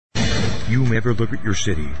You never look at your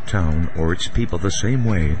city, town, or its people the same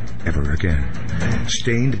way ever again.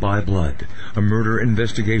 Stained by Blood, a murder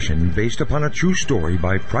investigation based upon a true story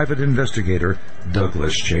by private investigator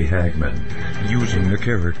Douglas J. Hagmann. Using the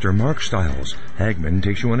character Mark Stiles, Hagmann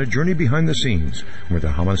takes you on a journey behind the scenes where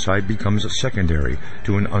the homicide becomes secondary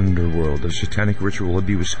to an underworld of satanic ritual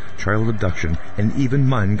abuse, child abduction, and even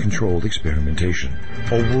mind-controlled experimentation.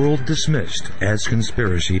 A world dismissed as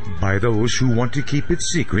conspiracy by those who want to keep its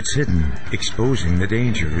secrets hidden, exposing the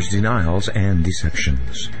dangers, denials, and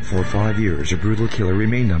deceptions. For 5 years, a brutal killer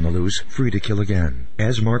remained on the loose, free to kill again.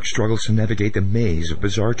 As Mark struggles to navigate the maze of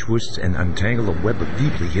bizarre twists and untangle a web of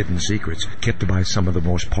deeply hidden secrets kept by some of the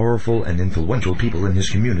most powerful and influential people in his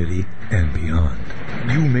community and beyond.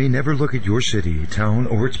 You may never look at your city, town,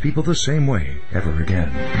 or its people the same way ever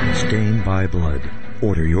again. Stained by Blood.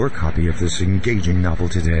 Order your copy of this engaging novel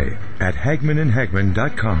today at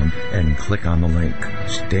HagmannandHagmann.com and click on the link.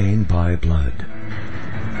 Stained by Blood.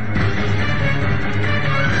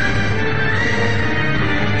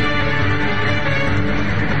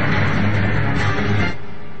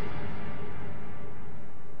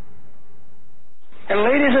 And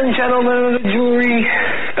ladies and gentlemen of the jury,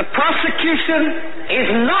 the prosecution is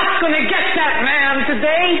not going to get that man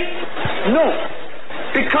today. No.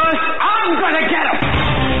 Because I'm going to get him!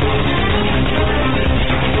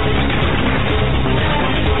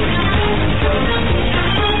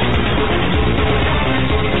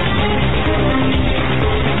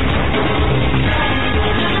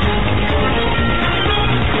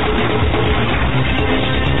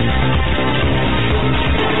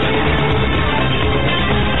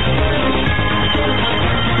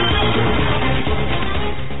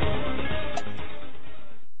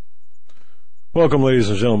 Welcome, ladies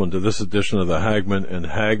and gentlemen, to this edition of the Hagmann and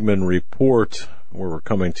Hagmann Report, where we're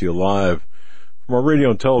coming to you live from our radio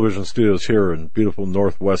and television studios here in beautiful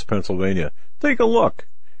Northwest Pennsylvania. Take a look.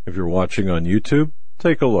 If you're watching on YouTube,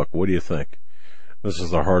 take a look. What do you think? This is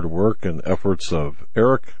the hard work and efforts of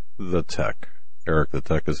Eric the Tech. Eric the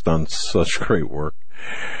Tech has done such great work.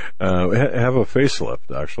 Have a facelift,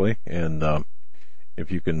 actually, and if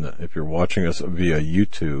you're watching us via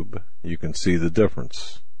YouTube, you can see the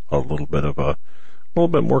difference. A little bit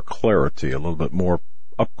more clarity, a little bit more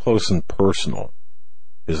up close and personal.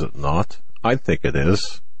 Is it not? I think it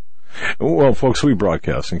is. Well, folks, we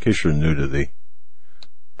broadcast, in case you're new to the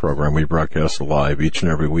program, we broadcast live each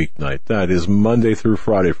and every weeknight. That is Monday through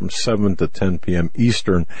Friday from 7 to 10 p.m.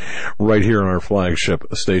 Eastern, right here on our flagship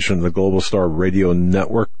station, the Global Star Radio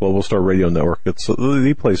Network. Global Star Radio Network, it's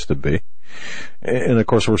the place to be. And, of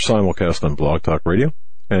course, we're simulcast on Blog Talk Radio.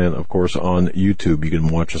 And, of course, on YouTube. You can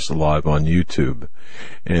watch us live on YouTube.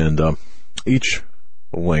 And each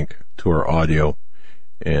link to our audio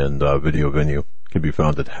and video venue can be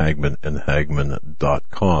found at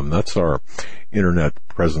HagmannandHagmann.com. That's our internet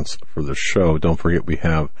presence for the show. Don't forget we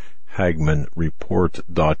have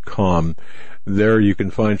HagmannReport.com. There you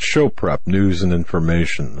can find show prep, news, and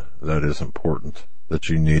information that is important that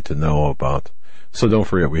you need to know about. So don't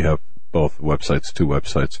forget we have both websites, 2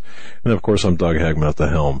 websites. And, of course, I'm Doug Hagmann at the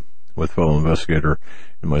helm with fellow investigator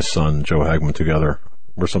and my son, Joe Hagmann, together.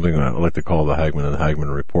 We're something I like to call the Hagmann and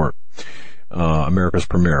Hagmann Report. America's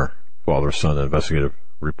premier father-son investigative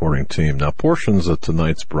reporting team. Now, portions of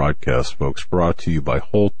tonight's broadcast, folks, brought to you by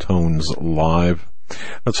Whole Tones Live.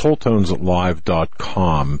 That's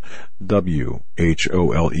WholeTonesLive.com, WHOLE,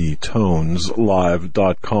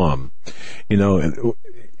 toneslive.com. You know,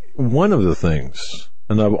 one of the things...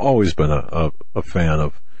 And I've always been a fan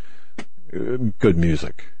of good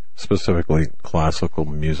music, specifically classical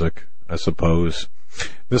music, I suppose.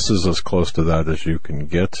 This is as close to that as you can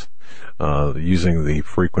get, using the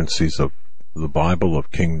frequencies of the Bible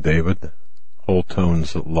of King David.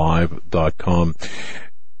 WholeTonesLive.com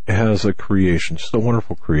has a creation, just a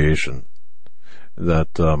wonderful creation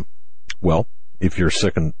that, well, if you're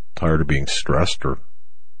sick and tired of being stressed or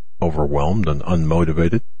overwhelmed and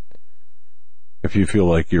unmotivated, if you feel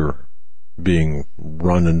like you're being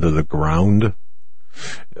run into the ground,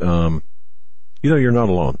 you're not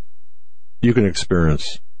alone. You can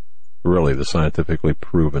experience really the scientifically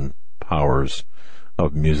proven powers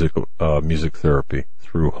of music therapy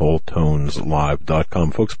through WholeTonesLive.com.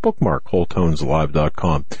 Folks, bookmark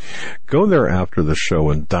WholeTonesLive.com. Go there after the show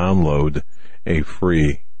and download a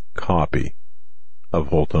free copy of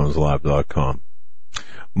WholeTonesLive.com.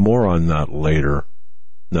 More on that later.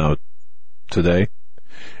 Now, today,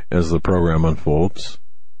 as the program unfolds,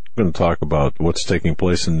 I'm going to talk about what's taking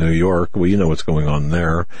place in New York. Well, you know what's going on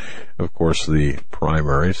there. Of course, the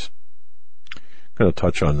primaries. I'm going to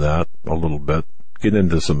touch on that a little bit. Get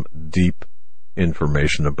into some deep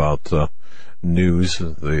information about news,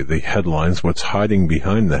 the headlines, what's hiding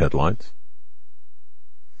behind the headlines.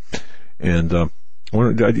 And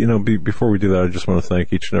before we do that, I just want to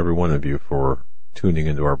thank each and every one of you for tuning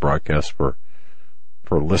into our broadcast, for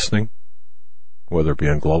listening, whether it be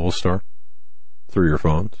on Global Star, through your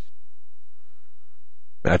phones,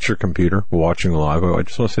 at your computer, watching live. I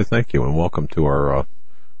just want to say thank you and welcome to our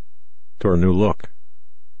new look.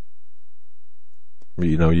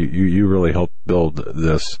 You really helped build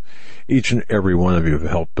this. Each and every one of you have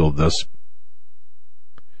helped build this.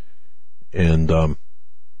 And we're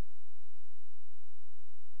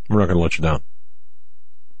not going to let you down.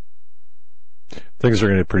 Things are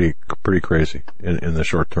going to get pretty crazy in the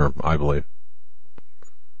short term, I believe.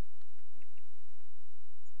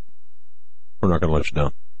 We're not going to let you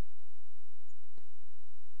down.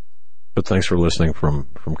 But thanks for listening from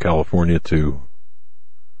California to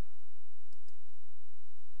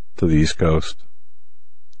the East Coast,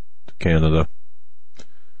 to Canada,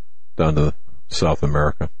 down to South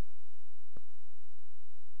America,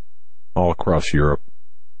 all across Europe.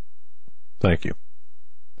 Thank you.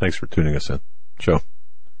 Thanks for tuning us in. Joe.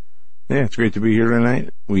 Yeah, it's great to be here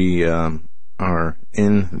tonight. We are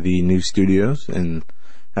in the new studios and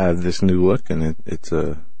have this new look, and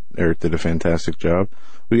Eric did a fantastic job.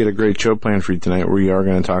 We got a great show planned for you tonight. We are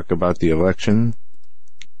going to talk about the election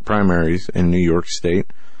primaries in New York State,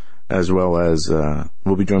 as well as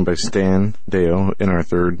we'll be joined by Stan Deyo in our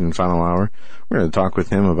third and final hour. We're going to talk with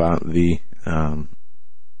him about the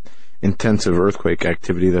intensive earthquake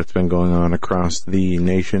activity that's been going on across the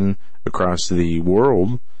nation, across the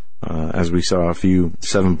world, as we saw a few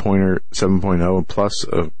 7.0 plus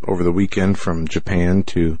over the weekend from Japan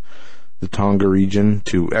to the Tonga region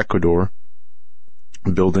to Ecuador.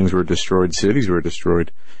 Buildings were destroyed, cities were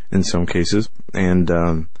destroyed in some cases. And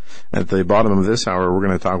at the bottom of this hour, we're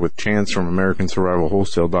going to talk with Chance from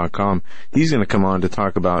AmericanSurvivalWholesale.com. He's going to come on to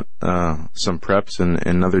talk about some preps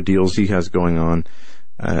and other deals he has going on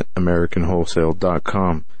at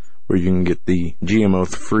AmericanWholesale.com, where you can get the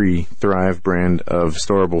GMO-free Thrive brand of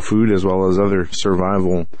storable food as well as other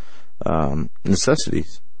survival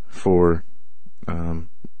necessities for from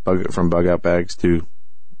bug-out bags to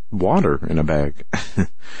water in a bag,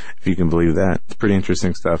 if you can believe that. It's pretty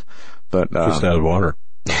interesting stuff. But just add water.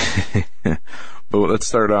 But let's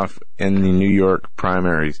start off in the New York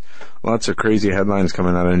primaries. Lots of crazy headlines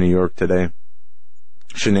coming out of New York today.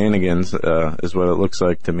 Shenanigans is what it looks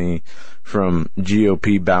like to me, from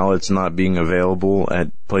GOP ballots not being available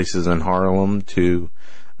at places in Harlem to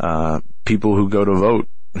people who go to vote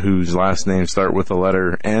whose last names start with the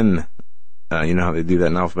letter N. You know how they do that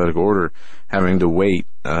in alphabetical order, having to wait.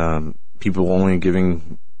 People only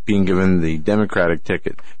being given the Democratic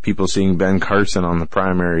ticket. People seeing Ben Carson on the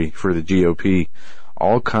primary for the GOP.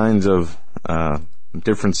 All kinds of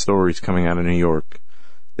different stories coming out of New York.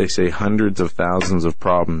 They say hundreds of thousands of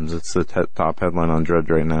problems. It's the top headline on Drudge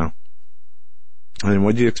right now. I mean,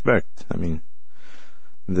 what do you expect? I mean,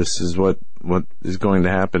 this is what is going to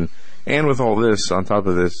happen. And with all this, on top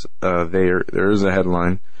of this, there is a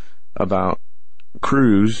headline about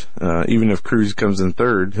Cruz. Even if Cruz comes in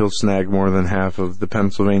third, he'll snag more than half of the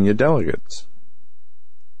Pennsylvania delegates,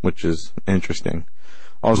 which is interesting.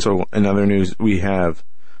 Also, in other news, we have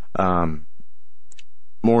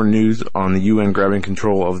more news on the UN grabbing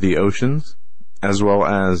control of the oceans, as well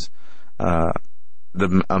as a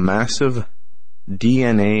massive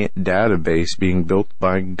DNA database being built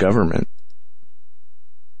by government.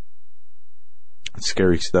 It's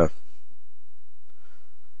scary stuff.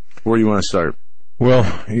 Where do you want to start? Well,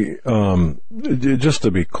 just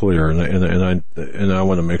to be clear, and I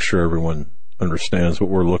want to make sure everyone understands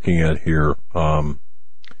what we're looking at here.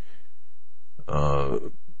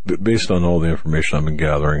 Based on all the information I've been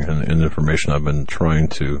gathering and information I've been trying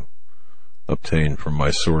to obtain from my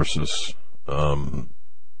sources, we're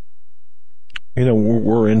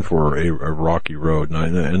in for a rocky road,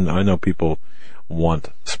 and I know people want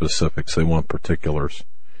specifics, they want particulars.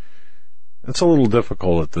 It's a little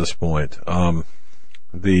difficult at this point.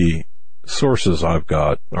 The sources I've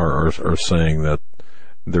got are saying that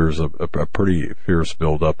there's a pretty fierce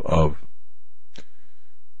buildup of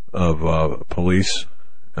police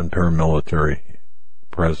and paramilitary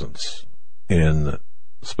presence in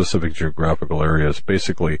specific geographical areas.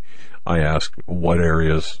 Basically, I asked what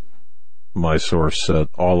areas. My source said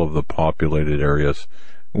all of the populated areas,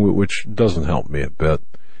 which doesn't help me a bit.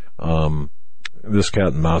 This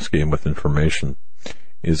cat and mouse game with information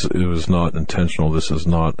it was not intentional. This is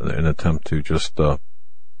not an attempt to just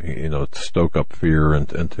stoke up fear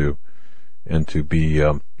and to be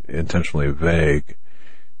intentionally vague.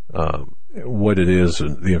 What it is,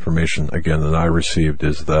 the information again that I received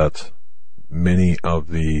is that many of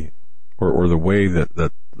the, or the way that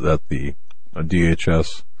the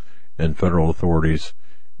DHS and federal authorities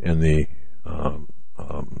and the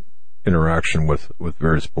interaction with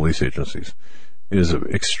various police agencies is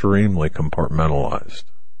extremely compartmentalized.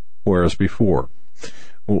 Whereas before,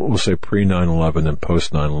 we'll say pre 9/11 and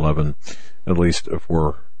post 9/11, at least if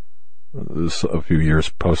we're a few years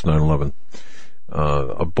post 9/11,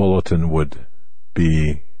 a bulletin would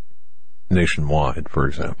be nationwide, for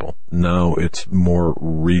example. Now it's more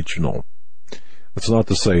regional. It's not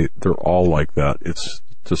to say they're all like that. It's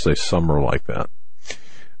to say some are like that.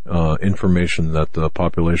 Information that the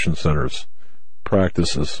population centers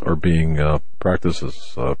practice sessions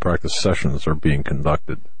are being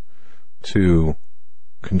conducted to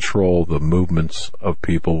control the movements of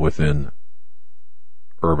people within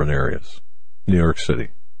urban areas. New York City,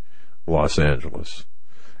 Los Angeles,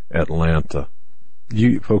 Atlanta.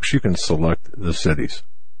 Folks, you can select the cities.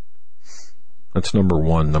 That's number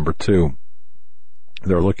one. Number two,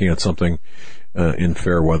 they're looking at something in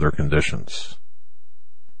fair weather conditions.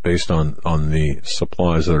 Based on the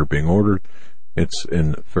supplies that are being ordered, it's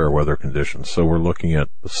in fair weather conditions. So we're looking at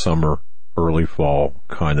the summer, early fall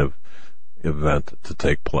kind of event to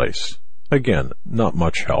take place. Again, not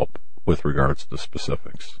much help with regards to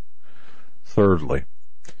specifics. Thirdly,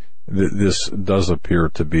 this does appear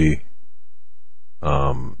to be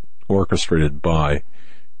orchestrated by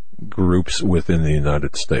groups within the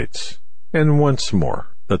United States. And once more,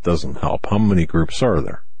 that doesn't help. How many groups are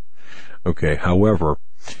there? Okay, however,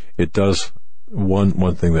 it does,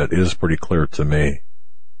 one thing that is pretty clear to me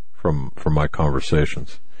from my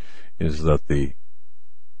conversations is that the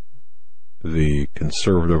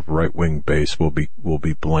conservative right-wing base will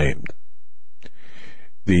be blamed.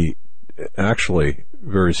 Actually,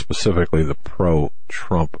 very specifically, the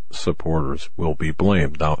pro-Trump supporters will be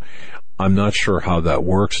blamed. Now, I'm not sure how that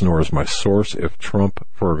works, nor is my source. If Trump,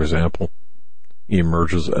 for example,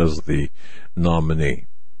 emerges as the nominee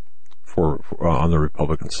for on the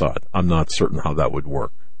Republican side, I'm not certain how that would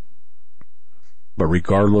work. But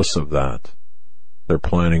regardless of that, they're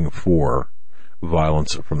planning for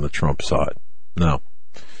violence from the Trump side. Now,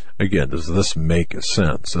 again, does this make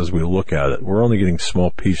sense as we look at it? We're only getting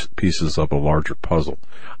small pieces of a larger puzzle.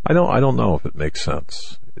 I don't know if it makes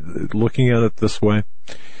sense. Looking at it this way,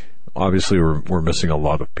 obviously we're missing a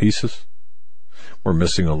lot of pieces. We're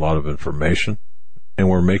missing a lot of information, and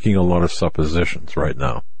we're making a lot of suppositions right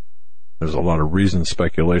now. There's a lot of reasoned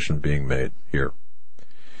speculation being made here.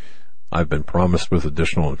 I've been promised with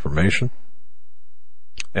additional information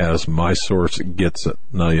as my source gets it.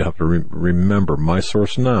 Now you have to remember, my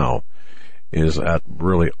source now is at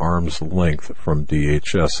really arm's length from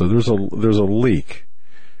DHS. So there's a leak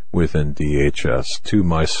within DHS to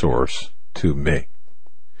my source, to me.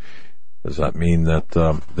 Does that mean that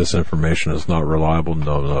this information is not reliable?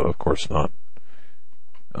 No, of course not.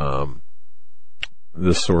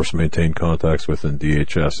 This source maintained contacts within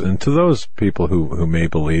DHS, and to those people who may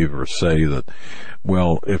believe or say that,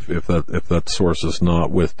 well, if that source is not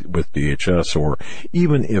with DHS, or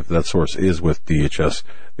even if that source is with DHS,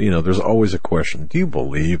 there's always a question: do you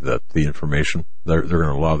believe that the information they're going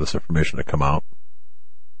to allow this information to come out?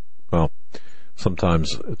 Well,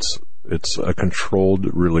 sometimes it's a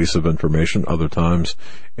controlled release of information. Other times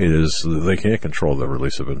they can't control the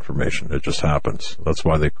release of information. It just happens. That's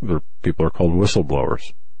why people are called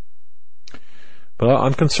whistleblowers. But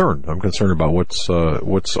I'm concerned. I'm concerned about what's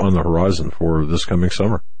on the horizon for this coming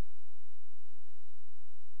summer.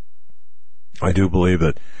 I do believe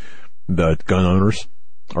that gun owners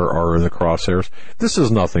are in the crosshairs. This is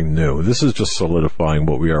nothing new. This is just solidifying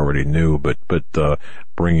what we already knew, but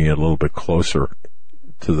bringing it a little bit closer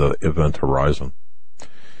to the event horizon.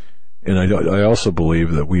 And I also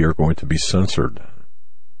believe that we are going to be censored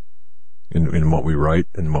in what we write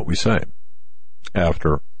and what we say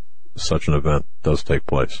after such an event does take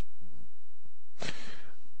place.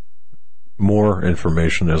 More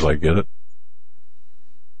information as I get it.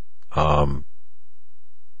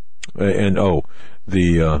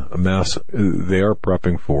 The mass, they are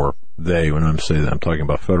prepping for, when I'm saying that, I'm talking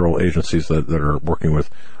about federal agencies that are working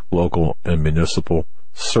with local and municipal,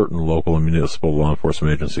 certain local and municipal law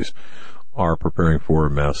enforcement agencies are preparing for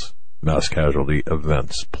mass casualty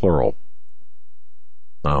events, plural.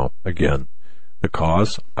 Now, again, the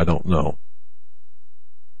cause, I don't know.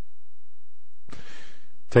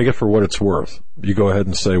 Take it for what it's worth. You go ahead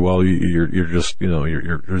and say, well, you're just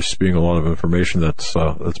spewing a lot of information that's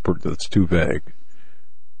too vague.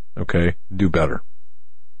 Okay, do better.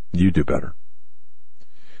 You do better.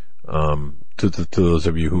 To those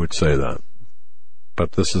of you who would say that.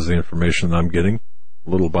 But this is the information I'm getting,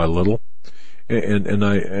 little by little,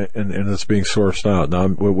 and it's being sourced out. Now,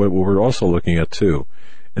 what we're also looking at too,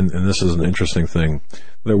 and this is an interesting thing,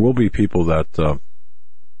 there will be people that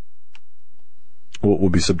will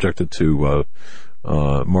be subjected to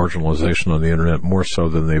marginalization on the internet more so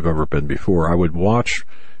than they've ever been before. I would watch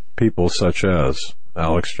people such as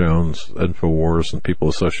Alex Jones, InfoWars, and people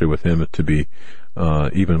associated with him to be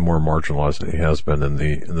even more marginalized than he has been in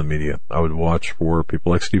the media. I would watch for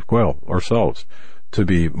people like Steve Quayle, ourselves, to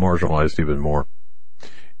be marginalized even more,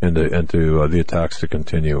 and to the attacks to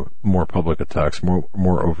continue, more public attacks,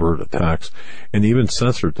 more overt attacks, and even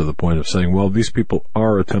censored to the point of saying, well, these people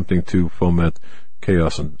are attempting to foment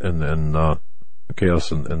chaos and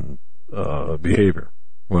behavior.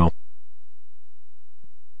 Well,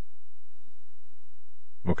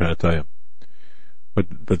 what can I tell you?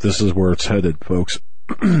 But this is where it's headed, folks.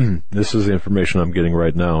 This is the information I'm getting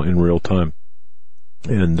right now in real time,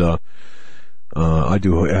 and I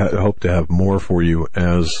do hope to have more for you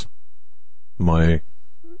as my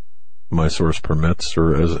source permits,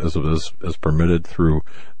 or as permitted through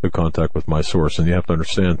the contact with my source. And you have to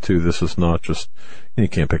understand too, this is not just, you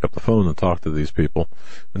can't pick up the phone and talk to these people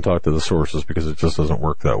and talk to the sources, because it just doesn't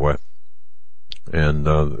work that way. And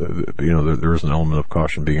there is an element of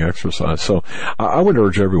caution being exercised. So I would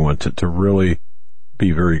urge everyone to really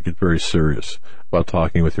be very serious about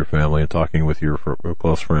talking with your family and talking with your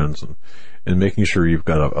close friends, and making sure you've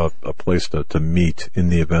got a place to meet in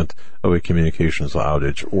the event of a communications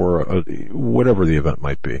outage or whatever the event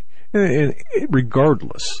might be. And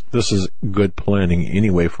regardless, this is good planning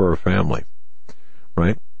anyway for a family,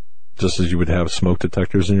 right? Just as you would have smoke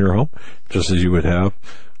detectors in your home, just as you would have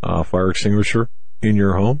a fire extinguisher in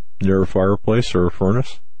your home near a fireplace or a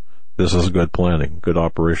furnace. This is good planning, good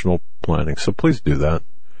operational planning. So please do that.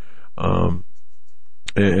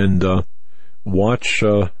 Watch.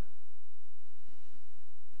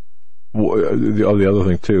 The other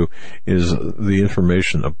thing too is the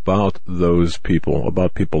information about those people,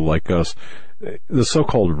 about people like us, the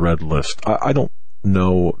so-called red list. I don't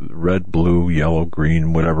know, red, blue, yellow,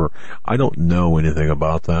 green, whatever. I don't know anything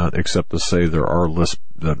about that except to say there are lists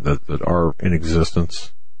that are in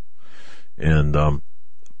existence, and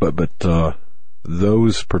but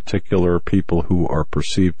those particular people who are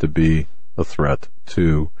perceived to be a threat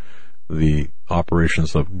to the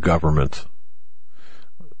operations of government,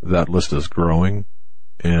 that list is growing,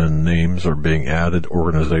 and names are being added,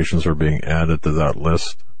 organizations are being added to that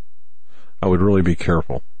list. I would really be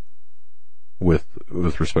careful with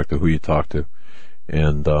respect to who you talk to,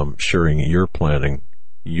 and sharing your planning,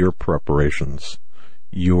 your preparations,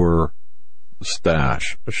 your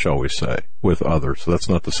stash, shall we say, with others. So that's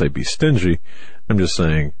not to say be stingy. I'm just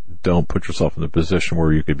saying don't put yourself in a position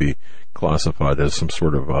where you could be classified as some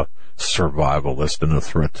sort of a survivalist and a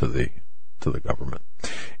threat to the government.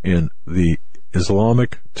 And the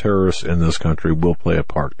Islamic terrorists in this country will play a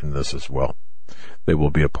part in this as well. They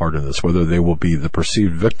will be a part in this, whether they will be the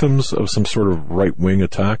perceived victims of some sort of right-wing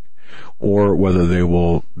attack, or whether they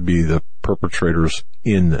will be the perpetrators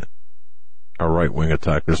in a right-wing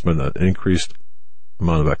attack. There's been an increased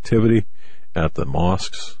amount of activity at the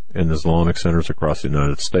mosques and Islamic centers across the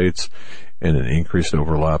United States, and an increased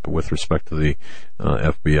overlap with respect to the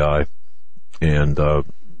FBI and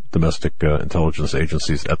domestic intelligence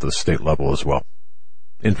agencies at the state level as well.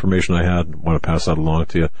 Information I had, want to pass that along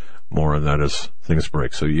to you. More on that as things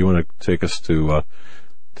break. So you want to take us to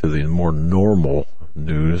the more normal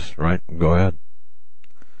news, right? Go ahead.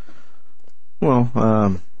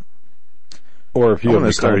 Well, or if you have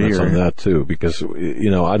any comments on that too, because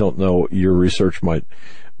I don't know, your research might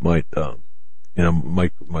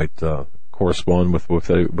correspond with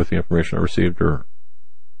the information I received, or.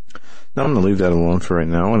 No, I'm going to leave that alone for right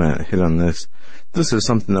now. I want to hit on this. This is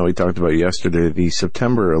something that we talked about yesterday, the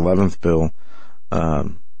September 11th bill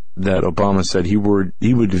that Obama said he would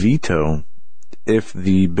veto if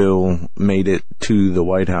the bill made it to the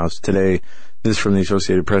White House. Today, this is from the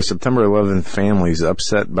Associated Press. September 11th families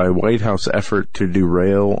upset by White House effort to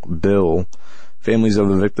derail bill. Families of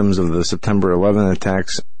the victims of the September 11th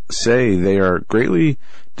attacks say they are greatly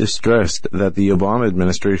distressed that the Obama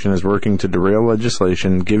administration is working to derail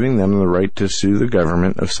legislation giving them the right to sue the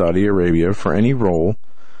government of Saudi Arabia for any role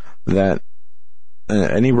of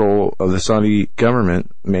the Saudi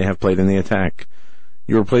government may have played in the attack.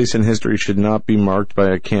 Your place in history should not be marked by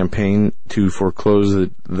a campaign to foreclose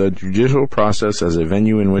the judicial process as a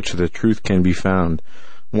venue in which the truth can be found.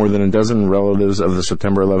 More than a dozen relatives of the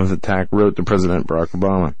September 11th attack wrote to President Barack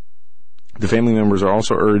Obama. The family members are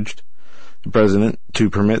also urged the president to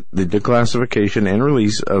permit the declassification and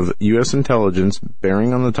release of U.S. intelligence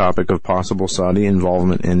bearing on the topic of possible Saudi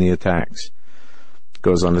involvement in the attacks.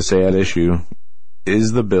 Goes on to say at issue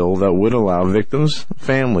is the bill that would allow victims'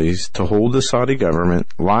 families to hold the Saudi government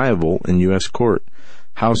liable in U.S. court.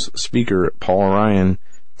 House Speaker Paul Ryan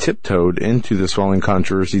tiptoed into the swelling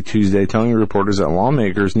controversy Tuesday, telling reporters that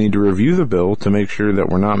lawmakers need to review the bill to make sure that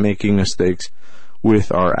we're not making mistakes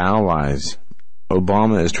with our allies.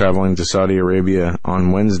 Obama is traveling to Saudi Arabia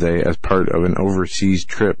on Wednesday as part of an overseas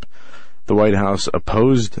trip. The White House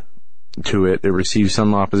opposed to it. It received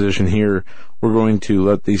some opposition here. We're going to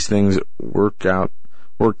let these things work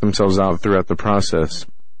themselves out throughout the process,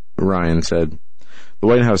 Ryan said. The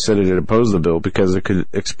White House said it had opposed the bill because it could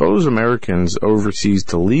expose Americans overseas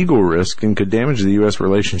to legal risk and could damage the U.S.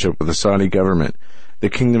 relationship with the Saudi government. The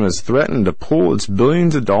kingdom has threatened to pull its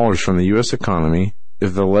billions of dollars from the U.S. economy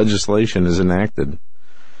if the legislation is enacted.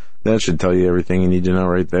 That should tell you everything you need to know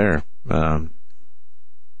right there. The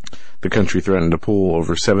country threatened to pull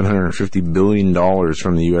over $750 billion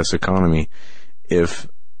from the U.S. economy if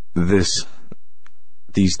these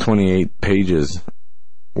 28 pages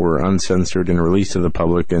were uncensored and released to the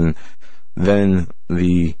public, and then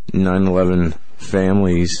the 9/11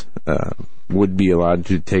 families would be allowed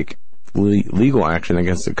to take legal action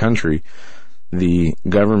against the country. The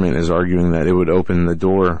government is arguing that it would open the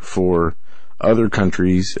door for other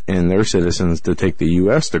countries and their citizens to take the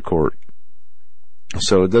U.S. to court.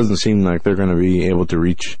 So it doesn't seem like they're going to be able to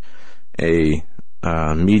reach a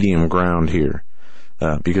medium ground here,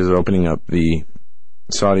 because opening up the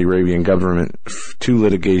Saudi Arabian government to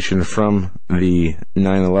litigation from the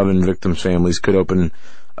 9/11 victims' families could open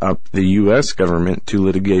up the U.S. government to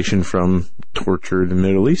litigation from tortured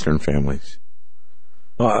Middle Eastern families.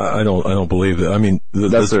 I don't believe that. I mean,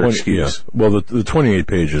 that's their excuse. Yeah. Well, the 28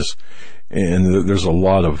 pages, and there's a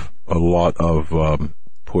lot of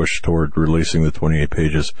push toward releasing the 28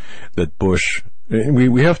 pages that Bush.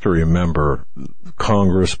 We have to remember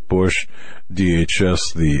Congress, Bush,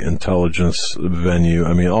 DHS, the intelligence venue.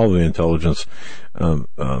 I mean, all the intelligence.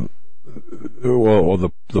 The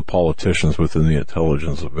politicians within the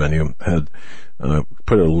intelligence venue had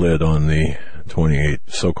put a lid on the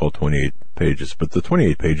so-called 28 pages. But the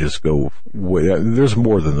 28 pages go way. There's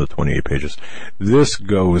more than the 28 pages. This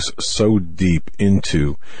goes so deep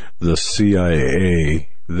into the CIA,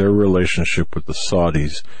 their relationship with the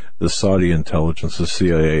Saudis, the Saudi intelligence, the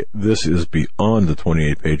CIA. This is beyond the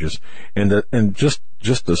 28 pages. And just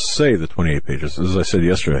to say the 28 pages, as I said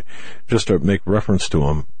yesterday, just to make reference to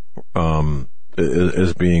them,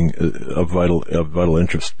 as being of vital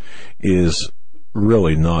interest is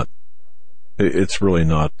really not, it's really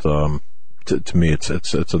not, to me, it's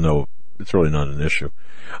a no, it's really not an issue.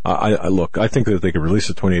 I think that they could release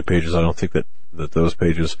the 28 pages. I don't think that those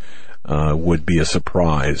pages would be a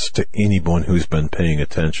surprise to anyone who's been paying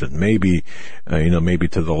attention. Maybe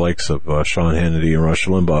to the likes of Sean Hannity and Rush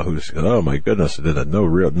Limbaugh, who's, oh my goodness, I had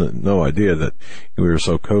no idea that we were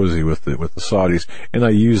so cozy with the Saudis. And I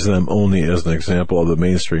use them only as an example of the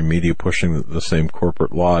mainstream media pushing the same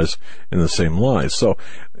corporate lies and the same lies. So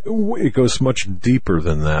it goes much deeper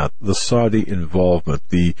than that. The Saudi involvement,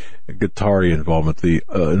 the Qatari involvement, the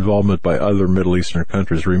involvement by other Middle Eastern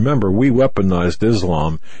countries. Remember, we weaponized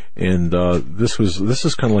Islam, and this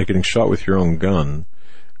is kind of like getting shot with your own gun,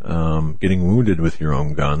 getting wounded with your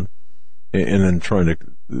own gun, and then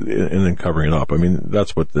covering it up. I mean,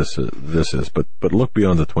 that's what this is. But look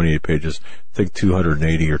beyond the 28 pages. Think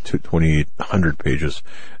 280 or 2,800 pages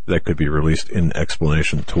that could be released in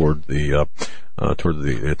explanation toward the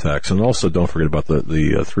attacks. And also, don't forget about the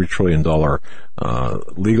 $3 trillion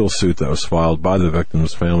legal suit that was filed by the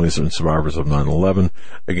victims' families and survivors of 9/11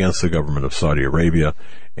 against the government of Saudi Arabia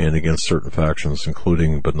and against certain factions,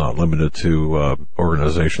 including but not limited to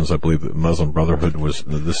organizations. I believe the Muslim Brotherhood was.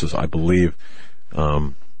 This is, I believe.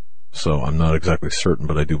 So I'm not exactly certain,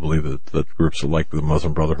 but I do believe that groups like the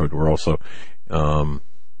Muslim Brotherhood were also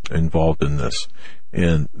involved in this.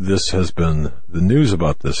 And this has been, the news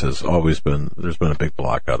about this has always been, there's been a big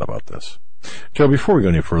blackout about this. Joe, before we go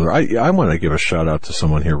any further, I want to give a shout out to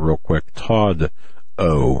someone here real quick. Todd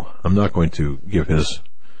O. I'm not going to give his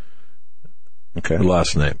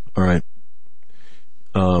last name. All right.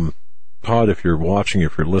 Todd, if you're watching,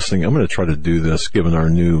 if you're listening, I'm going to try to do this given our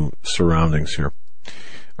new surroundings here,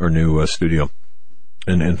 our new studio.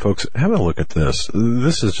 And folks, have a look at this.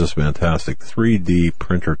 This is just fantastic. 3D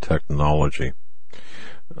printer technology.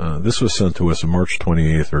 This was sent to us on March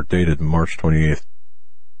 28th, or dated March 28th,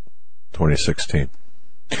 2016.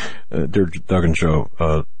 Dear Doug and Joe,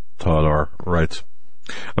 Todd R. writes,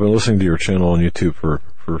 I've been listening to your channel on YouTube for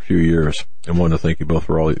a few years and want to thank you both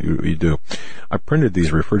for all you do. I printed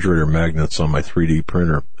these refrigerator magnets on my 3D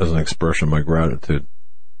printer as an expression of my gratitude.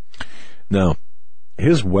 Now,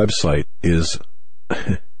 his website is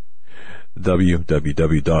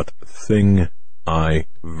www.thingiverse,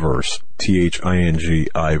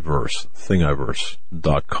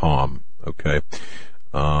 thingiverse.com. Okay.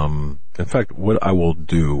 In fact, what I will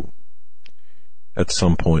do at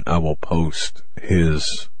some point, I will post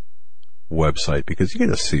his website, because you get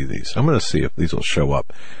to see these. I'm going to see if these will show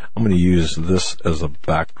up. I'm going to use this as a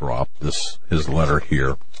backdrop, his letter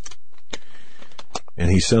here. And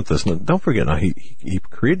he sent this. Now, don't forget, now he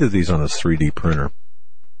created these on his 3D printer.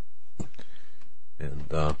 And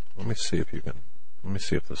let me see if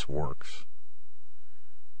this works.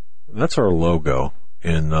 That's our logo,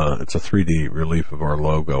 and it's a 3D relief of our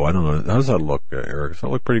logo. I don't know. How does that look, Eric? Does that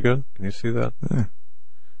look pretty good? Can you see that? Yeah.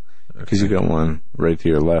 Because you got one right to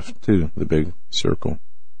your left, too, the big circle.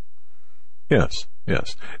 Yes.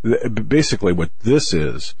 Basically, what this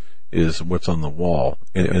is what's on the wall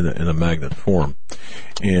in a magnet form.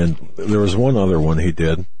 And there was one other one he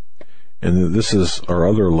did, and this is our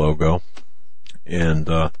other logo. And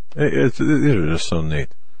these are just so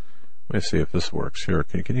neat. Let me see if this works here.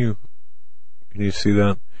 Can you see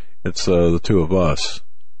that? It's the two of us.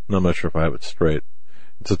 I'm not sure if I have it straight.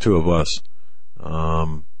 It's the two of us.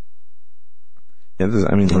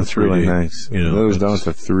 That's really nice. That was done with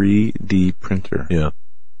a 3D printer. Yeah.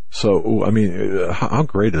 So, how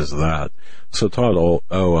great is that? So, Todd,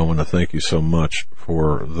 I want to thank you so much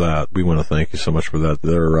for that. We want to thank you so much for that.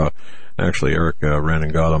 They're, actually, Eric ran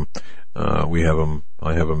and got them. I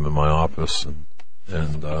have them in my office,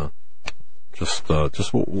 and just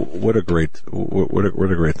what a great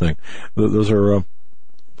thing. Those are,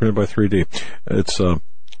 printed by 3D. It's,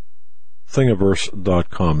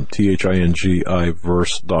 thingiverse.com,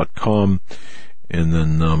 thingiverse.com, and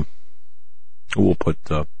then we'll put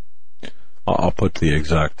I'll put the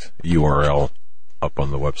exact URL up on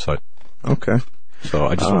the website. Okay. So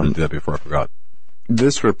I just wanted to do that before I forgot.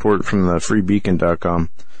 This report from the freebeacon.com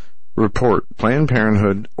report: Planned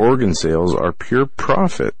Parenthood organ sales are pure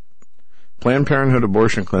profit. Planned Parenthood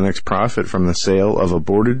abortion clinics profit from the sale of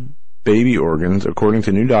aborted baby organs, according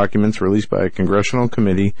to new documents released by a congressional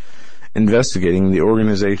committee investigating the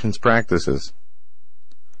organization's practices.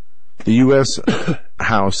 The U.S.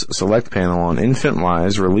 House Select Panel on Infant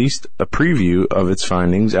Lives released a preview of its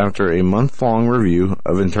findings after a month-long review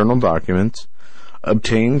of internal documents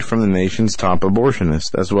obtained from the nation's top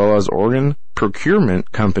abortionists, as well as organ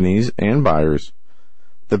procurement companies and buyers.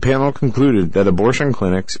 The panel concluded that abortion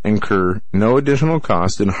clinics incur no additional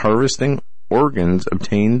cost in harvesting organs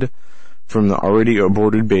obtained from the already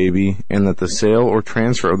aborted baby, and that the sale or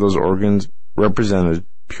transfer of those organs represented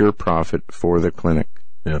pure profit for the clinic.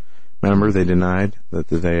 Yeah. Remember, they denied that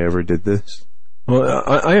they ever did this? Well,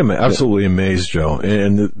 I am absolutely amazed, Joe.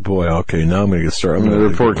 And boy, okay, now I'm going to get started. The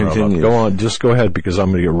report continues. Go on, just go ahead, because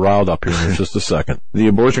I'm going to get riled up here in just a second. The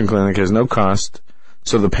abortion clinic has no cost,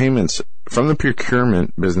 so the payments from the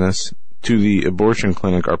procurement business to the abortion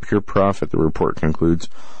clinic are pure profit, the report concludes.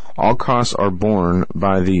 All costs are borne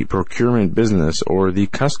by the procurement business or the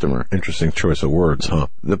customer. Interesting choice of words, huh?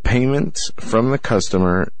 The payments from the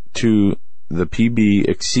customer to the PB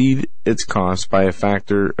exceed its costs by a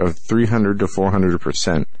factor of 300 to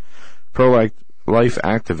 400%. Pro-life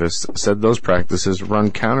activists said those practices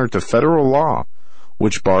run counter to federal law,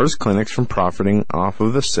 which bars clinics from profiting off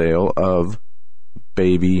of the sale of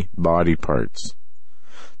baby body parts.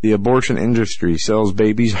 The abortion industry sells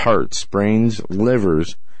babies' hearts, brains,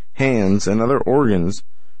 livers, hands, and other organs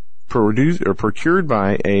produced or procured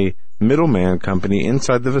by a middleman company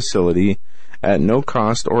inside the facility at no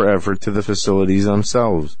cost or effort to the facilities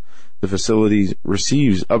themselves. The facility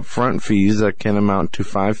receives upfront fees that can amount to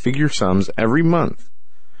 5-figure sums every month,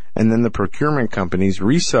 and then the procurement companies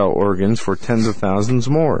resell organs for tens of thousands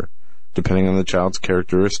more, depending on the child's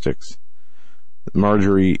characteristics.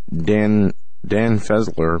 Marjorie Dan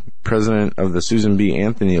Fessler, president of the Susan B.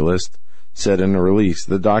 Anthony List, said in a release,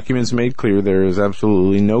 the documents made clear there is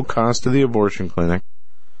absolutely no cost to the abortion clinic,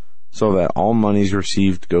 so that all monies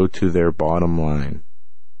received go to their bottom line.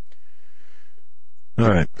 All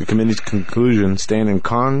right. The committee's conclusions stand in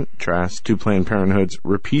contrast to Planned Parenthood's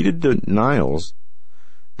repeated denials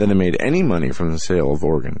that it made any money from the sale of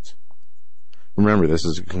organs. Remember, this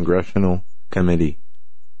is a congressional committee.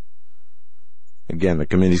 Again, the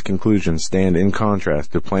committee's conclusions stand in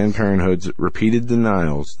contrast to Planned Parenthood's repeated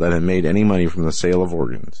denials that it made any money from the sale of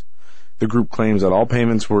organs. The group claims that all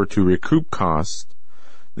payments were to recoup costs.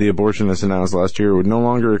 The abortionists announced last year it would no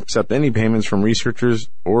longer accept any payments from researchers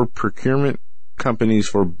or procurement companies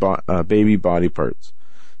for baby body parts.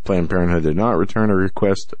 Planned Parenthood did not return a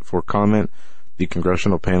request for comment. The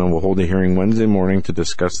congressional panel will hold a hearing Wednesday morning to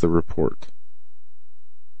discuss the report.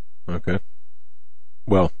 Okay.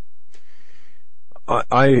 Well,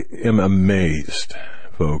 I am amazed,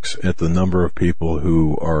 folks, at the number of people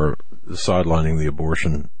who are sidelining the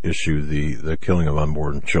abortion issue, the killing of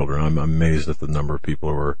unborn children. I'm amazed at the number of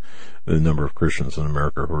people the number of Christians in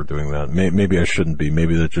America who are doing that. Maybe I shouldn't be.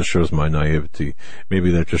 Maybe that just shows my naivety. Maybe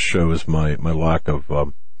that just shows my lack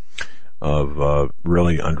of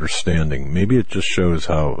really understanding. Maybe it just shows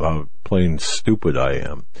how plain stupid I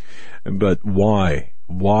am. But why?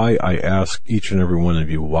 Why, I ask each and every one of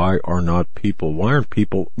you, why aren't people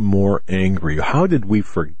more angry? How did we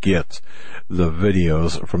forget the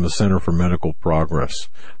videos from the Center for Medical Progress?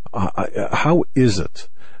 How is it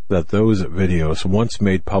that those videos, once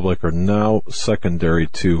made public, are now secondary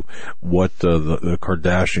to what the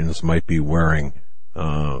Kardashians might be wearing,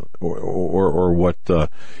 or what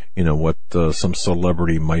some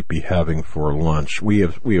celebrity might be having for lunch? We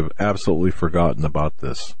have absolutely forgotten about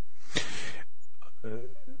this.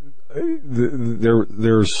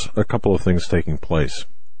 There's a couple of things taking place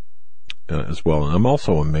as well, and I'm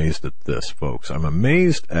also amazed at this, folks. I'm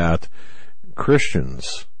amazed at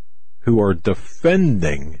Christians who are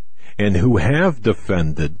defending and who have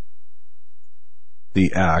defended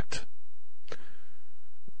the act.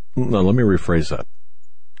 No, let me rephrase that.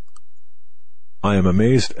 I am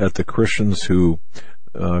amazed at the Christians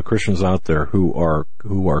Christians out there who are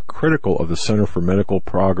critical of the Center for Medical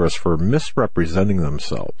Progress for misrepresenting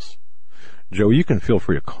themselves. Joe, you can feel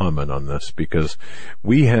free to comment on this, because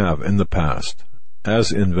we have in the past,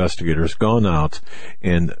 as investigators, gone out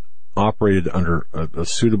and operated under a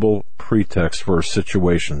suitable pretext for a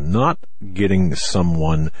situation, not getting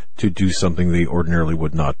someone to do something they ordinarily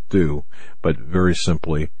would not do, but very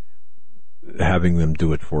simply having them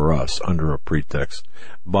do it for us under a pretext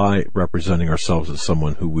by representing ourselves as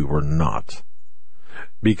someone who we were not.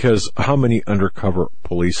 Because how many undercover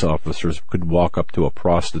police officers could walk up to a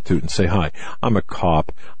prostitute and say, "Hi, I'm a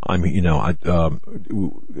cop. I'm,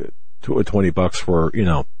 $20 for,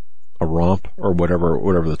 a romp," or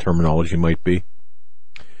whatever the terminology might be?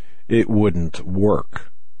 It wouldn't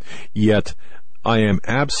work. Yet, I am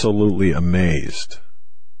absolutely amazed.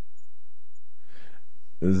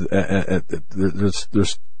 There's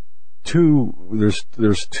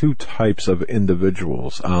two types of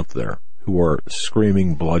individuals out there who are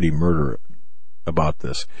screaming bloody murder about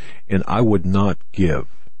this, and I would not give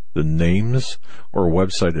the names or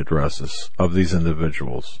website addresses of these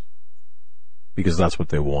individuals, because that's what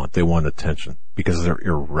they want. They want attention because they're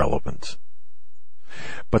irrelevant.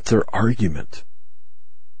 But their argument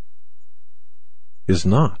is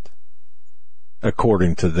not,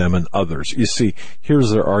 according to them and others. You see,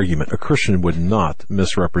 here's their argument. A Christian would not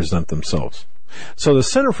misrepresent themselves. So the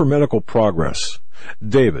Center for Medical Progress,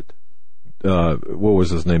 David, what was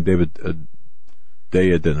his name? David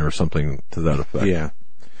Deyo or something to that effect. Yeah.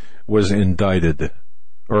 Was indicted,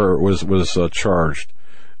 or was charged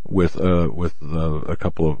with a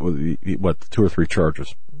couple of 2 or 3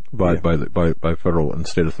 charges by federal and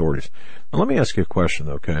state authorities. Now let me ask you a question,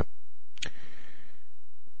 okay?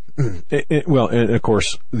 Well, and of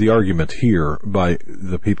course, the argument here by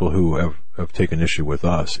the people who have taken issue with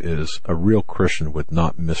us is a real Christian would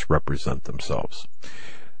not misrepresent themselves.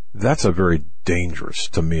 That's a very dangerous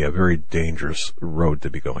road to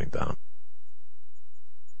be going down.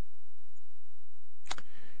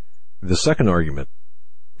 The second argument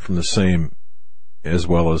from the same, as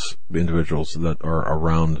well as the individuals that are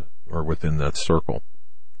around or within that circle,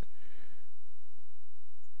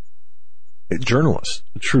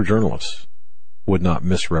 true journalists would not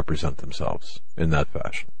misrepresent themselves in that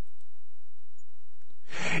fashion.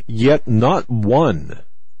 Yet not one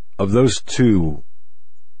of those two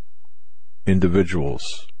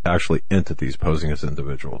individuals, actually entities posing as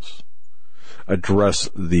individuals, address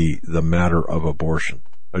the matter of abortion,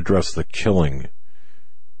 address the killing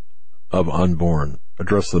of unborn,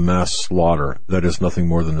 address the mass slaughter that is nothing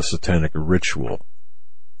more than a satanic ritual.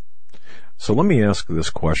 So let me ask this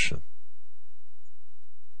question.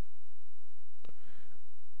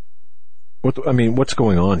 What's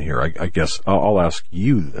going on here? I guess I'll ask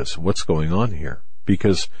you this. What's going on here?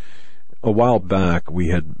 Because a while back we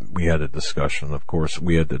had a discussion. Of course,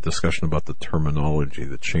 we had a discussion about the terminology,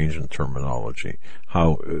 the change in terminology,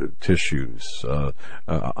 how tissues,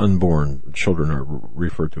 unborn children are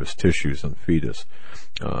referred to as tissues and fetus.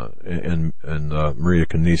 And Maria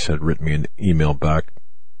Canise had written me an email back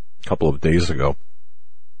a couple of days ago,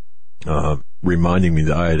 reminding me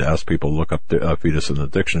that I had asked people to look up the fetus in the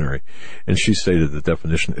dictionary, and she stated the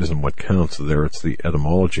definition isn't what counts there, it's the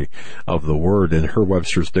etymology of the word. In her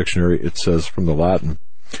Webster's dictionary, it says from the Latin,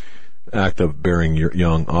 act of bearing your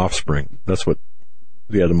young offspring. That's what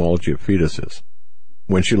the etymology of fetus is.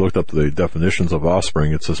 When she looked up the definitions of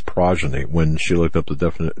offspring, it says progeny. When she looked up the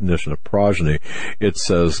definition of progeny, it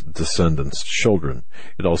says descendants, children.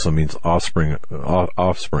 It also means offspring.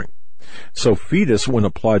 So fetus, when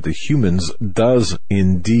applied to humans, does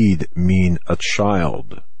indeed mean a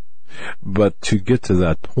child. But to get to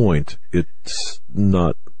that point, it's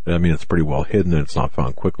not, it's pretty well hidden, and it's not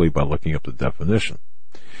found quickly by looking up the definition.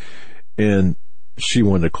 And she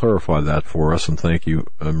wanted to clarify that for us, and thank you,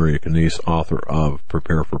 Maria Canese, author of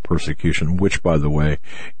Prepare for Persecution, which, by the way,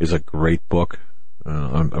 is a great book.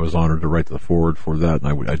 I was honored to write the foreword for that,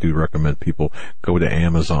 and I do recommend people go to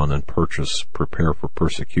Amazon and purchase Prepare for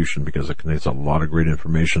Persecution, because it contains a lot of great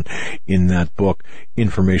information in that book,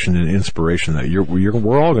 information and inspiration that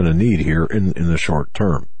we're all going to need here in the short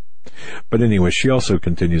term. But anyway, she also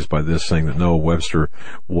continues by this, saying that Noah Webster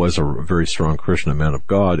was a very strong Christian, a man of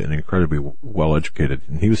God, and incredibly well educated,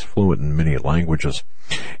 and he was fluent in many languages,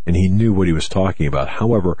 and he knew what he was talking about.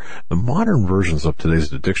 However, the modern versions of today's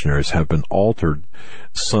dictionaries have been altered.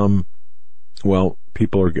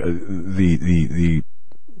 People are the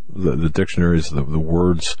dictionaries, the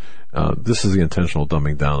words. This is the intentional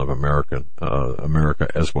dumbing down of America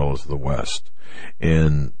as well as the West,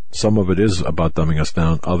 and some of it is about dumbing us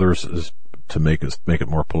down. Others is to make it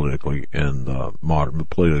more politically and modern,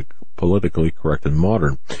 politically correct and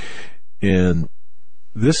modern. And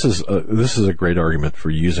this is a great argument for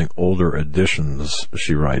using older editions,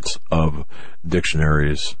 she writes, of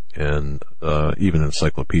dictionaries and even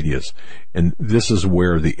encyclopedias. And this is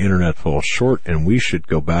where the internet falls short, and we should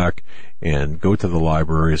go back and go to the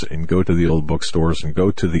libraries and go to the old bookstores and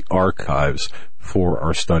go to the archives for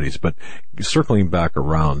our studies. But circling back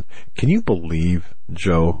around, can you believe,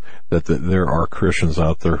 Joe, that there are Christians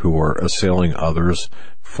out there who are assailing others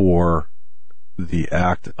for the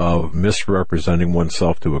act of misrepresenting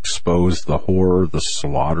oneself to expose the horror, the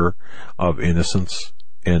slaughter of innocents,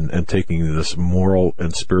 and taking this moral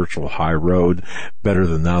and spiritual high road better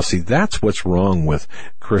than thou? See, that's what's wrong with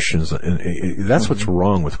Christians, and that's what's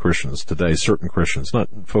wrong with Christians today. Certain Christians, not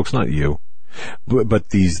you, but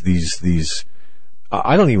these.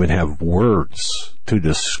 I don't even have words to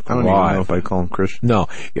describe. I don't even know if I call them Christian. No,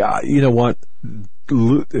 yeah, you know what?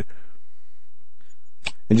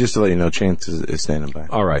 And just to let you know, Chance is standing by.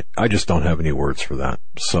 All right. I just don't have any words for that.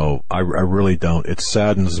 So I really don't. It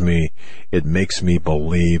saddens me. It makes me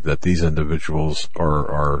believe that these individuals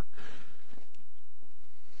are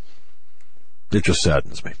it just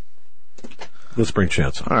saddens me. Let's bring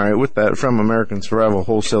Chance on. All right. With that, from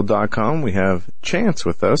AmericanSurvivalWholesale.com, we have Chance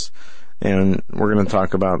with us, and we're going to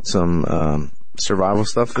talk about some survival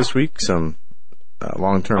stuff this week, some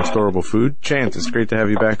long-term storable food. Chance, it's great to have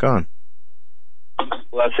you back on.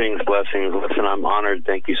 Blessings. Listen, I'm honored.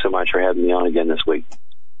 Thank you so much for having me on again this week.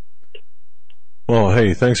 Well,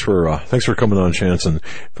 hey, thanks for coming on, Chance. And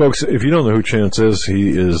folks, if you don't know who Chance is, he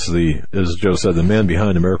is as Joe said, the man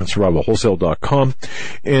behind AmericanSurvivalWholesale.com.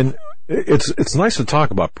 And it's nice to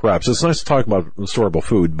talk about preps. It's nice to talk about storable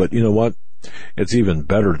food, but you know what? It's even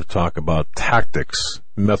better to talk about tactics,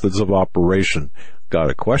 methods of operation.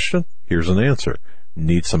 Got a question? Here's an answer.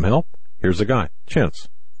 Need some help? Here's a guy. Chance,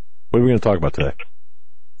 what are we going to talk about today?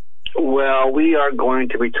 Well, we are going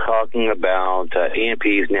to be talking about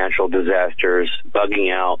EMPs, natural disasters, bugging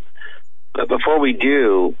out. But before we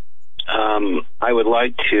do, I would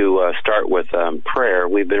like to start with prayer.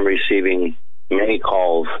 We've been receiving many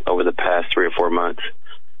calls over the past 3 or 4 months,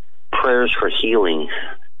 prayers for healing.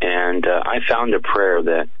 And I found a prayer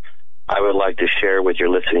that I would like to share with your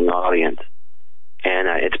listening audience. And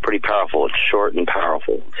it's pretty powerful. It's short and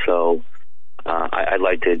powerful. So I'd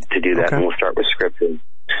like to do that, and we'll start with scripture.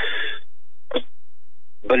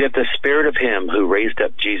 But if the spirit of him who raised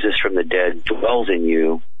up Jesus from the dead dwells in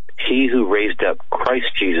you, he who raised up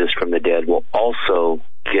Christ Jesus from the dead will also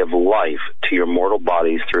give life to your mortal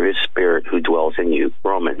bodies through his spirit who dwells in you.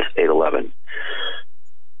 Romans 8:11.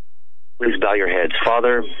 Please bow your heads.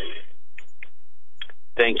 Father,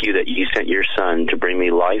 thank you that you sent your son to bring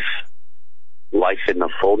me life in the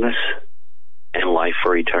fullness, and life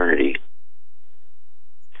for eternity.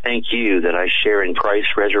 Thank you that I share in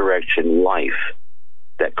Christ's resurrection life,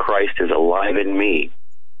 that Christ is alive in me,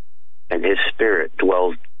 and his spirit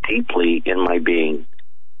dwells deeply in my being.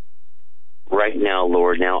 Right now,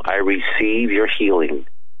 Lord, now I receive your healing.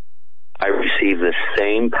 I receive the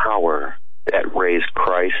same power that raised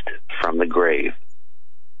Christ from the grave.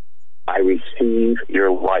 I receive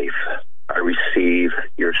your life. I receive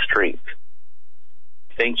your strength.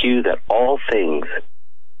 Thank you that all things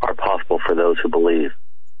are possible for those who believe.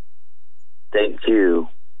 Thank you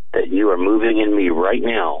that you are moving in me right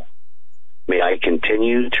now. May I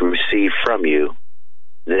continue to receive from you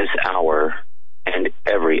this hour and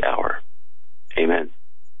every hour. Amen.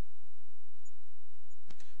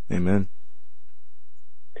 Amen.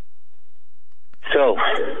 So,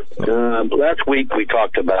 last week we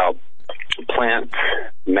talked about plants,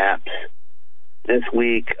 maps. This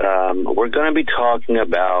week we're going to be talking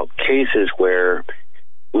about cases where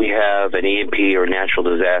we have an EMP or natural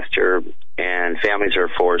disaster and families are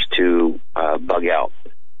forced to bug out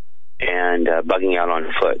and bugging out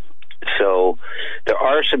on foot. So there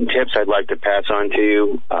are some tips I'd like to pass on to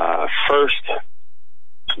you. First,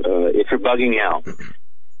 if you're bugging out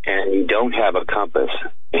and you don't have a compass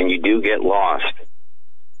and you do get lost,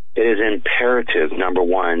 it is imperative, number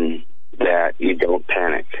one, that you don't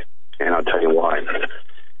panic. And I'll tell you why.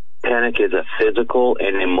 Panic is a physical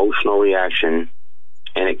and emotional reaction,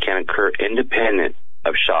 and it can occur independent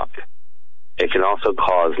of shock. It can also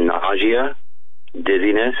cause nausea,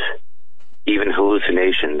 dizziness, even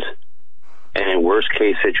hallucinations, and in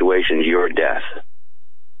worst-case situations, your death.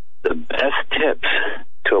 The best tips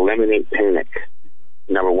to eliminate panic: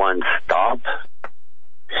 number one, stop,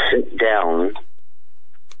 sit down,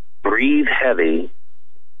 breathe heavy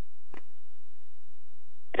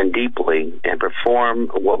and deeply, and perform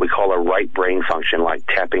what we call a right brain function, like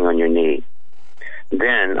tapping on your knee.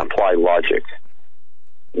 Then apply logic.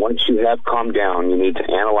 Once you have calmed down, you need to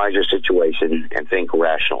analyze your situation and think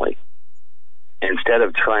rationally. Instead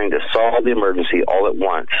of trying to solve the emergency all at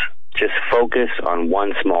once, just focus on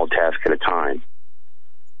one small task at a time.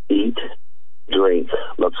 Eat, drink,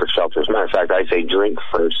 look for shelter. As a matter of fact, I say drink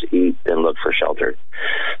first, eat, then look for shelter.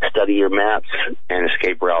 Study your maps and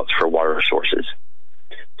escape routes for water sources.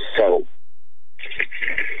 So,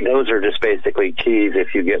 those are just basically keys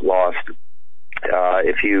if you get lost.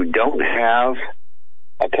 If you don't have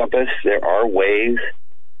a compass, there are ways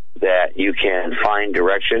that you can find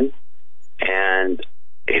direction. And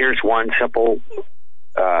here's one simple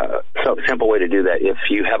way to do that. If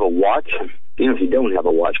you have a watch, even if you don't have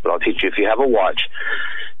a watch, but I'll teach you. If you have a watch,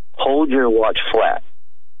 hold your watch flat.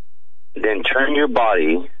 Then turn your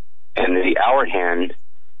body and the hour hand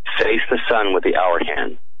face the sun with the hour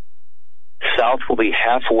hand. South will be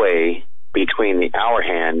halfway between the hour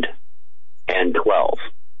hand and 12.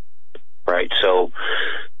 Right? So,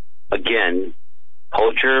 again,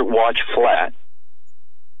 hold your watch flat.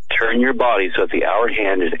 Turn your body so that the hour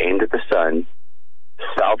hand is aimed at the sun.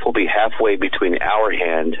 South will be halfway between the hour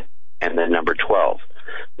hand and the number 12.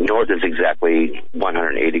 North is exactly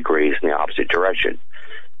 180 degrees in the opposite direction.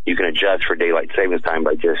 You can adjust for daylight savings time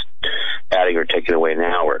by just adding or taking away an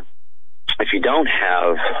hour. If you don't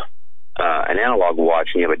have an analog watch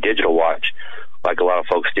and you have a digital watch, like a lot of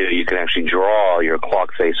folks do, you can actually draw your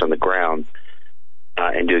clock face on the ground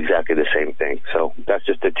and do exactly the same thing. So that's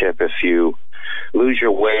just a tip if you lose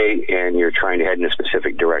your way and you're trying to head in a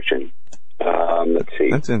specific direction. Let's see.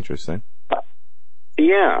 That's interesting.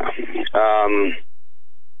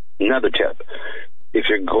 Another tip. If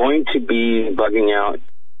you're going to be bugging out,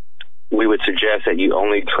 we would suggest that you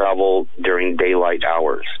only travel during daylight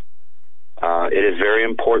hours. It is very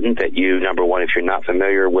important that you, number one, if you're not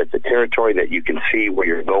familiar with the territory, that you can see where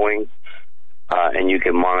you're going, and you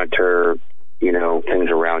can monitor, things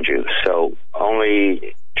around you. So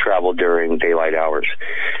only travel during daylight hours.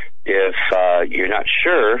 If you're not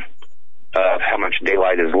sure of how much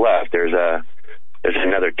daylight is left, there's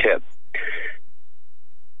another tip.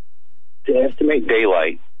 To estimate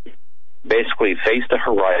daylight, basically face the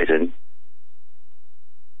horizon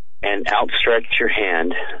and outstretch your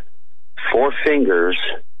hand 4 fingers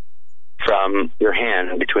from your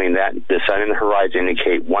hand between the sun and the horizon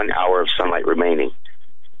indicate 1 hour of sunlight remaining.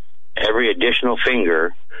 Every additional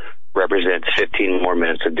finger represents 15 more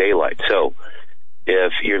minutes of daylight. So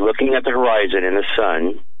if you're looking at the horizon in the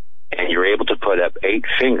sun and you're able to put up 8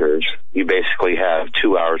 fingers, you basically have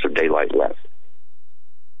 2 hours of daylight left.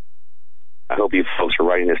 I hope you folks are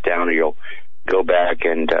writing this down, or you'll go back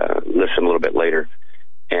and listen a little bit later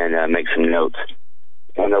and make some notes.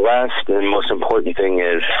 And the last and most important thing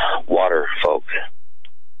is water, folks.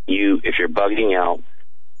 If you're bugging out,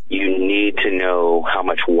 you need to know how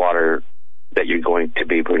much water that you're going to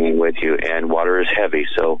be bringing with you. And water is heavy,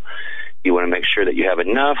 so you want to make sure that you have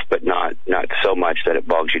enough, but not so much that it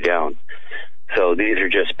bogs you down. So these are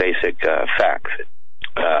just basic facts.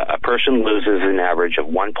 A person loses an average of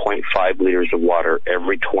 1.5 liters of water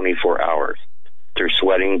every 24 hours through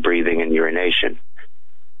sweating, breathing, and urination.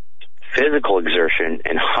 Physical exertion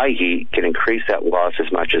and high heat can increase that loss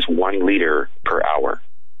as much as 1 liter per hour.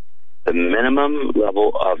 The minimum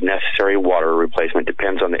level of necessary water replacement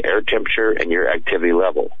depends on the air temperature and your activity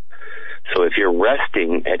level. So if you're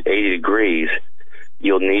resting at 80 degrees,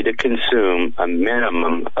 you'll need to consume a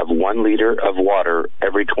minimum of 1 liter of water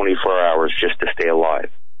every 24 hours just to stay alive.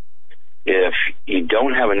 If you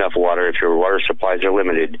don't have enough water, if your water supplies are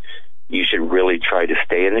limited, you should really try to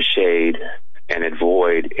stay in the shade and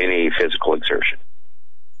avoid any physical exertion.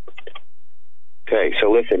 Okay,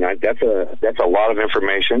 so listen, that's a lot of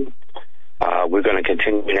information. We're going to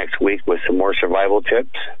continue next week with some more survival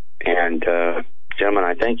tips. And, gentlemen,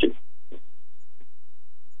 I thank you.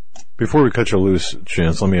 Before we cut you loose,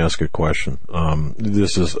 Chance, let me ask a question.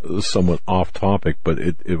 This is somewhat off topic, but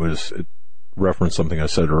it referenced something I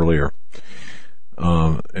said earlier.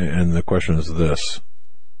 And the question is this.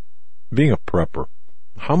 Being a prepper,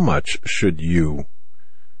 how much should you,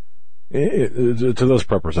 to those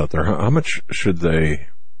preppers out there, how much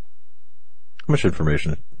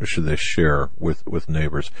information should they share with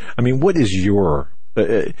neighbors? I mean, what is your,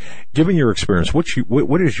 given your experience,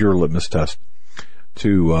 what is your litmus test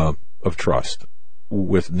of trust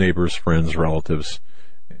with neighbors, friends, relatives,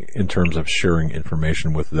 in terms of sharing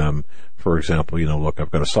information with them? For example, look,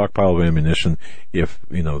 I've got a stockpile of ammunition. If,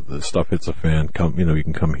 the stuff hits a fan, you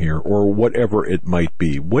can come here, or whatever it might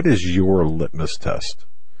be. What is your litmus test?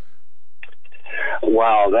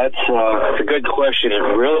 Wow, that's a good question. It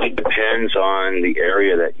really depends on the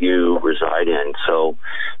area that you reside in. So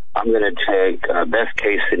I'm going to take best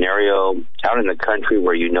case scenario out in the country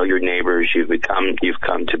where you know your neighbors, you've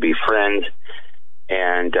come to be friends,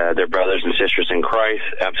 and they're brothers and sisters in Christ.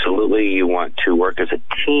 Absolutely, you want to work as a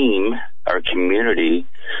team or community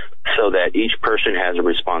so that each person has a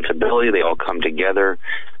responsibility. They all come together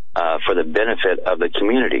for the benefit of the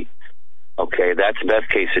community. Okay, that's best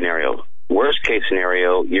case scenario. Worst case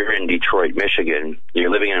scenario, you're in Detroit, Michigan,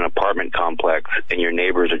 you're living in an apartment complex, and your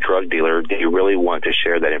neighbor is a drug dealer. Do you really want to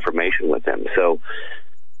share that information with them? So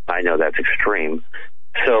I know that's extreme.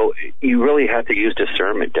 So you really have to use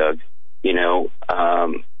discernment, Doug.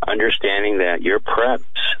 Understanding that your preps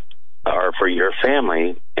are for your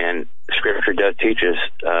family, and Scripture does teach us,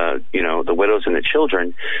 the widows and the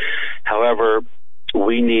children. However,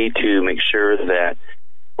 we need to make sure that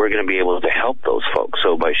we're going to be able to help those folks.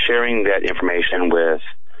 So by sharing that information with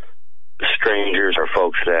strangers or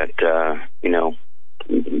folks that,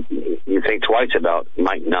 you think twice about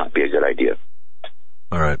might not be a good idea.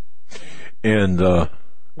 All right. And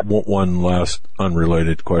one last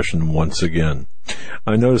unrelated question once again.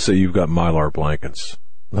 I noticed that you've got Mylar blankets.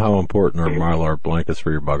 How important are Mylar blankets for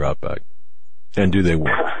your bug out bag? And do they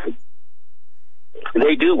work?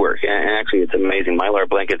 They do work, and actually it's amazing. Mylar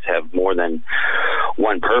blankets have more than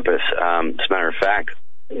one purpose. As a matter of fact,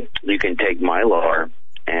 you can take Mylar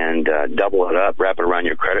and double it up, wrap it around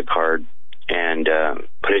your credit card, and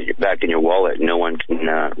put it back in your wallet. No one can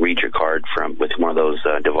read your card with one of those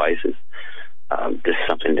devices. Just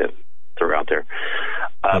something to throw out there.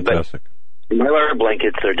 Fantastic. But Mylar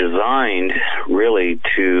blankets are designed really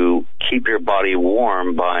to keep your body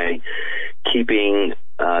warm by keeping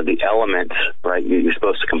the elements, right? You're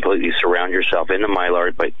supposed to completely surround yourself in the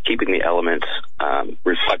Mylar by keeping the elements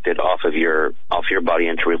reflected off your body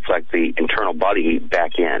and to reflect the internal body heat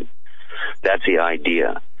back in. That's the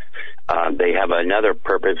idea. They have another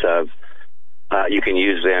purpose of you can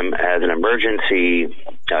use them as an emergency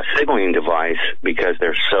signaling device because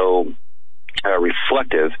they're so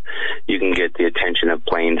reflective. You can get the attention of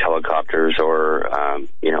planes, helicopters, or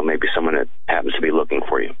maybe someone that happens to be looking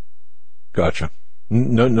for you. Gotcha.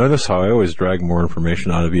 Notice how I always drag more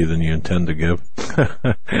information out of you than you intend to give.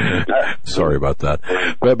 Sorry about that.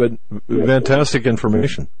 But fantastic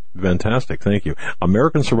information. Fantastic. Thank you.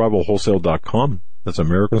 AmericanSurvivalWholesale.com. That's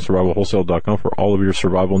AmericanSurvivalWholesale.com for all of your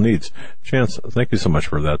survival needs. Chance, thank you so much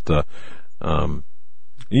for that.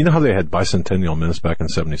 You know how they had bicentennial minutes back in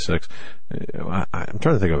 76? I'm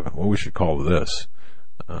trying to think of what we should call this.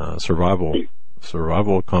 Survival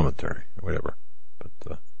commentary, or whatever.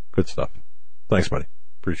 But good stuff. Thanks, buddy.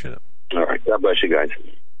 Appreciate it. All right. God bless you guys.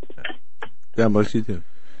 God bless you too.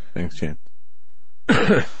 Thanks, Chance.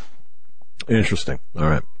 Interesting. All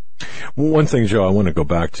right. One thing, Joe, I want to go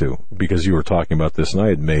back to, because you were talking about this, and I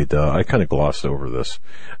had made, I kind of glossed over this.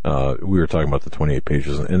 We were talking about the 28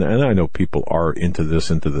 pages, and I know people are into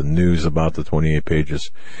the news about the 28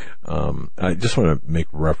 pages. I just want to make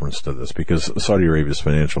reference to this, because Saudi Arabia's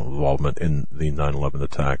financial involvement in the 9/11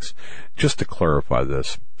 attacks, just to clarify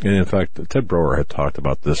this. And in fact, Ted Broer had talked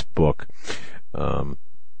about this book, the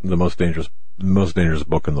most dangerous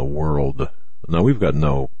book in the world. Now we've got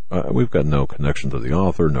no connection to the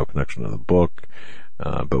author, no connection to the book.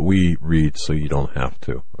 But we read so you don't have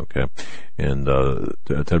to, okay? And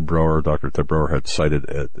Dr. Ted Brower had cited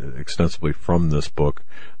extensively from this book,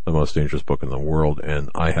 The Most Dangerous Book in the World, and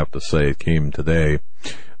I have to say it came today.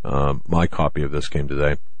 My copy of this came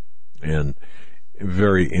today, and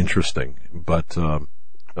very interesting. But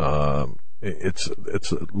it's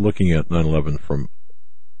looking at 9/11 from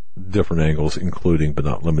different angles, including but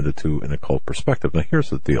not limited to an occult perspective. Now, here's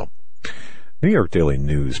the deal. New York Daily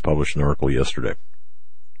News published an article yesterday.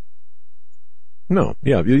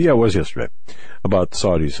 It was yesterday, about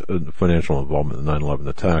Saudi's financial involvement in the 9/11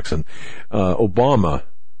 attacks. And Obama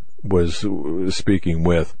was speaking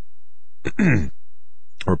with,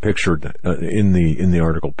 or pictured in the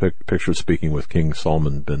article, pictured speaking with King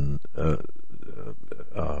Salman bin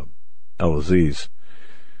Al-Aziz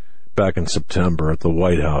back in September at the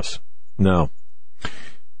White House. Now,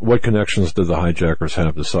 what connections did the hijackers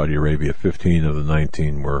have to Saudi Arabia? 15 of the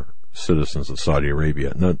 19 were citizens of Saudi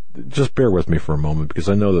Arabia. Now, just bear with me for a moment, because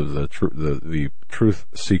I know that the truth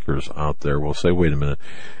seekers out there will say, wait a minute,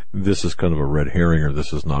 this is kind of a red herring, or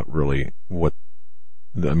this is not really what,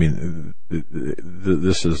 I mean,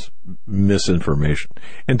 this is misinformation.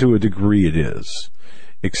 And to a degree it is.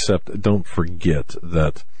 Except don't forget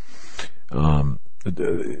that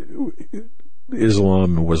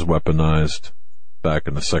Islam was weaponized back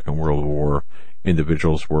in the Second World War.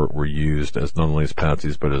 Individuals were used as not only as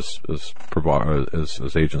patsies but as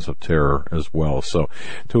agents of terror as well. So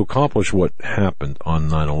to accomplish what happened on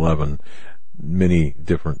 9/11, many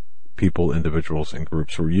different people, individuals, and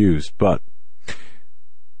groups were used. But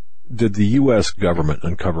did the U.S. government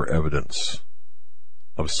uncover evidence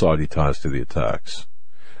of Saudi ties to the attacks?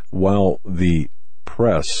 While the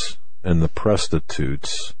press and the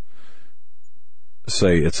prostitutes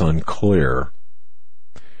say it's unclear,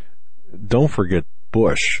 don't forget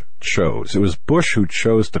Bush chose. It was Bush who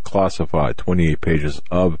chose to classify 28 pages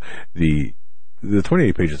of the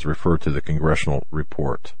 28 pages refer to the congressional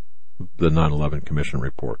report, the 9/11 Commission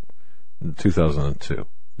report, 2002,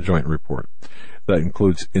 joint report. That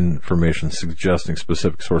includes information suggesting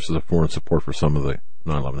specific sources of foreign support for some of the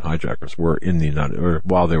 9/11 hijackers were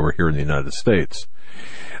while they were here in the United States.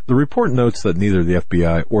 The report notes that neither the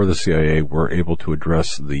FBI or the CIA were able to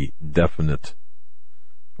address the definite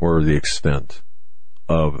or the extent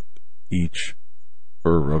of each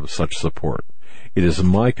or of such support. It is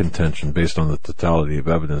my contention, based on the totality of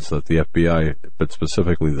evidence, that the FBI, but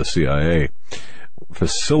specifically the CIA,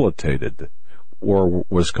 facilitated or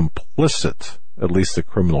was complicit, at least the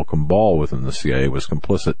criminal cabal within the CIA was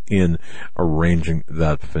complicit in arranging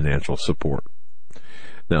that financial support.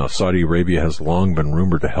 Now, Saudi Arabia has long been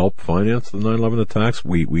rumored to help finance the 9/11 attacks.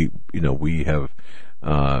 We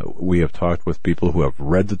have talked with people who have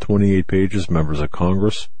read the 28 pages, members of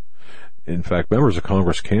Congress. In fact, members of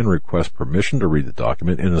Congress can request permission to read the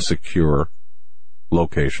document in a secure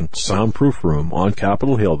location, soundproof room on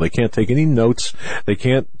Capitol Hill. They can't take any notes. They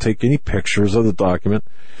can't take any pictures of the document.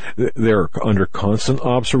 They're under constant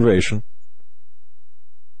observation.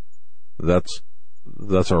 That's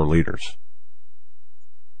our leaders.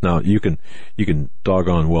 Now, you can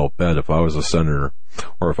doggone well bet if I was a senator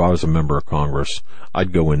or if I was a member of Congress,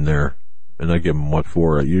 I'd go in there and I'd give them what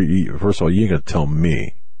for. First of all, you ain't going to tell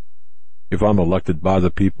me. If I'm elected by the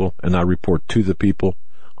people and I report to the people,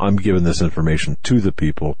 I'm giving this information to the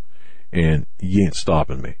people, and you ain't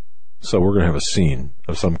stopping me. So we're going to have a scene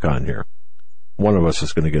of some kind here. One of us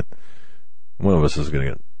is going to get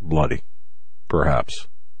bloody, perhaps,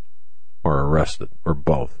 or arrested, or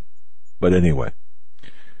both. But anyway.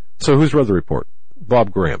 So who's read the report?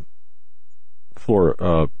 Bob Graham.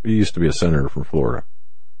 Florida, he used to be a senator from Florida.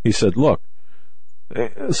 He said, look,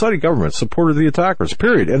 the Saudi government supported the attackers,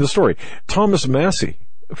 period. End of story. Thomas Massey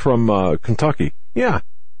from Kentucky. Yeah.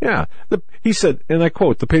 He said, and I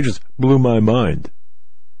quote, the pages blew my mind.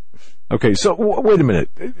 Okay, so wait a minute.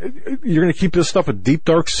 You're going to keep this stuff a deep,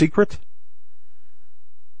 dark secret?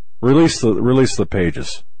 Release the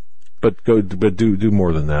pages. But do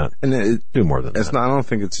more than that. And do more than that. I don't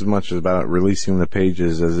think it's as much about releasing the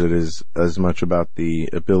pages as it is as much about the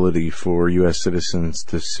ability for U.S. citizens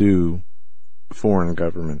to sue foreign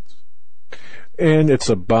governments. And it's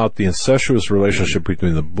about the incestuous relationship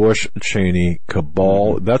between the Bush-Cheney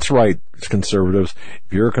cabal. That's right, conservatives.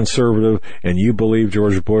 If you're a conservative and you believe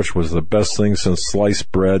George Bush was the best thing since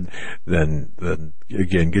sliced bread, then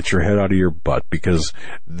again, get your head out of your butt, because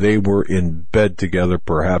they were in bed together,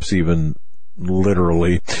 perhaps even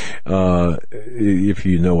literally, if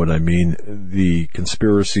you know what I mean. The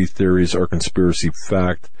conspiracy theories are conspiracy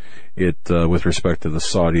fact. With respect to the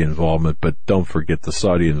Saudi involvement, but don't forget the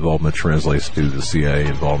Saudi involvement translates to the CIA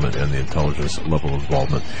involvement and the intelligence level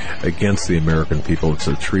involvement against the American people. It's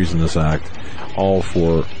a treasonous act, all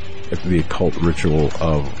for the occult ritual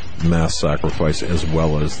of mass sacrifice, as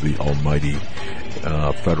well as the almighty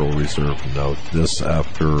Federal Reserve note. This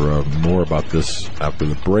more about this after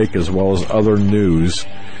the break, as well as other news.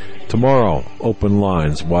 Tomorrow, open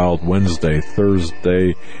lines, Wild Wednesday,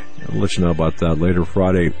 Thursday. I'll let you know about that later.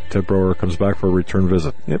 Friday, Ted Broer comes back for a return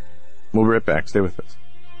visit. Yep. We'll be right back. Stay with us.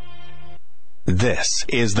 This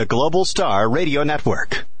is the Global Star Radio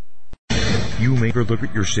Network. You may never look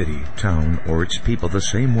at your city, town, or its people the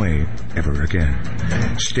same way ever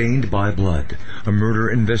again. Stained by Blood, a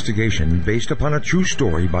murder investigation based upon a true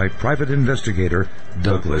story by private investigator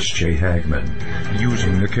Douglas J. Hagmann.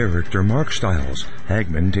 Using the character Mark Stiles,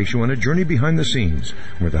 Hagmann takes you on a journey behind the scenes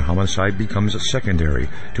where the homicide becomes secondary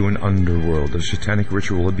to an underworld of satanic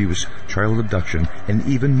ritual abuse, child abduction, and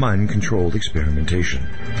even mind-controlled experimentation.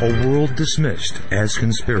 A world dismissed as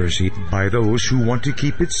conspiracy by those who want to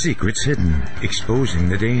keep its secrets hidden, exposing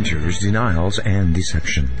the dangers, denials, and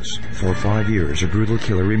deceptions. For 5 years, a brutal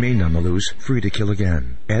killer remained on the loose, free to kill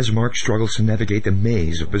again. As Mark struggles to navigate the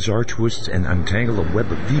maze of bizarre twists and untangle a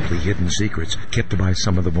web of deeply hidden secrets kept by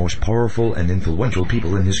some of the most powerful and influential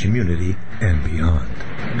people in his community and beyond.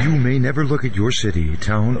 You may never look at your city,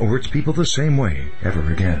 town, or its people the same way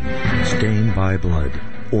ever again. Stained by Blood.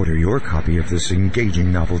 Order your copy of this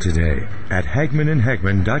engaging novel today at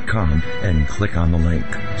HagmannandHagmann.com and click on the link.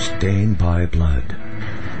 Stained by Blood.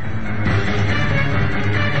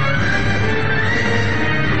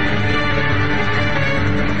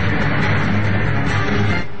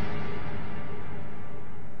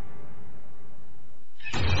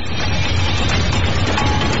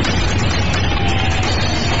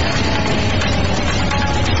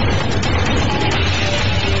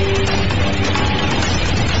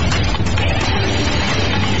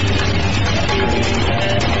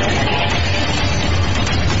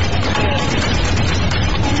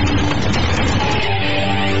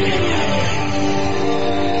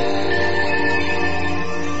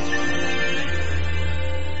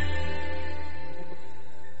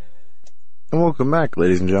 Welcome back,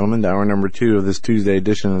 ladies and gentlemen, to hour number 2 of this Tuesday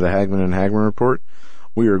edition of the Hagmann and Hagmann Report.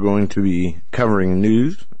 We are going to be covering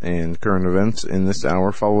news and current events in this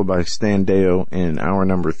hour, followed by Stan Deyo in hour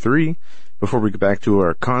number 3. Before we get back to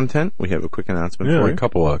our content, we have a quick announcement for you.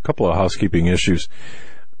 A couple of housekeeping issues.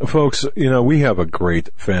 Folks, we have a great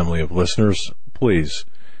family of listeners. Please,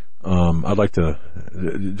 I'd like to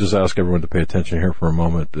just ask everyone to pay attention here for a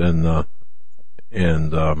moment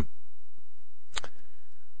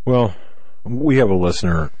we have a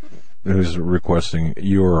listener who's requesting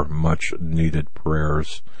your much-needed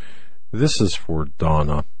prayers. This is for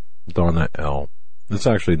Donna L. It's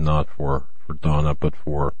actually not for Donna, but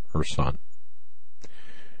for her son.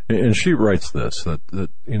 And she writes this, that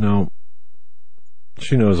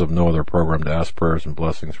she knows of no other program to ask prayers and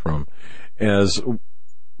blessings from, as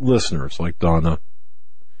listeners like Donna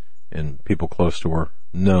and people close to her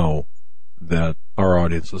know that our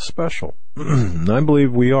audience is special. And I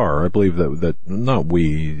believe we are. I believe that not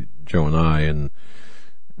we, Joe and I, and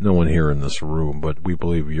no one here in this room, but we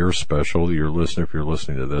believe you're special. You're listening. If you're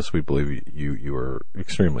listening to this, we believe you are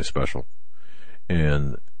extremely special.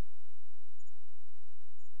 And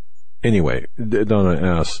anyway,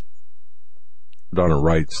 Donna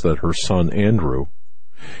writes that her son Andrew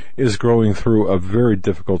is going through a very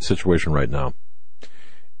difficult situation right now,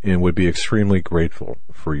 and would be extremely grateful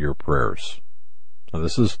for your prayers. Now,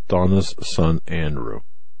 this is Donna's son, Andrew.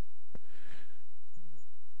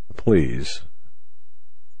 Please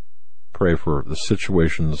pray for the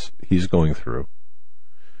situations he's going through.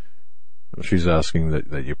 She's asking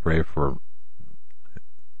that you pray for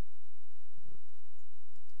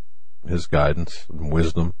his guidance and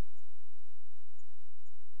wisdom.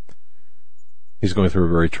 He's going through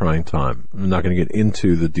a very trying time. I'm not going to get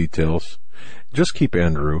into the details. Just keep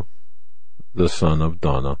Andrew, the son of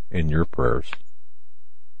Donna, in your prayers.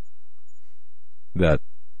 That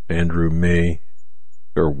Andrew may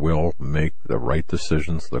or will make the right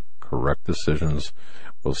decisions, the correct decisions,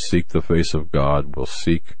 will seek the face of God, will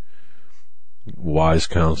seek wise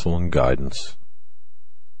counsel and guidance.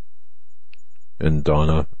 And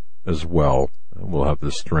Donna as well will have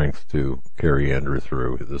the strength to carry Andrew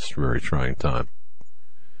through this very trying time.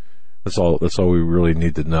 That's all we really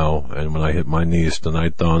need to know. And when I hit my knees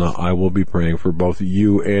tonight, Donna, I will be praying for both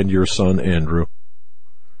you and your son, Andrew.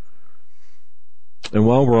 And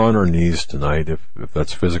while we're on our knees tonight, if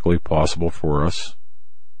that's physically possible for us,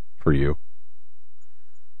 for you,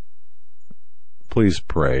 please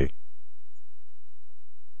pray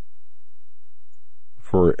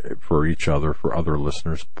for each other, for other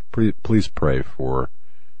listeners. Please pray for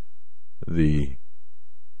the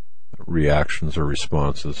reactions or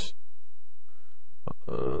responses,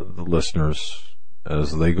 the listeners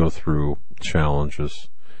as they go through challenges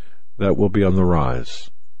that will be on the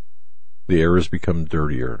rise. The air has become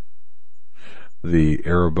dirtier. The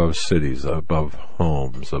air above cities, above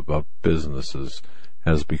homes, above businesses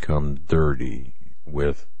has become dirty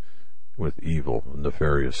with evil,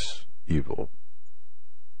 nefarious evil.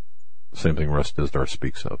 Same thing Russ Dizdar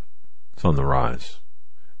speaks of. It's on the rise.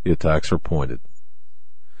 The attacks are pointed.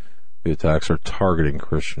 The attacks are targeting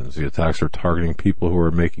Christians. The attacks are targeting people who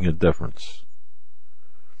are making a difference.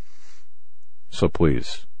 So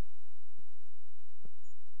please,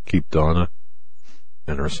 keep Donna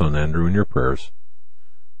and her son Andrew in your prayers,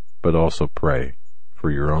 but also pray for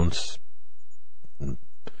your own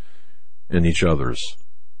and each other's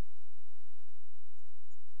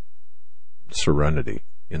serenity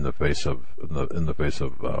in the face of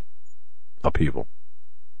upheaval.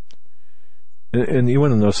 And you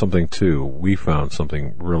want to know something too? We found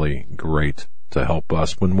something really great to help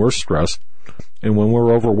us when we're stressed and when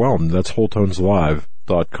we're overwhelmed. That's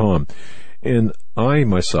WholeTonesLive.com. And I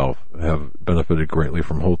myself have benefited greatly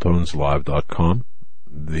from WholeTonesLive.com.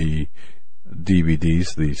 The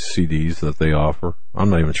DVDs, the CDs that they offer. I'm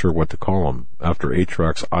not even sure what to call them. After 8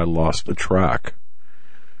 tracks, I lost a track.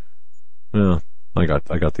 Yeah, I got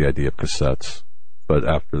the idea of cassettes. But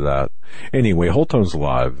after that, anyway, Whole Tones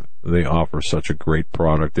Live, they offer such a great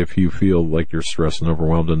product. If you feel like you're stressed and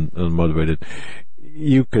overwhelmed and unmotivated,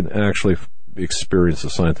 you can actually experience the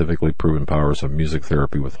scientifically proven powers of music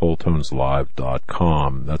therapy with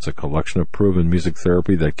WholeTonesLive.com. That's a collection of proven music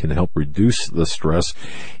therapy that can help reduce the stress,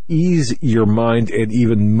 ease your mind, and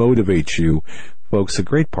even motivate you. Folks, the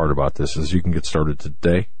great part about this is you can get started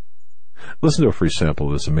today. Listen to a free sample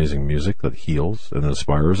of this amazing music that heals and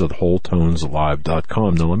inspires at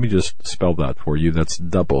WholeTonesLive.com. Now, let me just spell that for you. That's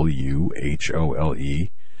WHOLE,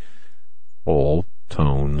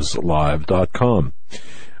 WholeTonesLive.com.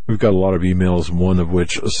 We've got a lot of emails, one of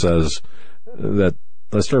which says that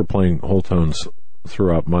I started playing whole tones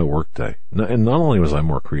throughout my workday. And not only was I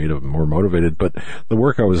more creative and more motivated, but the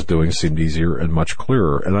work I was doing seemed easier and much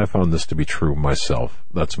clearer, and I found this to be true myself.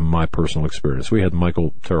 That's my personal experience. We had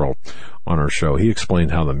Michael Terrell on our show. He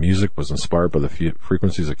explained how the music was inspired by the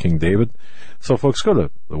frequencies of King David. So, folks, go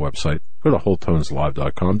to the website, go to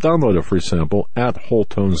WholeTonesLive.com, download a free sample at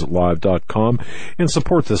WholeTonesLive.com, and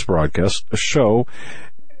support this broadcast show,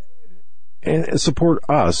 and support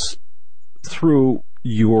us through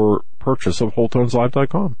your purchase of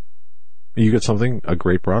WholeTonesLive.com. You get something, a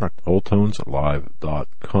great product,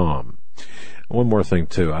 WholeTonesLive.com. One more thing,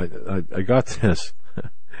 too. I got this.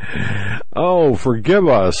 Oh, forgive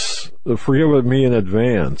me in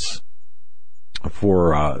advance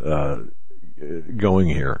for going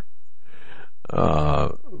here.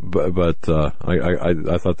 But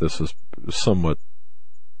I thought this was somewhat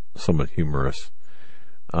humorous.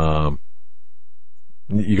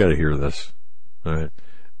 You got to hear this. All right.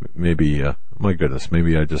 Maybe, my goodness,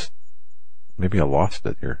 maybe I lost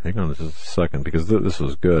it here. Hang on just a second, because this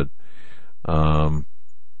was good. Did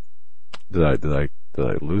I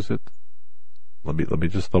lose it? Let me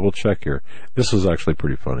just double check here. This was actually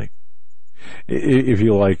pretty funny. If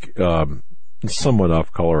you like, somewhat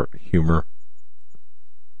off color humor.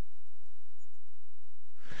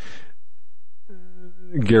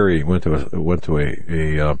 Gary went to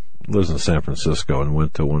a lives in San Francisco and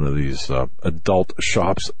went to one of these adult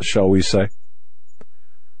shops, shall we say,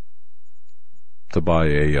 to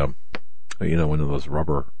buy one of those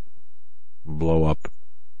rubber blow up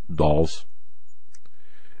dolls.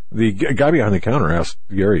 The guy behind the counter asked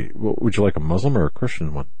Gary, "Would you like a Muslim or a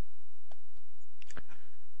Christian one?"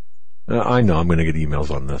 I know I'm going to get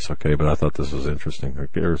emails on this, okay, but I thought this was interesting.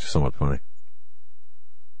 It was somewhat funny.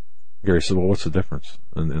 Gary said, "Well, what's the difference?"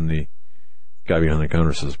 And the guy behind the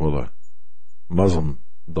counter says, "Well, the Muslim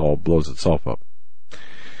doll blows itself up."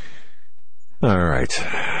 All right.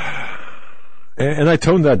 And I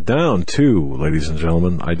toned that down, too, ladies and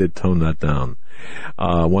gentlemen. I did tone that down.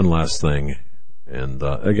 One last thing. And,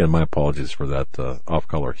 again, my apologies for that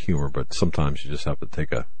off-color humor, but sometimes you just have to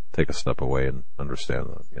take a step away and understand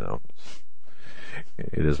that,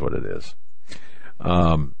 it is what it is.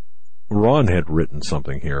 Ron had written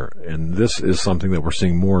something here, and this is something that we're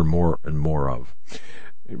seeing more and more and more of.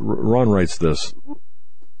 Ron writes this: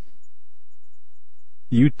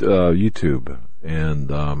 YouTube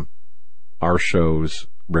and our shows,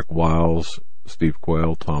 Rick Wiles, Steve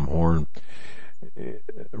Quayle, Tom Horn,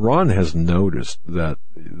 Ron has noticed that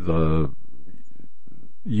the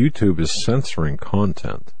YouTube is censoring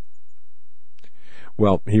content.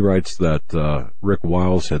 Well, he writes that Rick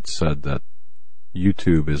Wiles had said that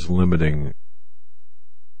YouTube is limiting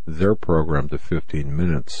their program to 15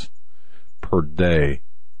 minutes per day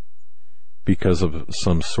because of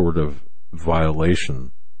some sort of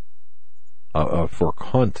violation for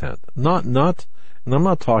content. Not, and I'm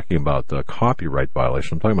not talking about the copyright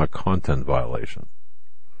violation. I'm talking about content violation.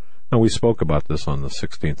 Now, we spoke about this on the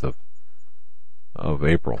 16th of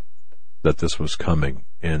April, that this was coming,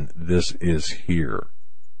 and this is here.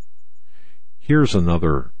 Here's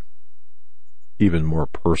another, even more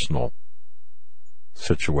personal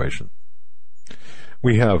situation.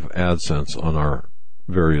 We have AdSense on our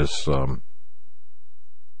various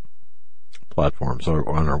platforms, or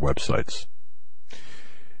on our websites,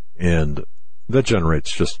 and that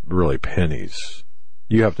generates just really pennies.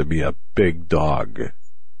 You have to be a big dog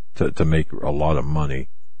to make a lot of money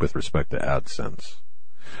with respect to AdSense.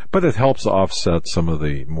 But it helps offset some of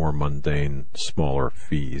the more mundane, smaller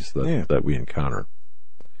fees that we encounter.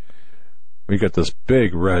 We get this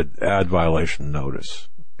big red ad violation notice,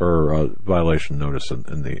 or violation notice on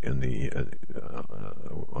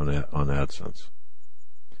AdSense.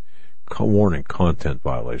 Warning: content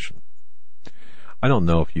violation. I don't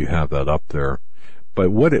know if you have that up there,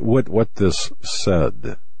 but what this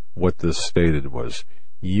said, what this stated was,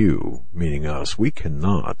 you, meaning us, we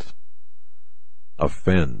cannot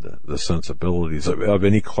offend the sensibilities of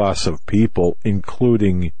any class of people,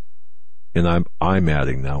 including, and I'm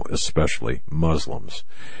adding now, especially Muslims,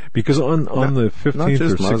 because on the 15th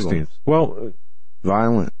or 16th, Muslims. Well,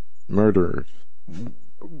 violent murderers,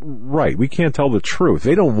 right? We can't tell the truth.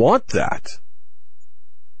 They don't want that,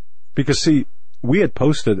 because see, we had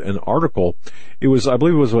posted an article. It was, I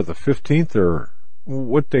believe, it was the 15th, or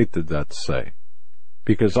what date did that say?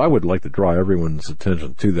 Because I would like to draw everyone's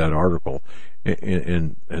attention to that article,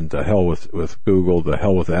 and to hell with Google, to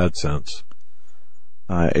hell with AdSense.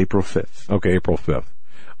 April 5th. Okay, April 5th.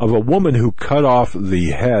 Of a woman who cut off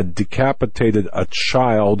the head, decapitated a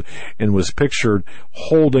child, and was pictured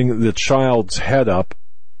holding the child's head up.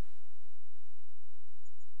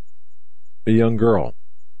 A young girl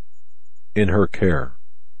in her care.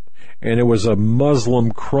 And it was a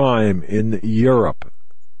Muslim crime in Europe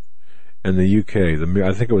and the UK.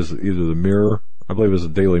 I think it was either the Mirror, I believe it was the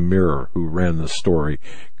Daily Mirror, who ran the story,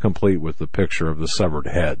 complete with the picture of the severed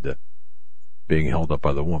head being held up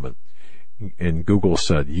by the woman. And Google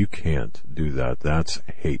said, you can't do that. That's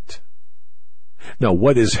hate. Now,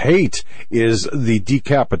 what is hate is the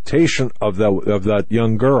decapitation of that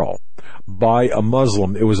young girl by a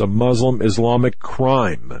Muslim. It was a Muslim Islamic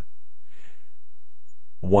crime.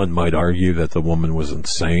 One might argue that the woman was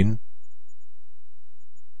insane.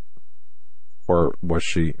 Or was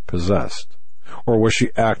she possessed? Or was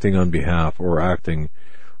she acting on behalf, or acting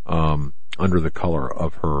under the color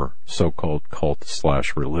of her so-called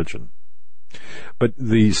cult/religion? But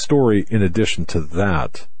the story, in addition to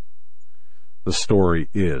that, the story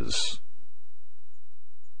is,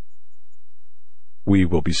 we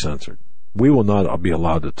will be censored. We will not be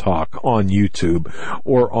allowed to talk on YouTube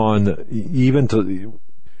or on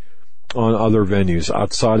other venues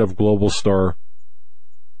outside of Global Star.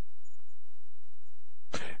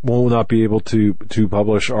 Will not be able to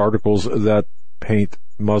publish articles that paint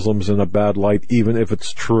Muslims in a bad light, even if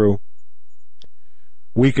it's true.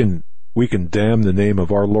 We can damn the name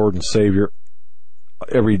of our Lord and Savior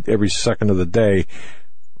every second of the day,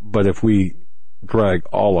 but if we drag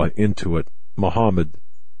Allah into it, Muhammad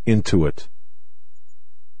into it,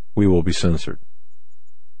 we will be censored.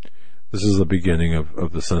 This is the beginning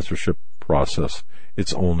of the censorship process.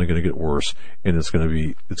 It's only going to get worse, and it's going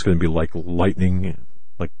to be like lightning,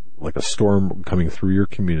 like a storm coming through your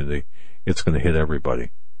community. It's going to hit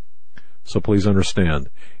everybody. So please understand.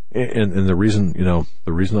 And the reason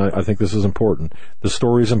I think this is important, the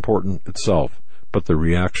story is important itself, but the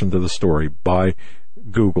reaction to the story by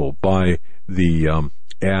Google, by the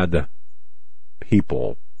ad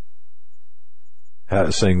people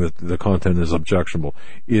saying that the content is objectionable,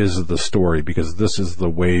 is the story, because this is the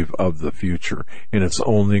wave of the future, and it's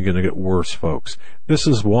only going to get worse, folks. This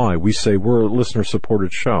is why we say we're a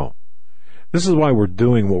listener-supported show. This is why we're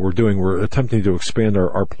doing what we're doing. We're attempting to expand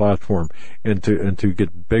our platform and to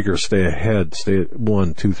get bigger, stay ahead, stay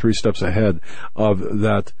 1, 2, 3 steps ahead of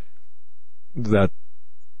that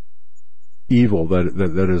evil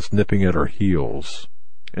that is nipping at our heels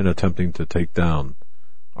and attempting to take down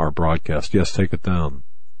our broadcast. Yes, take it down.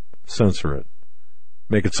 Censor it.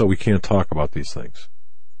 Make it so we can't talk about these things.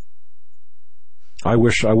 I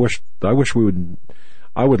would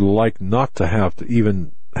like not to have to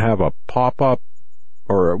even have a pop-up,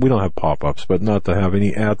 or we don't have pop-ups, but not to have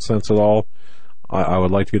any AdSense at all. I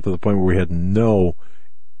would like to get to the point where we had no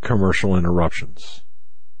commercial interruptions.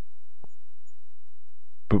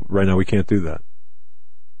 But right now we can't do that.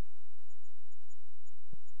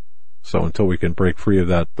 So until we can break free of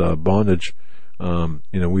that bondage,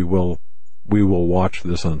 we will watch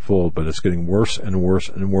this unfold, but it's getting worse and worse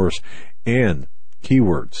and worse. And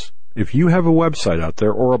keywords. If you have a website out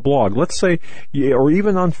there or a blog, let's say, or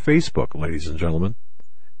even on Facebook, ladies and gentlemen,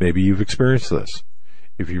 maybe you've experienced this.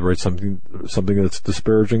 If you write something that's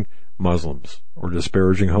disparaging Muslims or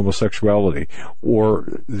disparaging homosexuality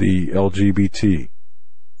or the LGBT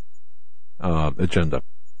agenda,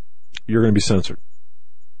 you're going to be censored.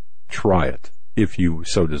 Try it if you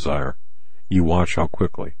so desire. You watch how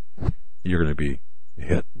quickly you're going to be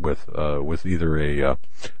hit with either a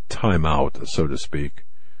timeout, so to speak,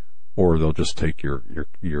 or they'll just take your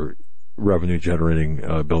revenue generating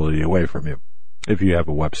ability away from you if you have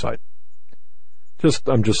a website.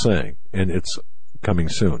 I'm just saying, and it's coming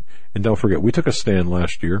soon. And don't forget, we took a stand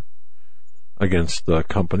last year against the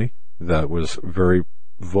company that was very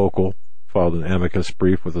vocal, filed an amicus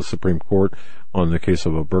brief with the Supreme Court on the case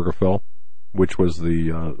of Obergefell, which was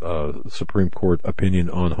the Supreme Court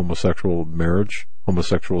opinion on homosexual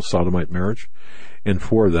sodomite marriage. And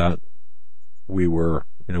for that, we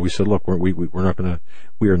said, look, we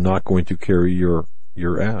are not going to carry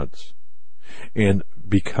your ads. And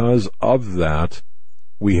because of that,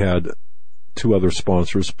 we had 2 other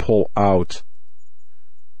sponsors pull out,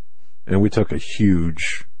 and we took a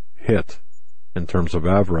huge hit in terms of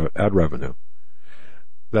ad revenue.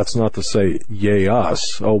 That's not to say, yay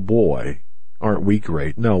us, oh boy, aren't we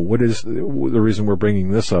great? No, the reason we're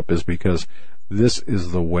bringing this up is because this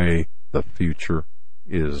is the way the future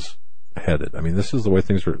is headed. I mean, this is the way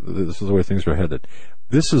things are headed.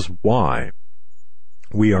 This is why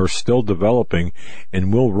we are still developing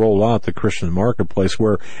and will roll out the Christian marketplace,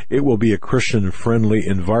 where it will be a Christian-friendly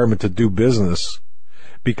environment to do business,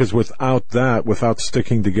 because without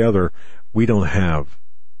sticking together, we don't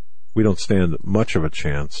stand much of a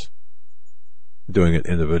chance doing it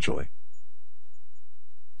individually.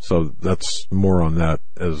 So that's more on that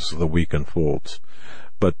as the week unfolds.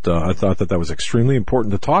 But I thought that was extremely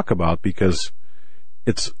important to talk about, because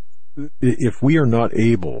if we are not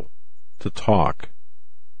able to talk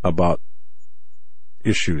about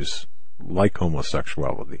issues like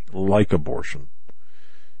homosexuality, like abortion,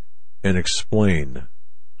 and explain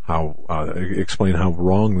how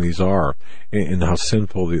wrong these are and how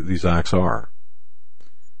sinful these acts are,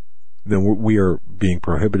 then we are being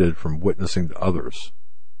prohibited from witnessing to others.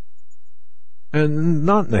 And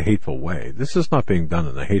not in a hateful way. This is not being done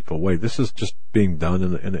in a hateful way. This is just being done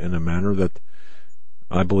in a manner that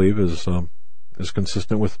I believe is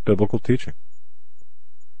consistent with biblical teaching.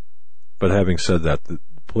 But having said that,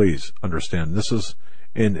 please understand, this is,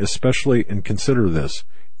 and consider this,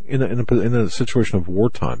 in a situation of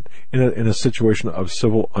wartime, in a situation of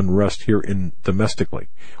civil unrest here domestically,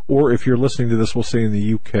 or if you're listening to this, we'll say in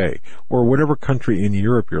the UK, or whatever country in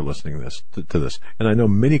Europe you're listening to this. And I know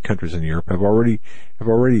many countries in Europe have already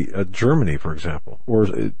Germany, for example, or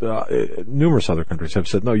numerous other countries have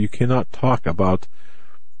said, no, you cannot talk about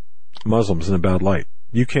Muslims in a bad light.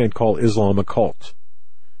 You can't call Islam a cult.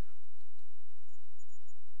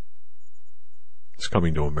 It's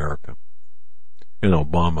coming to America. And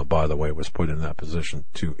Obama, by the way, was put in that position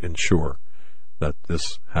to ensure that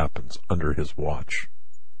this happens under his watch.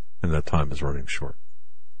 And that time is running short.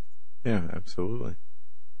 Yeah, absolutely.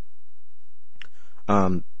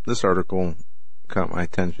 This article caught my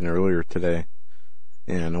attention earlier today,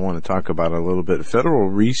 and I want to talk about it a little bit. Federal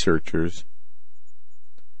researchers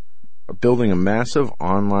are building a massive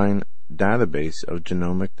online database of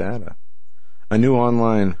genomic data. A new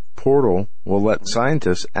online portal will let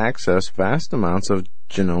scientists access vast amounts of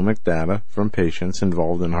genomic data from patients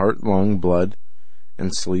involved in heart, lung, blood,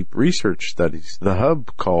 and sleep research studies. The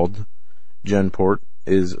hub, called GenPort,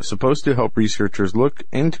 is supposed to help researchers look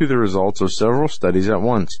into the results of several studies at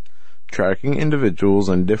once, tracking individuals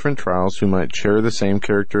in different trials who might share the same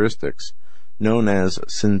characteristics, known as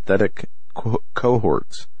synthetic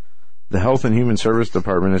cohorts. The Health and Human Service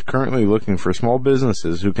Department is currently looking for small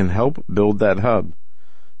businesses who can help build that hub,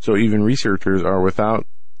 so even researchers are without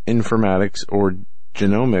informatics or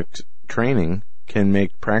genomics training can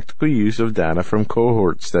make practical use of data from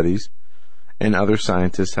cohort studies and other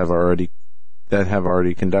scientists have already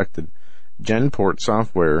conducted. GenPort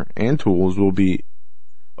software and tools will be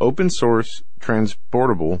open source,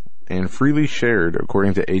 transportable, and freely shared,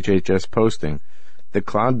 according to HHS posting. The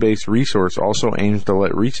cloud-based resource also aims to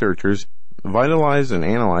let researchers vitalize and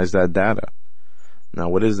analyze that data. Now,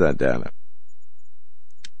 what is that data?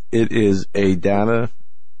 It is a data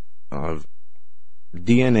of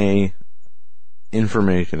DNA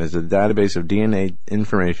information. It's a database of DNA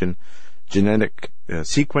information,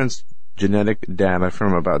 sequenced genetic data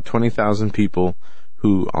from about 20,000 people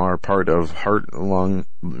who are part of heart, lung,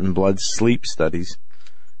 and blood sleep studies,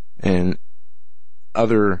 and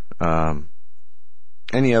other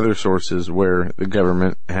any other sources where the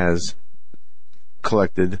government has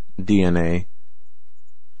collected DNA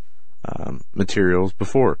materials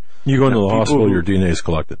before. You go into the hospital, your DNA is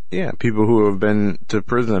collected. Yeah, people who have been to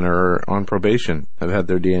prison or on probation have had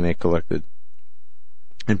their DNA collected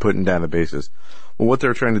and put in databases. Well, what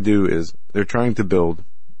they're trying to do is they're trying to build,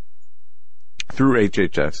 through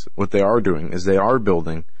HHS, what they are doing is they are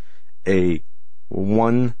building a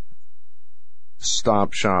one-stop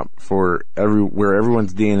shop for where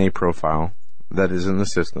everyone's DNA profile that is in the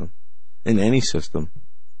system, in any system,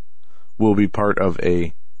 will be part of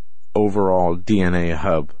a overall DNA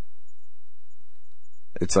hub.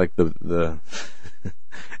 It's like it'll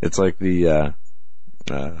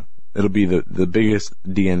be the biggest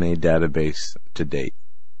DNA database to date.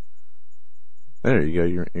 There you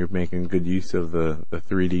go. You're making good use of the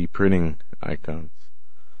 3D printing icons.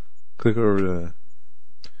 Click over to.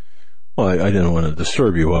 Well, I didn't want to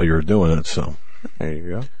disturb you while you were doing it, so There you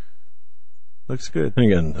go. Looks good. And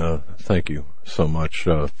again, thank you so much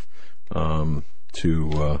to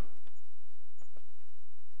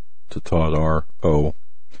Todd R.O.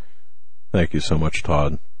 Thank you so much,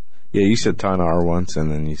 Todd. Yeah, you said Todd R once, and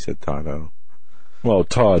then you said Todd O. Well,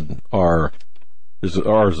 Todd R.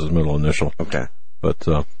 Ours is middle initial. Okay. But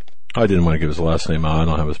I didn't want to give his last name out. I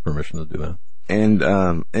don't have his permission to do that. And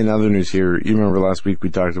in other news here, you remember last week we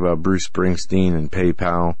talked about Bruce Springsteen and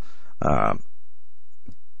PayPal.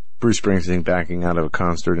 Bruce Springsteen backing out of a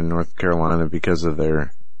concert in North Carolina because of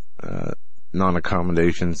their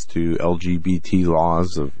non-accommodations to LGBT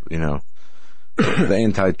laws of, the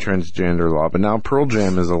anti-transgender law. But now Pearl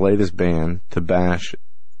Jam is the latest band to bash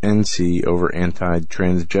NC over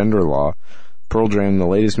anti-transgender law. Pearl Jam, the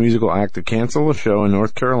latest musical act to cancel a show in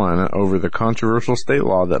North Carolina over the controversial state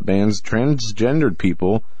law that bans transgendered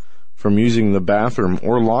people from using the bathroom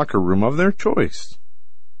or locker room of their choice.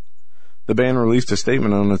 The band released a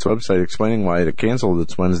statement on its website explaining why it canceled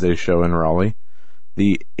its Wednesday show in Raleigh.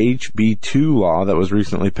 The HB2 law that was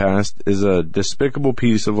recently passed is a despicable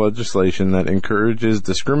piece of legislation that encourages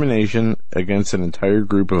discrimination against an entire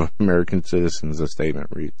group of American citizens, the statement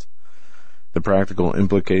reads. The practical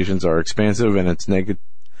implications are expansive, and its negative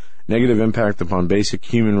impact upon basic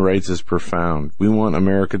human rights is profound. We want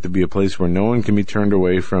America to be a place where no one can be turned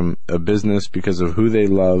away from a business because of who they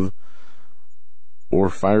love, or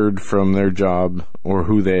fired from their job, or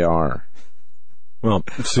who they are. Well,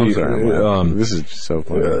 see, this is just so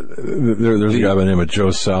funny. There's a guy by the name of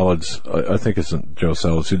Joe Salads. I think it's Joe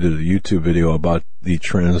Salads who did a YouTube video about the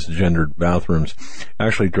transgendered bathrooms.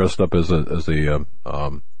 Actually dressed up as a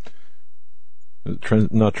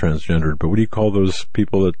not transgendered, but what do you call those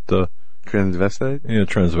people that transvestite? Yeah,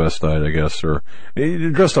 transvestite, I guess, or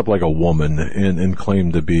he dressed up like a woman and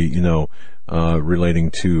claimed to be,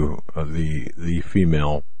 relating to the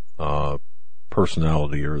female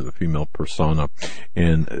personality or the female persona.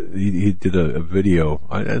 And he did a video,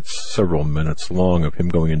 it's several minutes long, of him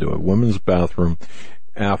going into a women's bathroom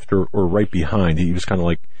after or right behind. He was kind of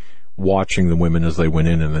like watching the women as they went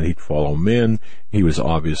in, and then he'd follow them in. He was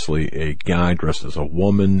obviously a guy dressed as a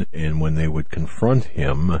woman, and when they would confront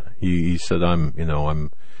him, he said, I'm in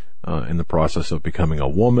the process of becoming a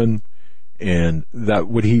woman. And that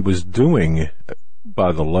what he was doing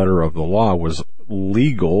by the letter of the law was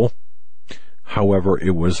legal. However,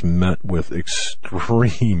 it was met with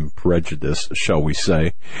extreme prejudice, shall we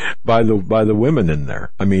say, by the women in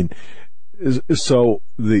there. I mean, so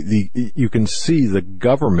you can see the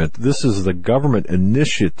government. This is the government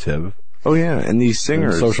initiative. Oh yeah, and these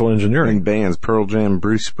singers, social engineering and bands, Pearl Jam,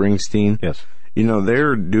 Bruce Springsteen. Yes,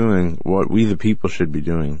 they're doing what we the people should be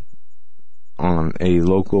doing on a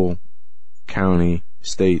local, county,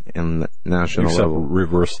 state, and national level.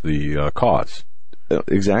 Reverse the cause.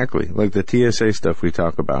 Exactly, like the TSA stuff we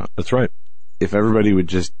talk about. That's right. If everybody would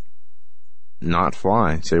just not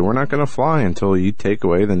fly, say we're not going to fly until you take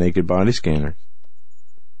away the naked body scanners.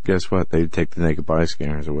 Guess what? They'd take the naked body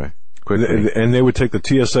scanners away quickly, and they would take the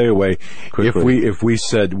TSA away quickly. if we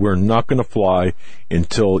said we're not going to fly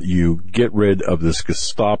until you get rid of this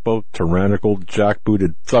Gestapo, tyrannical,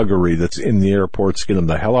 jackbooted thuggery that's in the airports. Get them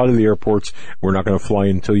the hell out of the airports. We're not going to fly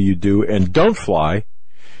until you do, and don't fly.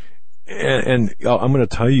 And I'm going to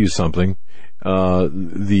tell you something.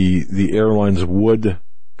 the airlines would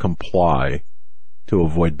comply to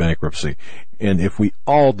avoid bankruptcy. And if we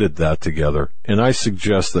all did that together, and I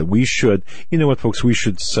suggest that we should, you know what, folks, we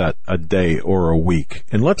should set a day or a week,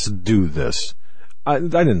 and let's do this. I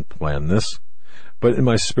didn't plan this, but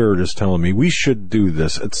my spirit is telling me we should do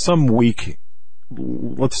this at some week,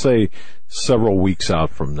 let's say several weeks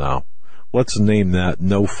out from now. Let's name that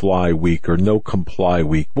No Fly Week or No Comply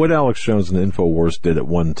Week, what Alex Jones and InfoWars did at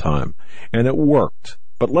one time. And it worked.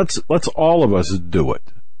 But let's all of us do it.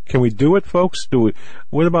 Can we do it, folks?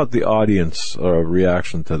 What about the audience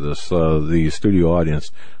reaction to this, the studio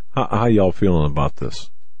audience? How y'all feeling about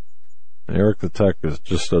this? Eric the Tech has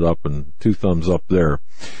just stood up and 2 thumbs up there.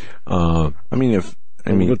 Can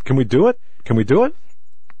we do it? Can we do it?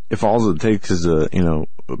 If all it takes is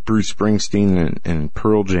Bruce Springsteen and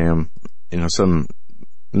Pearl Jam, some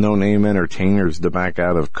no-name entertainers to back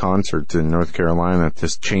out of concerts in North Carolina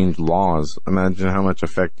to change laws, imagine how much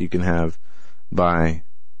effect you can have by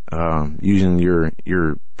using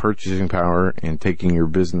your purchasing power and taking your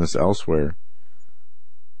business elsewhere.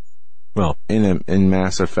 Well, in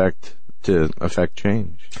mass effect to affect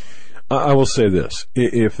change. I will say this.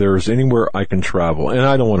 If there's anywhere I can travel, and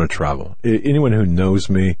I don't want to travel, anyone who knows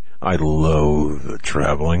me, I loathe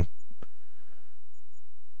traveling.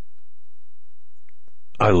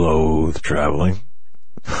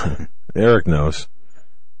 Eric knows.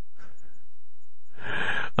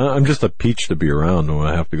 I'm just a peach to be around when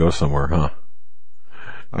I have to go somewhere, huh?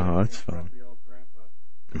 Oh, that's fun.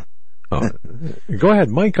 Oh, go ahead,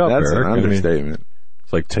 mic up, that's Eric. An understatement.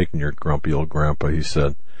 It's like taking your grumpy old grandpa, he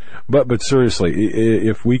said. But seriously,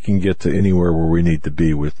 if we can get to anywhere where we need to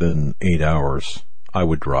be within 8 hours, I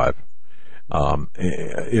would drive.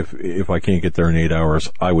 If I can't get there in 8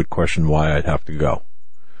 hours, I would question why I'd have to go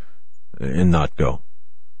and not go.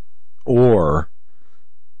 Or,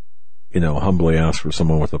 humbly ask for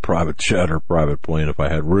someone with a private jet or private plane if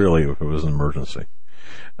it was an emergency.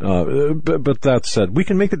 But that said, we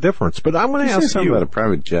can make a difference. But I want to ask you about a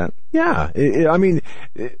private jet. Yeah, I would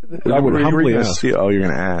humbly ask. Oh, you're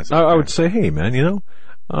going to ask. I would say, hey, man,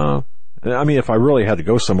 if I really had to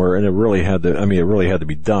go somewhere and it really had to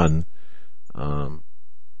be done.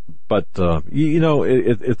 But we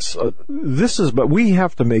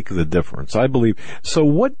have to make the difference, I believe.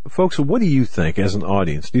 So folks, what do you think as an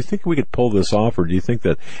audience? Do you think we could pull this off, or do you think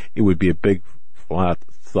that it would be a big flat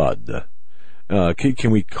thud?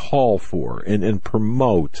 Can we call for and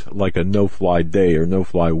promote like a no-fly day or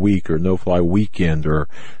no-fly week or no-fly weekend or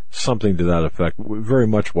something to that effect? Very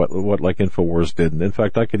much what like InfoWars did. And in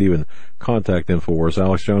fact, I could even contact InfoWars,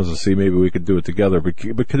 Alex Jones, and see maybe we could do it together. But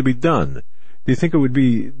could it be done? Do you think it would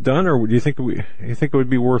be done, or do you think it would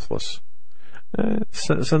be worthless?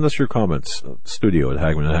 Send us your comments. Studio at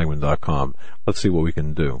HagmannHagmann.com. Let's see what we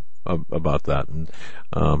can do about that. And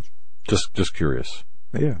just curious.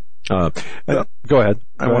 Yeah. Go ahead.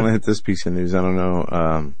 I want to hit this piece of news. I don't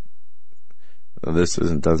know. This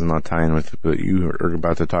does not tie in with what you are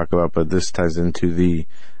about to talk about, but this ties into the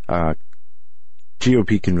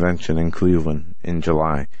GOP convention in Cleveland in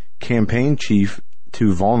July. Campaign chief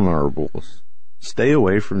to vulnerables. Stay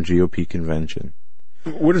away from GOP convention.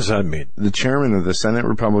 What does that mean? The chairman of the Senate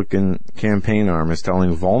Republican campaign arm is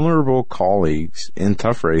telling vulnerable colleagues in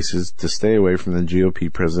tough races to stay away from the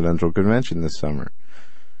GOP presidential convention this summer.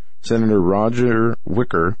 Senator Roger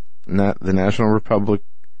Wicker, the National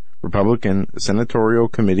Republican Senatorial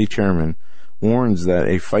Committee chairman, warns that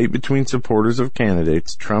a fight between supporters of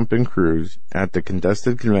candidates Trump and Cruz at a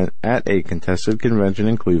contested convention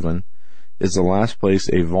in Cleveland is the last place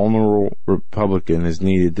a vulnerable Republican is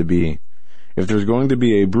needed to be. If there's going to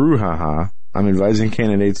be a brouhaha, I'm advising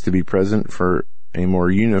candidates to be present for more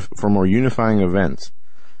unifying events.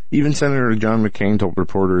 Even Senator John McCain told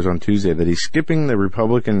reporters on Tuesday that he's skipping the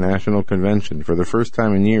Republican National Convention for the first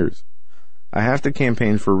time in years. I have to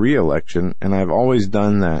campaign for re-election, and I've always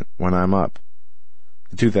done that when I'm up.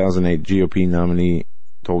 The 2008 GOP nominee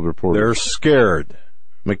told reporters. They're scared.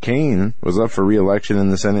 McCain was up for re-election in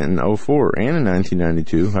the Senate in 2004 and in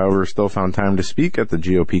 1992, however, still found time to speak at the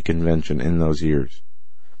GOP convention in those years.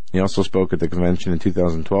 He also spoke at the convention in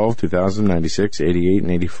 2012, 2000, 96, 88,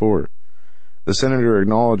 and 84. The senator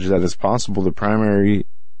acknowledged that it's possible the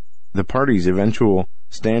party's eventual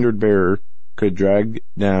standard bearer could drag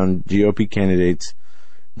down GOP candidates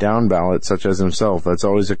down ballot such as himself. That's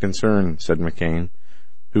always a concern, said McCain,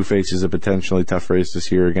 who faces a potentially tough race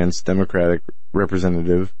this year against Democratic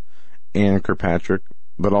Representative Ann Kirkpatrick,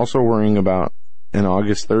 but also worrying about an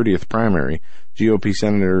August 30th primary. GOP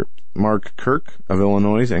Senator Mark Kirk of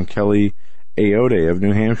Illinois and Kelly Ayotte of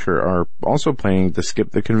New Hampshire are also planning to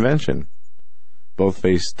skip the convention. Both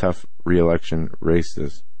face tough re-election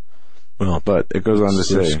races. Well, but it goes on to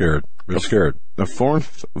say... They're scared. The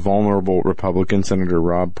fourth vulnerable Republican, Senator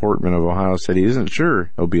Rob Portman of Ohio, said he isn't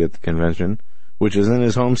sure he'll be at the convention, which is in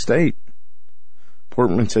his home state.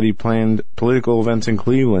 Portman said he planned political events in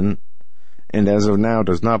Cleveland and as of now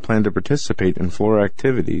does not plan to participate in floor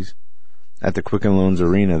activities at the Quicken Loans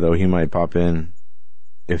Arena, though he might pop in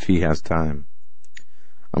if he has time.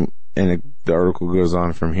 The article goes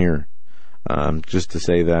on from here, just to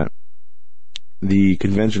say that the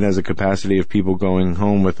convention has a capacity of people going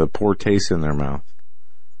home with a poor taste in their mouth.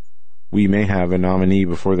 We may have a nominee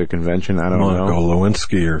before the convention. I don't know. Monica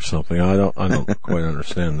Lewinsky or something. I don't quite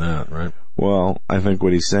understand that, right? Well, I think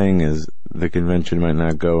what he's saying is the convention might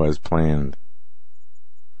not go as planned.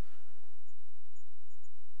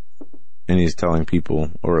 And he's telling people,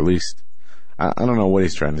 or at least, I don't know what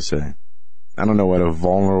he's trying to say. I don't know what a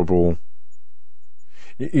vulnerable...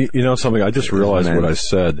 You know something, I just realized what I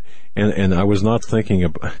said, and I was not thinking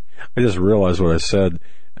about, I just realized what I said.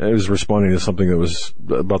 I was responding to something that was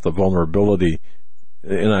about the vulnerability,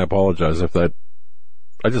 and I apologize if that,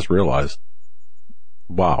 I just realized.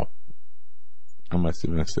 Wow. I must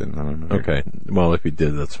have missed it. I don't know. Okay. Well, if you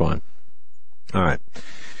did, that's fine. All right.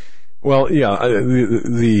 Well, yeah,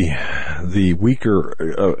 the weaker,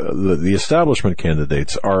 the establishment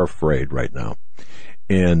candidates are afraid right now.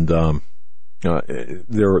 And,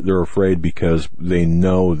 they're afraid because they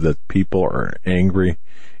know that people are angry,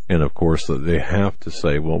 and of course that they have to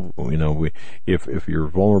say, well, you know, if you're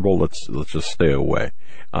vulnerable, let's just stay away.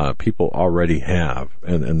 People already have,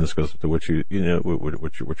 and this goes to what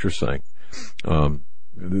what you're saying.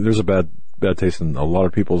 There's a bad taste in a lot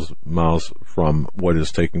of people's mouths from what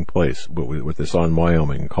is taking place, what they saw in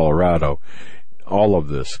Wyoming, Colorado, all of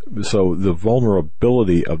this. So the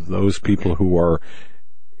vulnerability of those people who are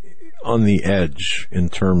on the edge in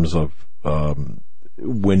terms of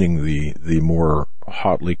winning the more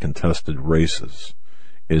hotly contested races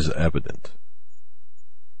is evident.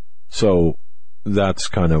 So that's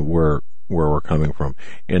kind of where we're coming from.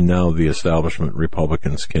 And now the establishment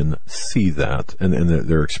Republicans can see that, and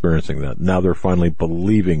they're experiencing that. Now they're finally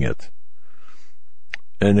believing it.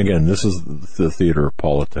 And again, this is the theater of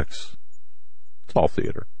politics. It's all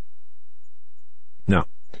theater. Now,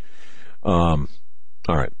 all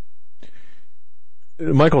right.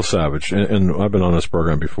 Michael Savage, and I've been on this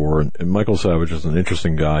program before, and Michael Savage is an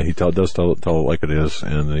interesting guy. He does tell it like it is,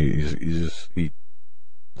 and he,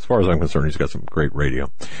 as far as I'm concerned, he's got some great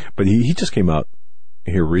radio. But he just came out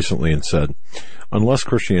here recently and said, unless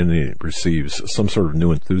Christianity receives some sort of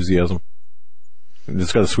new enthusiasm,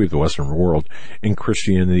 it's got to sweep the Western world, and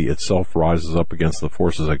Christianity itself rises up against the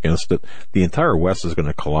forces against it, the entire West is going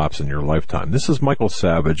to collapse in your lifetime. This is Michael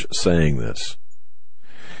Savage saying this.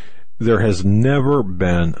 There has never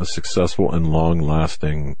been a successful and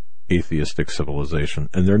long-lasting atheistic civilization,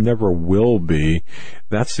 and there never will be.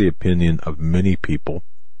 That's the opinion of many people,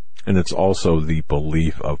 and it's also the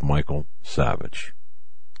belief of Michael Savage.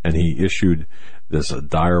 And he issued this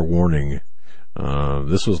dire warning.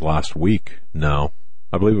 This was last week now.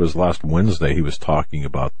 I believe it was last Wednesday he was talking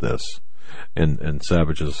about this. And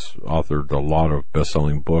Savage has authored a lot of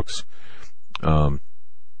best-selling books.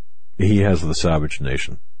 He has the Savage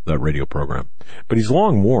Nation, that radio program. But he's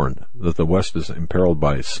long warned that the West is imperiled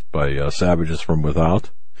by savages from without,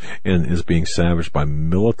 and is being savaged by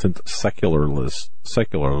militant secularists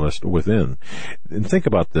within. And think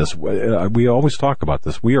about this. We always talk about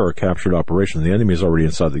this. We are a captured operation. The enemy is already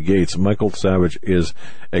inside the gates. Michael Savage is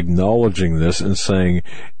acknowledging this and saying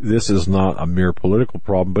this is not a mere political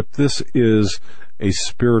problem, but this is a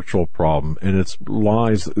spiritual problem, and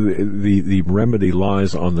the remedy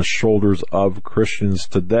lies on the shoulders of Christians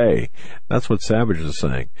today. That's what Savage is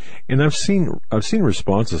saying. And I've seen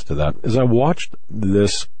responses to that. As I watched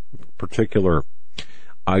this particular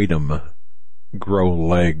item grow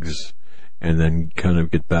legs and then kind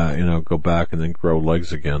of get back, go back and then grow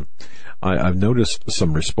legs again, I've noticed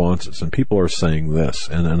some responses, and people are saying this,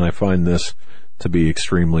 and I find this to be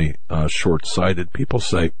extremely short-sighted. People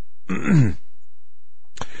say,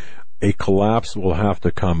 a collapse will have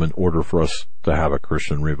to come in order for us to have a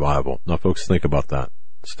Christian revival. Now, folks, think about that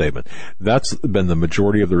statement. That's been the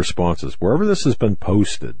majority of the responses. Wherever this has been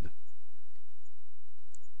posted,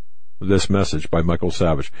 this message by Michael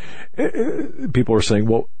Savage, people are saying,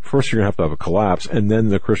 well, first you're going to have a collapse, and then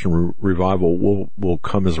the Christian revival will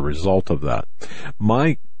come as a result of that.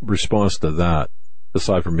 My response to that,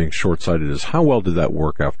 aside from being short-sighted, is how well did that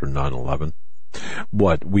work after 9/11?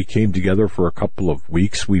 What, we came together for a couple of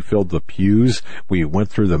weeks, we filled the pews, we went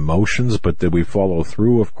through the motions, but did we follow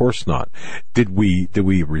through? Of course not. Did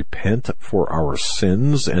we repent for our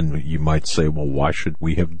sins? And you might say, well, why should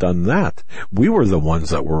we have done that? We were the ones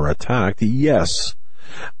that were attacked, yes.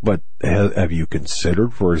 But have you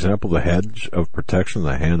considered, for example, the hedge of protection,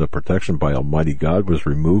 the hand of protection by Almighty God was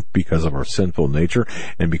removed because of our sinful nature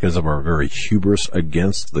and because of our very hubris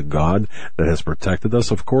against the God that has protected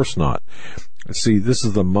us? Of course not. See, this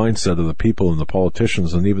is the mindset of the people and the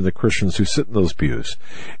politicians and even the Christians who sit in those pews.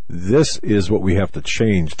 This is what we have to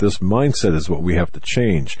change. This mindset is what we have to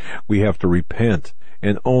change. We have to repent.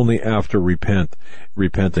 And only after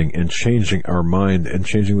repenting and changing our mind and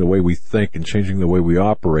changing the way we think and changing the way we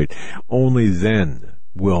operate, only then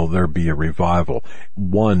will there be a revival.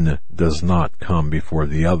 One does not come before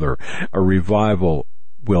the other. A revival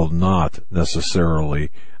will not necessarily,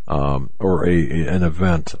 or an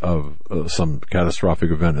event of some catastrophic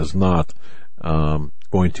event is not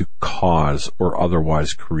going to cause or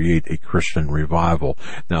otherwise create a Christian revival.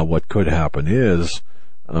 Now, what could happen is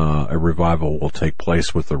a revival will take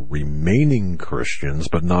place with the remaining Christians,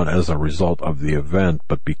 but not as a result of the event,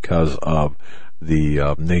 but because of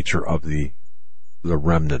the nature of the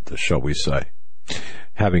remnant, shall we say.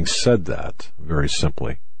 Having said that, very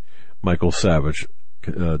simply, Michael Savage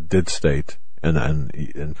did state,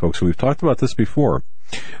 and folks, we've talked about this before.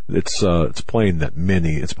 It's plain to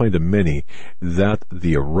many that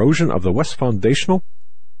the erosion of the West Foundational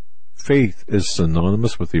faith is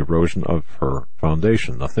synonymous with the erosion of her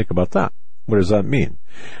foundation. Now think about that. What does that mean?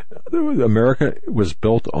 America was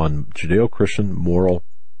built on Judeo-Christian moral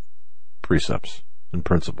precepts and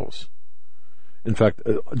principles. In fact,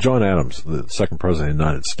 John Adams, the second president of the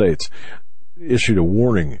United States, issued a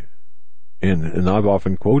warning, and I've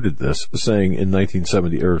often quoted this, saying in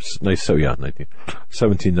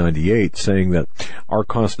 1798, saying that our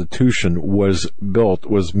Constitution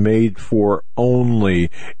was made for only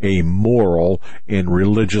a moral and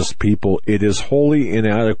religious people. It is wholly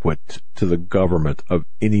inadequate to the government of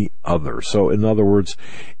any other. So, in other words,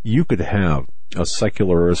 you could have a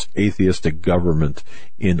secularist, atheistic government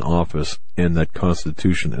in office, and that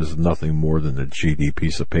Constitution is nothing more than a GD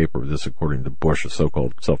piece of paper. This, according to Bush, a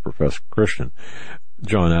so-called self-professed Christian.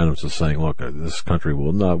 John Adams is saying, look, this country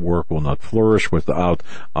will not work, will not flourish without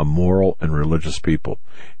a moral and religious people.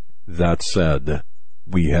 That said,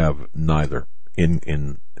 we have neither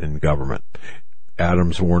in government.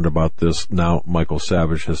 Adams warned about this. Now Michael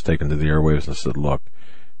Savage has taken to the airwaves and said, look,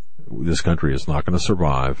 this country is not going to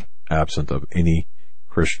survive absent of any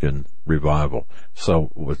Christian revival. So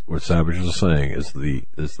what Savage is saying is the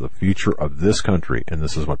future of this country, and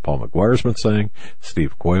this is what Paul McGuire's been saying,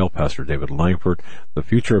 Steve Quayle, Pastor David Langford, the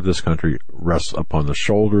future of this country rests upon the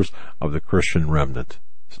shoulders of the Christian remnant.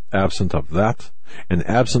 Absent of that, and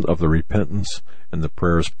absent of the repentance and the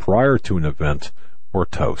prayers prior to an event, we're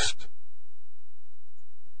toast.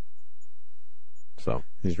 So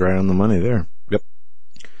he's right on the money there. Yep.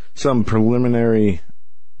 Some preliminary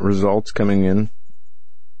results coming in.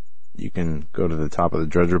 You can go to the top of the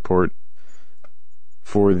Drudge Report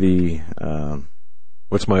for the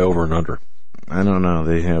what's my over and under? I don't know.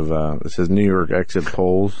 They have it says New York exit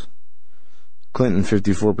polls. Clinton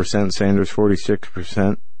 54%, Sanders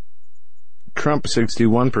 46%, Trump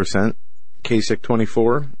 61%, Kasich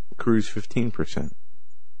 24%, Cruz 15%.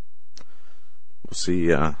 We'll see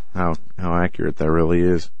how accurate that really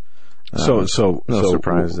is. So no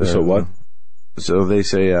surprise there. So what? So they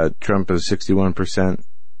say Trump has 61%,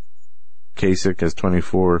 Kasich has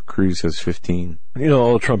 24%, Cruz has 15%. You know,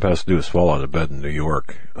 all Trump has to do is fall out of bed in New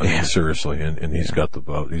York. I mean, seriously, and he's got the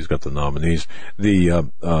vote. He's got the nominees.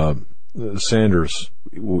 Sanders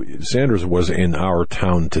was in our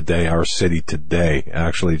town today, our city today,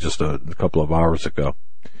 actually just a couple of hours ago.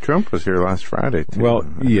 Trump was here last Friday, too. Well,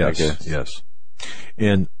 yes.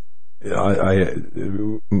 And I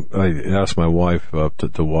asked my wife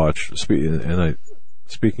to watch, and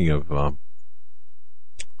speaking of,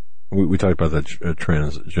 we talked about that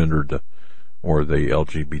transgendered or the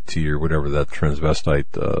LGBT or whatever, that transvestite,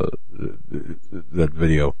 that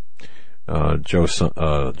video. Joe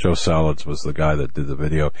Salads was the guy that did the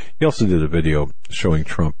video. He also did a video showing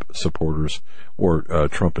Trump supporters or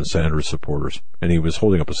Trump and Sanders supporters, and he was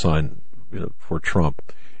holding up a sign, for Trump.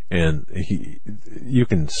 And you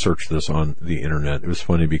can search this on the internet. It was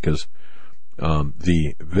funny because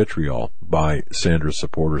the vitriol by Sanders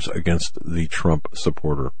supporters against the Trump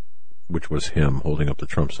supporter, which was him holding up the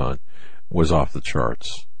Trump sign, was off the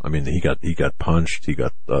charts. I mean, he got punched. He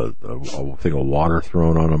got a thing of water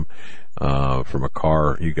thrown on him from a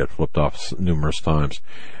car. He got flipped off numerous times.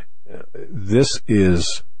 This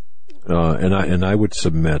is And I would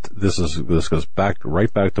submit this goes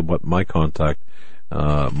right back to what my contact,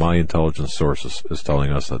 my intelligence source is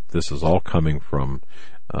telling us, that this is all coming from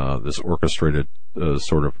this orchestrated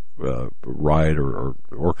sort of riot or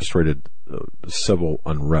orchestrated civil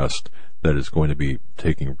unrest that is going to be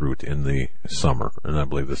taking root in the summer, and I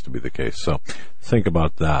believe this to be the case. So think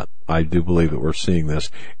about that. I do believe that we're seeing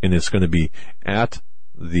this, and it's going to be at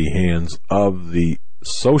the hands of the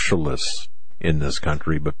socialists in this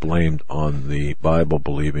country, but blamed on the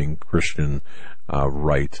Bible-believing Christian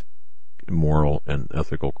right, moral and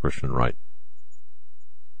ethical Christian right.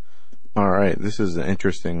 All right, this is an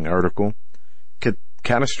interesting article.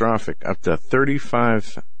 Catastrophic. Up to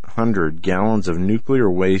 3,500 gallons of nuclear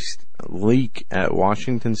waste leak at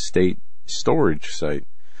Washington State storage site.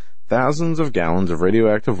 Thousands of gallons of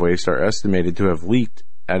radioactive waste are estimated to have leaked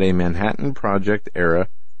at a Manhattan Project-era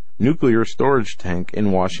nuclear storage tank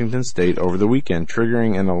in Washington State over the weekend,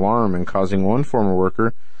 triggering an alarm and causing one former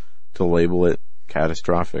worker to label it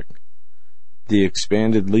catastrophic. The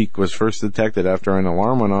expanded leak was first detected after an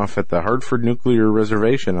alarm went off at the Hartford Nuclear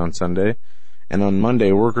Reservation on Sunday, and on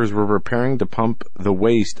Monday, workers were preparing to pump the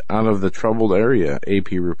waste out of the troubled area,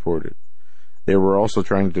 AP reported. They were also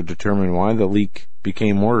trying to determine why the leak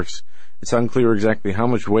became worse. It's unclear exactly how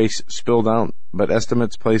much waste spilled out, but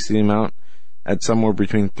estimates place the amount at somewhere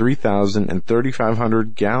between 3,000 and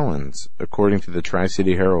 3,500 gallons, according to the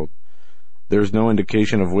Tri-City Herald. There's no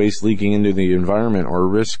indication of waste leaking into the environment or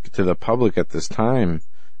risk to the public at this time,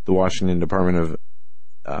 the Washington Department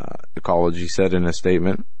of Ecology said in a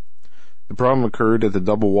statement. The problem occurred at the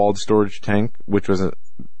double-walled storage tank, which was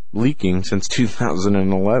leaking since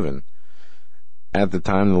 2011. At the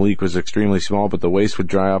time, the leak was extremely small, but the waste would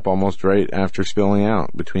dry up almost right after spilling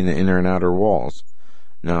out between the inner and outer walls.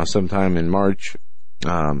 Now, sometime in March,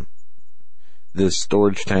 this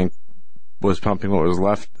storage tank was pumping what was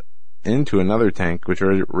left into another tank, which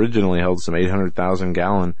originally held some 800,000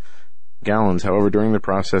 gallons. However, during the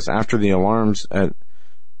process, after the alarms at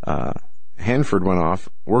Hanford went off,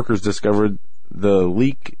 workers discovered the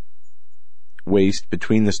leak waste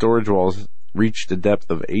between the storage walls reached a depth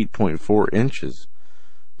of 8.4 inches.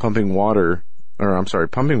 Pumping work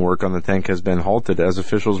on the tank has been halted as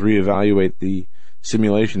officials reevaluate the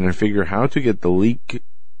simulation and figure how to get the leak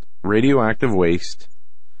radioactive waste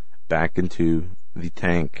back into the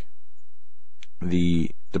tank. The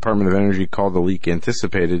Department of Energy called the leak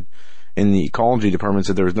anticipated, and the Ecology Department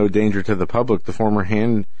said there was no danger to the public. The former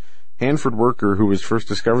Hanford worker who was first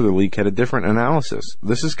discovered the leak had a different analysis.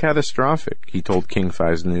 This is catastrophic, he told King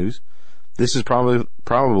 5 News. This is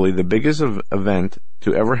probably the biggest event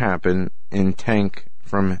to ever happen in tank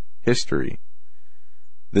from history.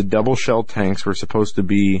 The double shell tanks were supposed to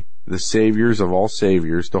be the saviors of all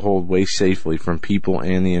saviors to hold waste safely from people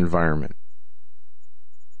and the environment.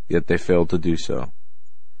 Yet they failed to do so.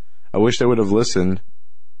 I wish they would have listened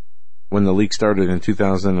when the leak started in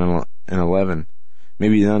 2011.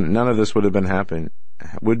 Maybe none of this would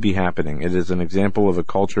be happening. It is an example of a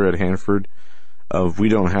culture at Hanford of we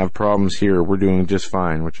don't have problems here, we're doing just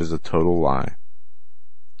fine, which is a total lie.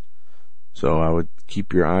 So I would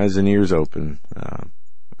keep your eyes and ears open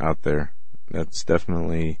out there. That's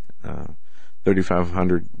definitely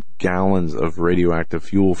 3,500 gallons of radioactive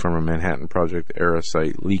fuel from a Manhattan Project era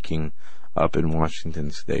site leaking up in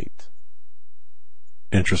Washington State.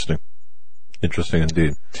 Interesting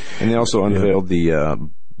indeed. And they also unveiled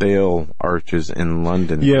the Bail arches in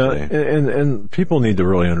London. Yeah, and people need to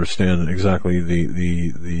really understand exactly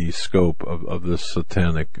the scope of this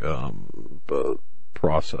satanic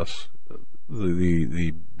process.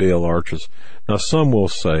 The Bail arches. Now, some will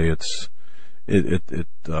say it's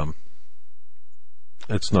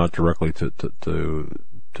not directly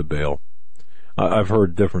to Baal. I've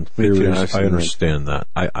heard different theories. I understand that.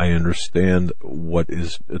 I understand what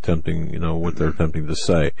is attempting, what they're attempting to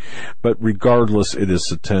say. But regardless, it is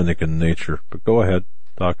satanic in nature. But go ahead,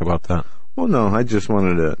 talk about that. Well, no, I just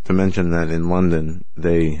wanted to mention that in London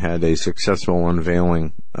they had a successful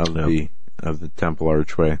unveiling of the Temple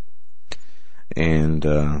Archway, and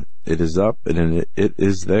it is up and it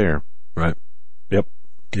is there. Right.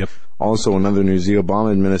 Yep. Also, another news, the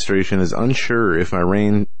Obama administration is unsure if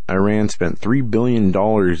Iran spent $3 billion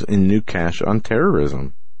in new cash on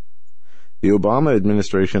terrorism. The Obama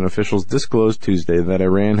administration officials disclosed Tuesday that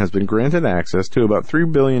Iran has been granted access to about $3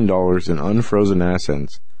 billion in unfrozen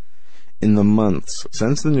assets in the months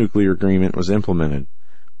since the nuclear agreement was implemented,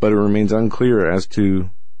 but it remains unclear as to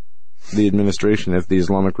the administration if the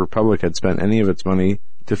Islamic Republic had spent any of its money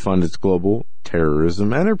to fund its global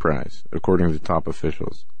terrorism enterprise, according to top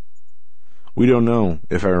officials. We don't know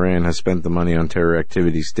if Iran has spent the money on terror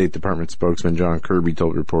activities, State Department spokesman John Kirby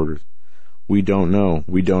told reporters. We don't know.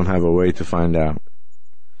 We don't have a way to find out.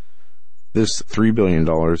 This $3 billion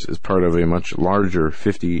is part of a much larger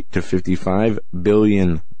 $50 to $55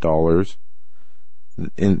 billion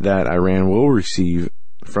that Iran will receive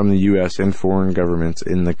from the U.S. and foreign governments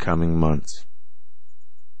in the coming months.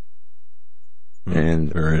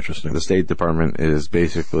 And very interesting. The State Department is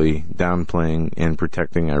basically downplaying and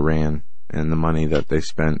protecting Iran and the money that they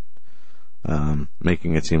spent,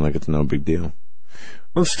 making it seem like it's no big deal.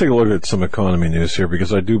 Let's take a look at some economy news here,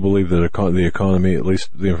 because I do believe that the economy, at least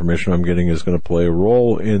the information I'm getting, is going to play a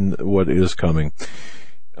role in what is coming.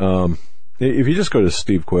 If you just go to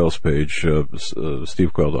Steve Quayle's page,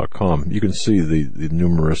 stevequayle.com, you can see the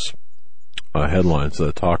numerous headlines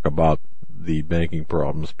that talk about the banking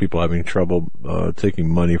problems, people having trouble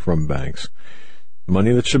taking money from banks,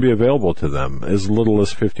 money that should be available to them, as little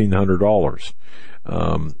as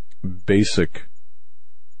 $1,500, basic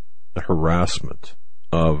harassment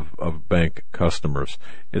of bank customers.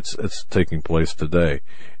 It's taking place today.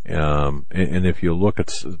 And if you look at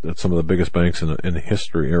some of the biggest banks in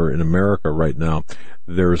history, or in America right now,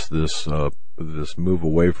 there's this move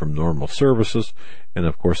away from normal services, and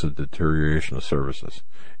of course the deterioration of services,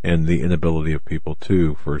 and the inability of people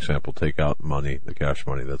to, for example, take out money, the cash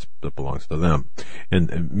money that belongs to them.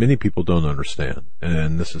 And many people don't understand,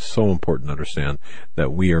 and this is so important to understand,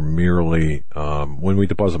 that we are merely, when we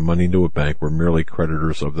deposit money into a bank, we're merely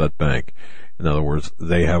creditors of that bank. In other words,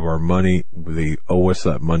 they have our money, they owe us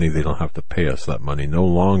that money, they don't have to pay us that money. No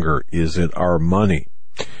longer is it our money.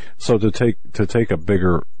 So to take a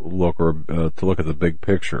bigger look, or to look at the big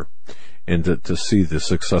picture, and to see the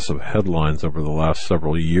successive headlines over the last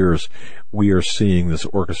several years, we are seeing this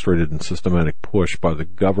orchestrated and systematic push by the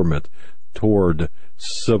government toward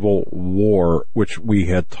civil war, which we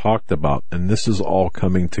had talked about. And this is all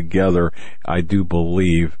coming together, I do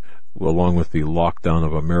believe, along with the lockdown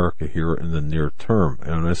of America here in the near term.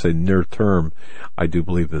 And when I say near term, I do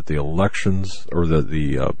believe that the elections, or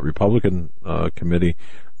the Republican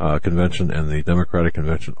convention and the Democratic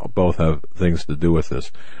convention both have things to do with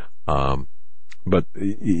this. But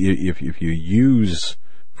if you use,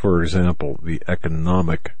 for example, the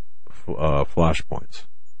economic flashpoints,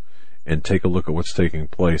 and take a look at what's taking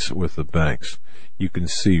place with the banks, you can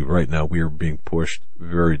see right now we are being pushed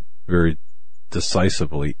very, very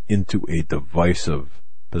decisively into a divisive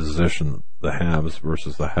position, the haves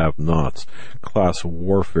versus the have-nots. Class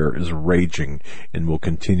warfare is raging and will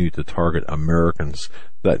continue to target Americans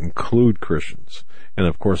that include Christians, and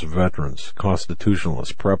of course veterans,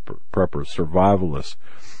 constitutionalists, preppers, survivalists,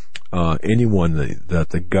 anyone that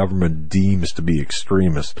the government deems to be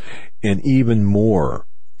extremist, and even more.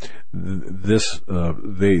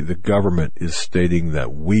 The government is stating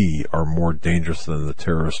that we are more dangerous than the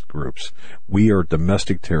terrorist groups. We are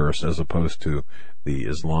domestic terrorists as opposed to the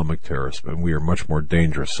Islamic terrorists, and we are much more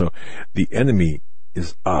dangerous. So the enemy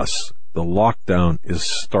is us. The lockdown is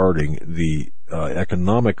starting. The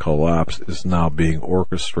economic collapse is now being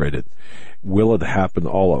orchestrated. Will it happen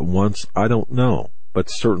all at once? I don't know. But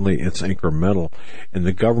certainly it's incremental, and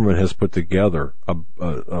the government has put together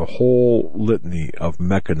a whole litany of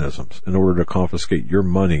mechanisms in order to confiscate your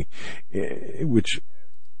money, which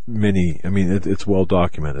it's well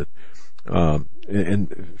documented.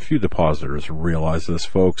 And few depositors realize this,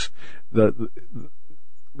 folks, that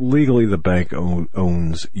legally the bank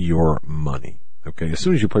owns your money. Okay, as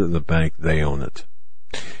soon as you put it in the bank, they own it.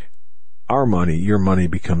 Our money, your money,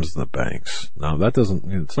 becomes the bank's. Now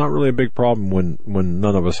it's not really a big problem when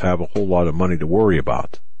none of us have a whole lot of money to worry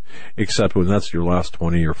about, except when that's your last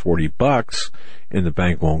 20 or 40 bucks and the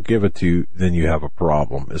bank won't give it to you, then you have a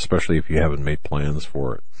problem, especially if you haven't made plans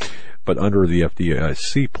for it. But under the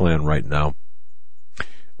FDIC plan right now,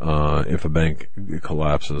 if a bank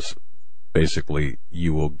collapses, basically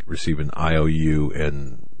you will receive an IOU,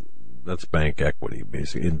 and that's bank equity,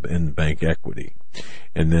 basically, in bank equity.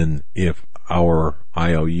 And then if our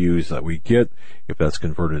IOUs that we get, if that's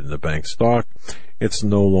converted into bank stock, it's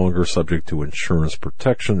no longer subject to insurance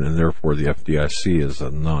protection, and therefore the FDIC is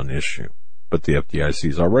a non-issue. But the FDIC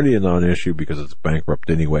is already a non-issue because it's bankrupt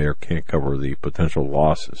anyway, or can't cover the potential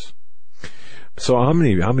losses. So how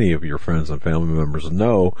many of your friends and family members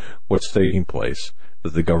know what's taking place,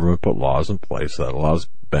 that the government put laws in place that allows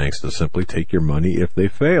banks to simply take your money if they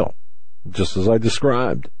fail, just as I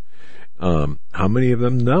described? How many of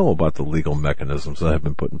them know about the legal mechanisms that have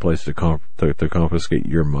been put in place to confiscate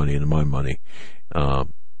your money and my money? Now,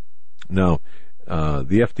 the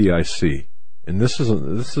FDIC, and this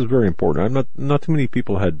is very important. Not too many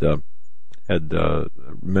people had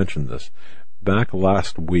mentioned this. Back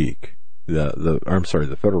last week,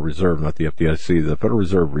 the Federal Reserve, not the FDIC, the Federal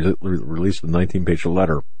Reserve released a 19-page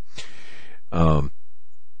letter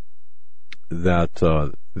that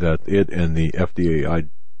it and the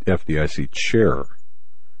FDIC chair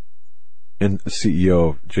and CEO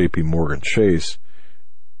of J.P. Morgan Chase,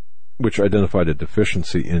 which identified a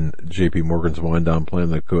deficiency in J.P. Morgan's wind-down plan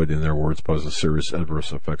that could, in their words, pose serious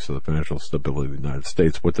adverse effects to the financial stability of the United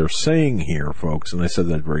States. What they're saying here, folks, and I said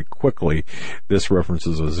that very quickly, this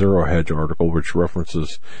references a Zero Hedge article, which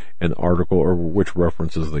references the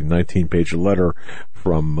 19-page letter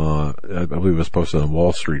from, I believe it was posted on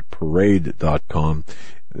WallStreetParade.com,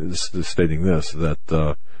 stating this, that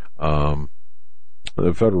the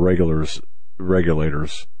federal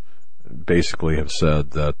regulators basically have said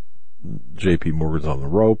that J.P. Morgan's on the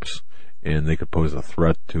ropes, and they could pose a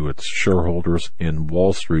threat to its shareholders and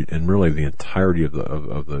Wall Street, and really the entirety of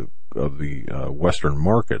the Western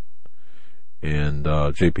market. And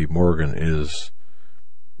J.P. Morgan is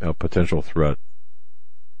a potential threat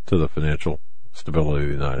to the financial stability of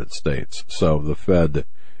the United States. So the Fed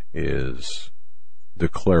is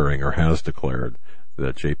declaring, or has declared,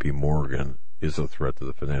 that J.P. Morgan is a threat to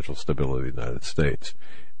the financial stability of the United States.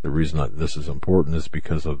 The reason that this is important is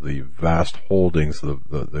because of the vast holdings,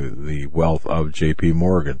 the wealth of J.P.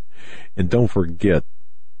 Morgan. And don't forget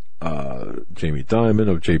Jamie Dimon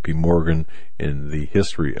of J.P. Morgan and the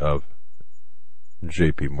history of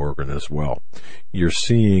J.P. Morgan as well. You're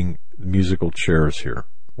seeing musical chairs here.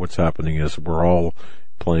 What's happening is we're all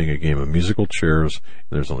playing a game of musical chairs,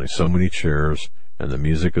 and there's only so many chairs, and the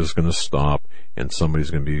music is going to stop, and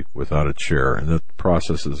somebody's going to be without a chair. And that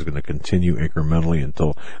process is going to continue incrementally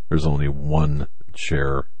until there's only one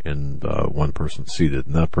chair and one person seated.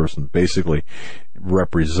 And that person basically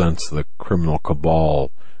represents the criminal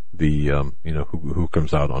cabal, who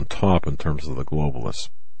comes out on top in terms of the globalists.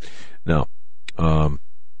 Now,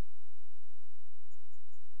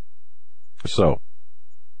 so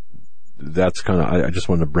that's kind of, I just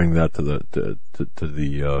wanted to bring that to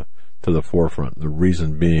the forefront. The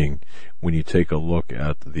reason being, when you take a look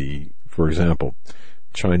at for example,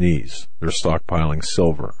 Chinese, they're stockpiling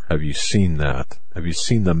silver. Have you seen that? Have you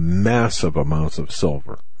seen the massive amounts of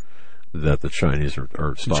silver that the Chinese are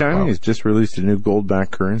stockpiling? The Chinese just released a new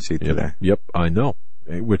gold-backed currency today. Yep, I know.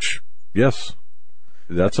 Which, yes,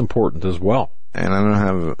 that's important as well. And I'm going to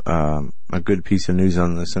have a good piece of news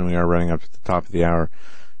on this, and we are running up to the top of the hour.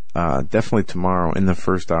 Definitely tomorrow, in the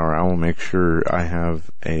first hour, I will make sure I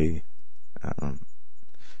have a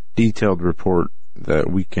detailed report that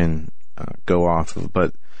we can go off of.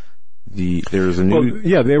 But there's a new...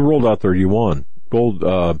 they rolled out their yuan. Gold...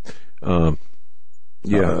 there's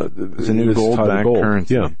a new gold-backed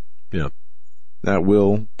currency. Yeah. That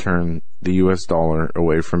will turn the U.S. dollar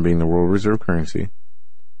away from being the world reserve currency,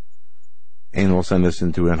 and will send us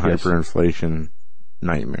into a hyperinflation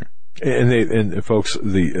nightmare. And folks,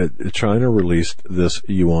 China released this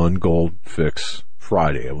yuan gold fix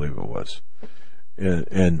Friday, I believe it was.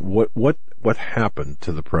 And what happened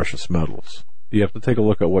to the precious metals? You have to take a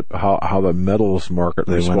look at how the metals market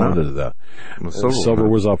responded to that. Silver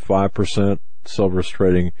was up 5%. Silver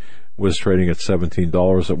was trading at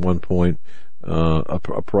 $17 at one point. A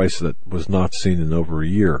price that was not seen in over a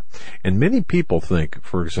year. And many people think,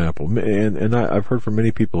 for example, and I've heard from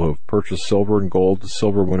many people who have purchased silver and gold,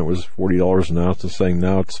 silver when it was $40 an ounce, and saying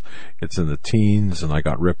now it's in the teens and I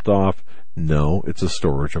got ripped off. No, it's a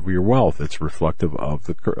storage of your wealth. It's reflective of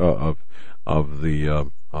it's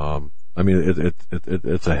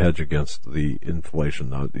a hedge against the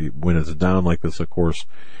inflation. Now, when it's down like this, of course,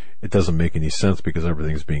 it doesn't make any sense because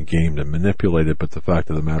everything's being gamed and manipulated. But the fact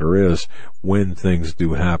of the matter is, when things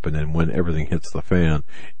do happen and when everything hits the fan,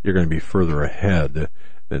 you're going to be further ahead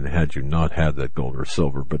than had you not had that gold or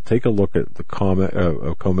silver. But take a look at the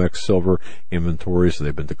COMEX silver inventories.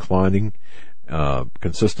 They've been declining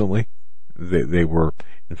consistently. They were,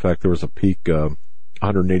 in fact, there was a peak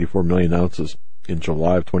 184 million ounces in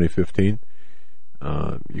July of 2015.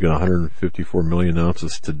 You got 154 million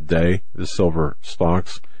ounces today. The silver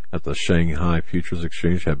stocks at the Shanghai Futures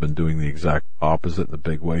Exchange have been doing the exact opposite in a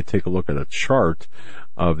big way. Take a look at a chart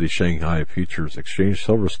of the Shanghai Futures Exchange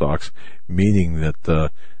silver stocks, meaning that the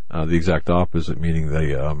exact opposite, meaning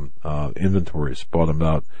the inventories bottomed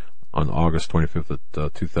out on August 25th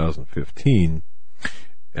of 2015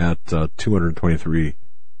 at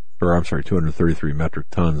 233 metric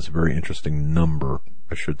tons. Very interesting number,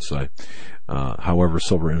 I should say. However,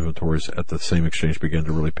 silver inventories at the same exchange began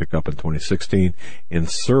to really pick up in 2016 and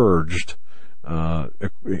surged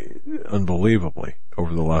unbelievably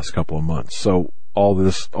over the last couple of months. So all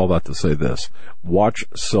that to say this: watch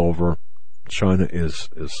silver, China is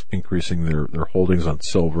increasing their holdings on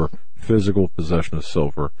silver, physical possession of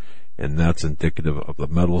silver, and that's indicative of the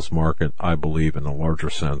metals market, I believe, in a larger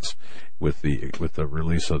sense, with the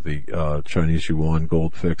release of the Chinese yuan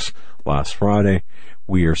gold fix last Friday.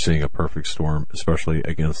 We are seeing a perfect storm, especially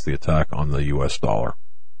against the attack on the U.S. dollar.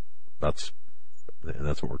 That's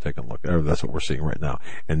what we're taking a look at. That's what we're seeing right now.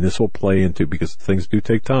 And this will play into, because things do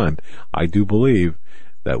take time, I do believe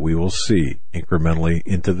that we will see incrementally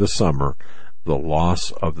into the summer the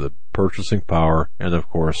loss of the purchasing power and, of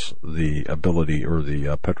course, the ability, or the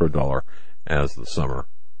petrodollar, as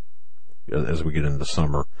we get into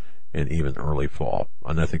summer and even early fall.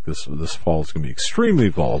 And I think this fall is going to be extremely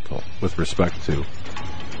volatile with respect to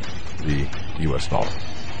the U.S. dollar.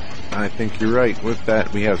 I think you're right. With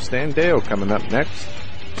that, we have Stan Deyo coming up next.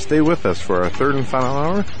 Stay with us for our third and final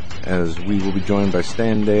hour, as we will be joined by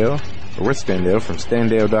Stan Deyo, or with Stan Deyo from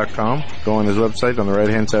StanDeyo.com. Go on his website on the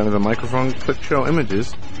right-hand side of the microphone, click Show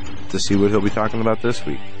Images to see what he'll be talking about this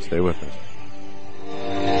week. Stay with us.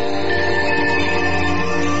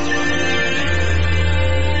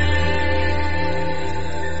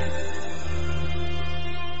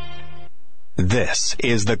 This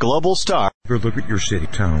is the Global Star. Never look at your city,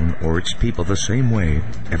 town, or its people the same way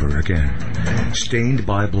ever again. Stained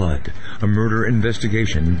by Blood, a murder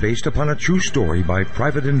investigation based upon a true story by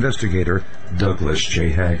private investigator Douglas J.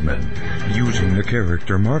 Hagmann. Using the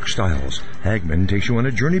character Mark Stiles, Hagmann takes you on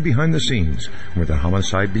a journey behind the scenes where the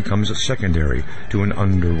homicide becomes secondary to an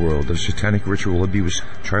underworld of satanic ritual abuse,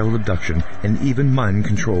 child abduction, and even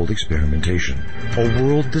mind-controlled experimentation. A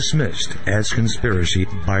world dismissed as conspiracy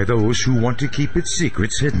by those who want to keep its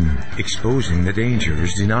secrets hidden, exposing the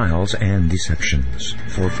dangers, denials, and deceptions.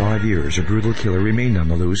 For 5 years, a brutal killer remained on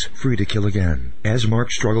the loose, free to kill again. As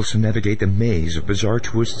Mark struggles to navigate the maze of bizarre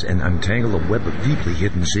twists and untangle a web of deeply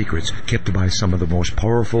hidden secrets kept by some of the most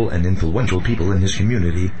powerful and influential people in his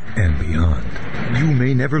community and beyond. You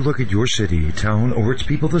may never look at your city, town, or its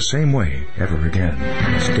people the same way ever again.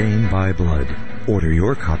 Stained by Blood. Order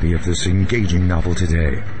your copy of this engaging novel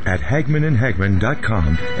today at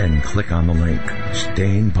HagmannandHagmann.com and click on the link.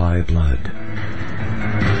 Stained by Blood.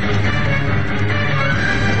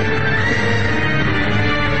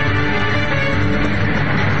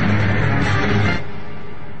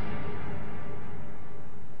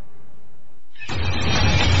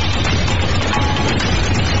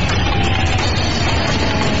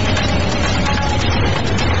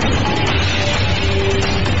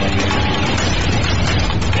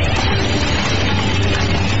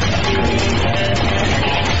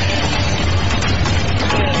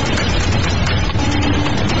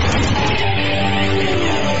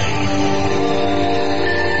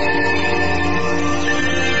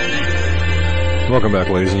 Welcome back,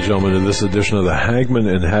 ladies and gentlemen, to this edition of the Hagmann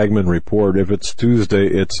and Hagmann Report. If it's Tuesday,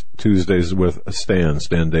 it's Tuesdays with Stan.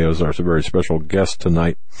 Stan Deyo is our very special guest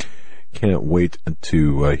tonight. Can't wait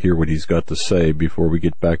to hear what he's got to say before we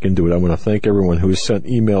get back into it. I want to thank everyone who has sent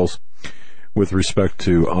emails with respect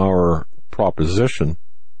to our proposition.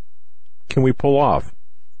 Can we pull off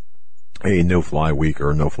a no-fly week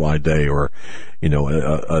or a no-fly day, or,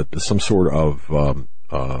 some sort of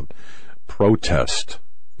protest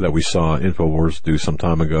that we saw InfoWars do some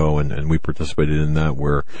time ago, and we participated in that,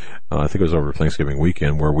 where I think it was over Thanksgiving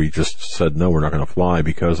weekend, where we just said, no, we're not going to fly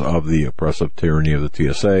because of the oppressive tyranny of the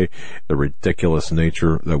TSA, the ridiculous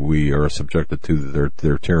nature that we are subjected to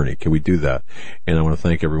their tyranny. Can we do that? And I want to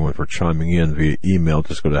thank everyone for chiming in via email.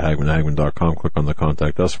 Just go to HagmannHagmann.com, click on the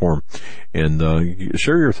Contact Us form, and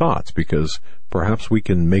share your thoughts, because perhaps we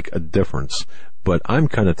can make a difference. But I'm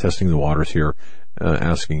kind of testing the waters here,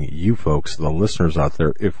 asking you folks, the listeners out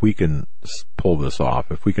there, if we can pull this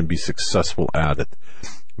off, if we can be successful at it,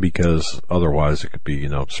 because otherwise it could be,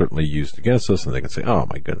 certainly used against us, and they can say, oh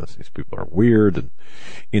my goodness, these people are weird, and,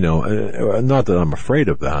 not that I'm afraid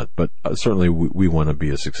of that, but certainly we want to be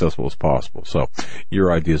as successful as possible. So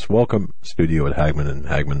your ideas welcome. Studio at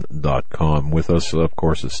HagmannandHagmann.com. With us, of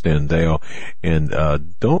course, is Stan Deyo, and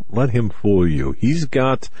don't let him fool you.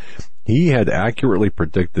 He had accurately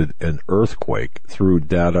predicted an earthquake through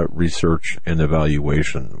data research and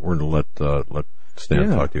evaluation. We're going to let Stan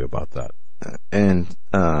talk to you about that. And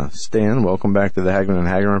Stan, welcome back to the Hagmann and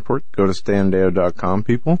Hagmann Report. Go to StanDeyo.com,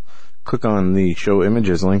 people. Click on the Show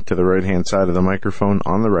Images link to the right-hand side of the microphone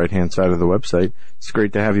on the right-hand side of the website. It's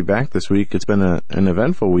great to have you back this week. It's been an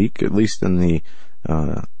eventful week, at least in the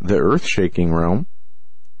earth-shaking realm.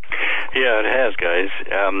 Yeah, it has, guys.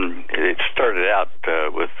 It started out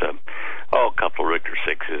with a couple of Richter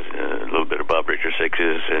 6s, a little bit above Richter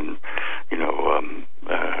 6s, and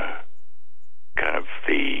kind of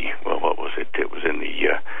what was it? It was in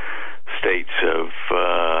the states of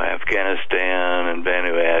Afghanistan and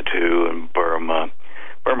Vanuatu and Burma.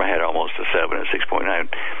 Burma had almost a 7 at 6.9.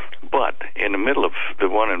 But in the middle of the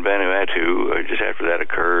one in Vanuatu, just after that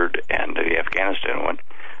occurred, and the Afghanistan one,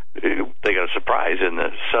 they got a surprise in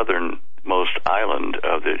the southernmost island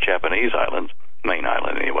of the Japanese islands, main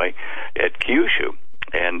island anyway, at Kyushu.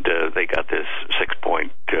 And they got this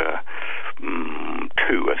 6.2,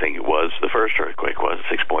 I think it was. The first earthquake was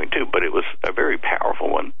 6.2, but it was a very powerful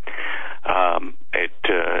one. It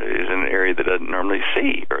is an area that doesn't normally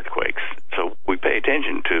see earthquakes. So we pay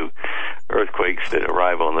attention to earthquakes that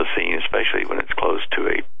arrive on the scene, especially when it's close to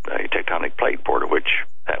a tectonic plate border, which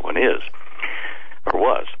that one is, or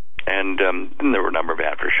was. And there were a number of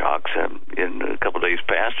aftershocks in a couple of days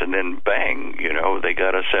past, and then bang, they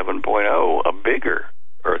got a 7.0, a bigger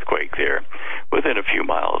earthquake there within a few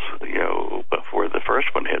miles, before the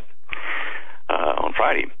first one hit on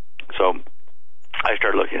Friday. So I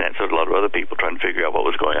started looking at it, so a lot of other people trying to figure out what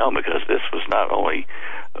was going on, because this was not only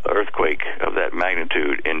an earthquake of that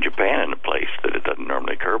magnitude in Japan, in a place that it doesn't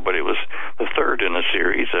normally occur, but it was the third in a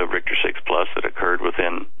series of Richter 6 plus that occurred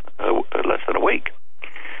within less than a week.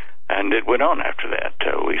 And it went on after that.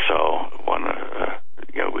 We saw one,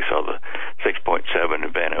 we saw the 6.7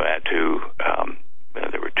 in Vanuatu.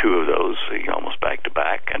 There were two of those, almost back to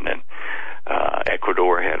back, and then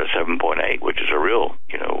Ecuador had a 7.8, which is a real,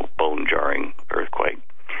 bone-jarring earthquake.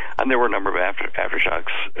 And there were a number of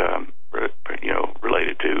aftershocks,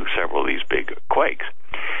 related to several of these big quakes.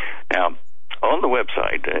 Now, on the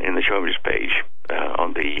website, in the show images page,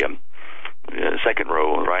 on the second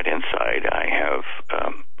row on the right-hand side, I have,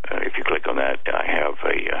 if you click on that, I have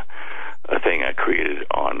a thing I created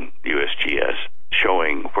on USGS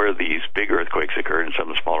showing where these big earthquakes occurred and some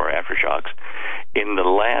of the smaller aftershocks in the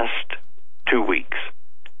last 2 weeks.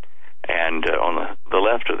 And on the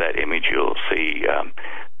left of that image, you'll see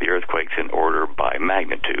the earthquakes in order by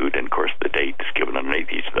magnitude, and of course the date is given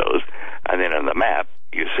underneath each of those. And then on the map,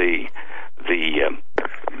 you see the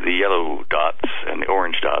yellow dots and the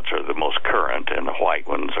orange dots are the most current, and the white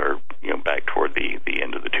ones are back toward the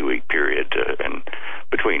end of the 2 week period, and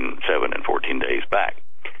between 7 and 14 days back.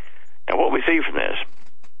 Now, what we see from this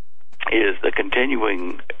is the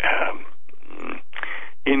continuing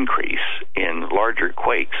increase in larger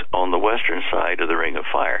quakes on the western side of the Ring of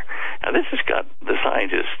Fire. Now, this has got the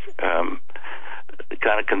scientists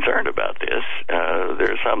kind of concerned about this.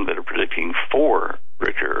 There are some that are predicting 4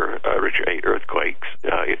 Richter 8 earthquakes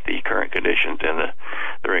if the current conditions in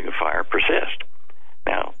the Ring of Fire persist.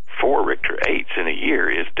 Now, 4 Richter 8s in a year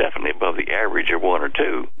is definitely above the average of 1 or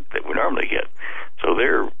 2 that we normally get. So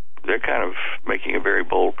they're kind of making a very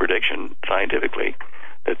bold prediction scientifically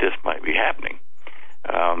that this might be happening.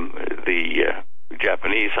 The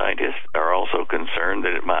Japanese scientists are also concerned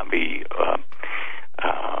that it might be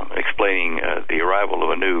explaining the arrival of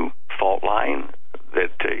a new fault line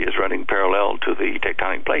that is running parallel to the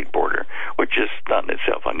tectonic plate border, which is not in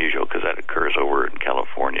itself unusual because that occurs over in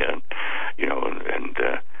California, and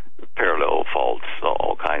parallel faults,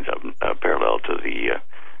 all kinds of them, parallel to the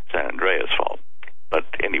San Andreas fault. But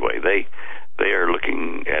anyway, they are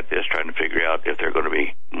looking at this, trying to figure out if there are going to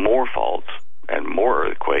be more faults and more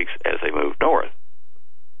earthquakes as they move north.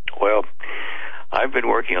 Well, I've been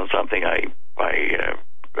working on something.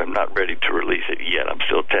 I'm not ready to release it yet. I'm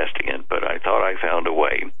still testing it, but I thought I found a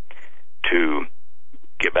way to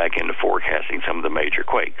get back into forecasting some of the major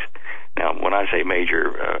quakes. Now, when I say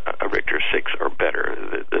major, a Richter 6 or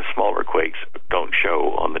better, the smaller quakes don't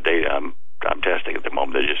show on the data I'm testing at the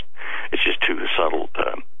moment. It's just too subtle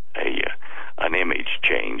an image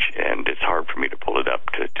change, and it's hard for me to pull it up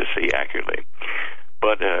to see accurately.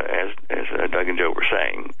 But as Doug and Joe were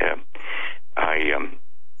saying,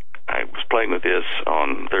 I was playing with this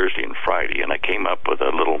on Thursday and Friday, and I came up with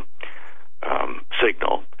a little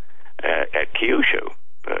signal at Kyushu,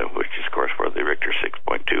 which is, of course, where the Richter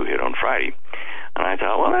 6.2 hit on Friday. And I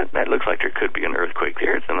thought, well, that looks like there could be an earthquake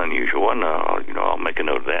there. It's an unusual one. I'll make a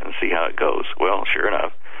note of that and see how it goes. Well, sure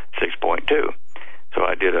enough, 6.2. So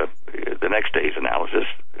I did the next day's analysis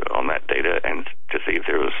on that data and to see if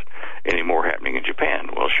there was any more happening in Japan.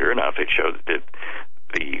 Well, sure enough, it showed that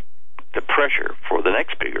the pressure for the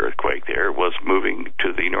next big earthquake there was moving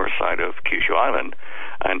to the north side of Kyushu Island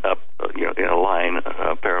and up, in a line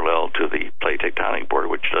parallel to the plate tectonic border,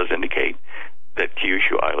 which does indicate that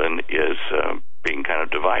Kyushu Island is being kind of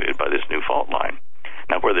divided by this new fault line.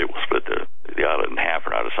 Now, whether it will split the island in half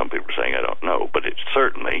or not, as some people are saying, I don't know, but it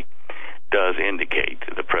certainly does indicate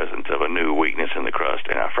the presence of a new weakness in the crust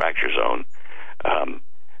in our fracture zone,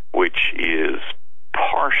 which is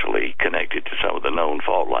partially connected to some of the known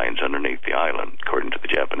fault lines underneath the island, according to the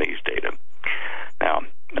Japanese data. Now,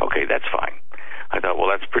 Okay, that's fine. I thought, well,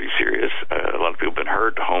 that's pretty serious. A lot of people have been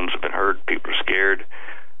hurt. Homes have been hurt. People are scared.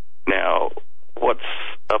 Now, what's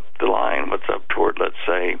up the line? What's up toward, let's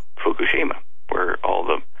say, Fukushima, where all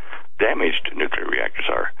the damaged nuclear reactors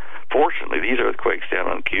are? Fortunately, these earthquakes down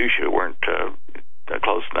on Kyushu weren't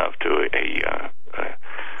close enough to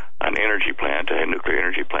an energy plant, a nuclear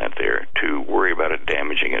energy plant there, to worry about it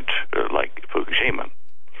damaging it like Fukushima.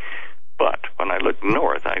 But when I looked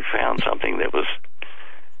north, I found something that was,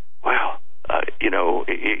 well,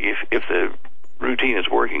 if the routine is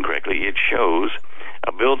working correctly, it shows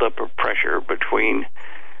a buildup of pressure between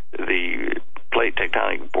the plate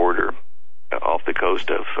tectonic border off the coast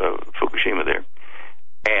of Fukushima there,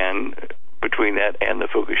 and between that and the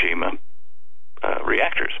Fukushima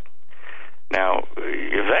reactors. Now,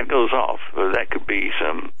 if that goes off, that could be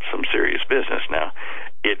some serious business. Now,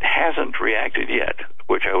 it hasn't reacted yet,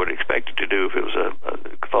 which I would expect it to do if it was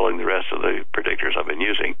following the rest of the predictors I've been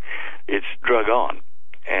using. It's drug on,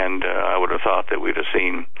 and I would have thought that we'd have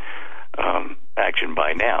seen action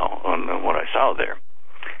by now on what I saw there.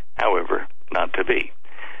 However, not to be.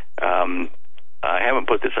 I haven't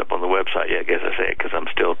put this up on the website yet, as I say, because I'm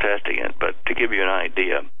still testing it. But to give you an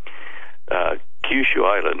idea, Kyushu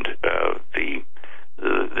Island,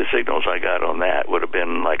 the signals I got on that would have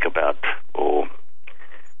been like about,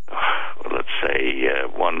 let's say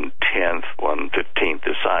 1/10, 1/15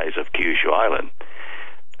 the size of Kyushu Island.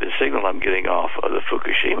 The signal I'm getting off of the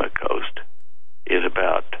Fukushima coast is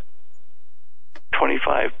about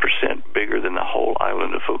 25% bigger than the whole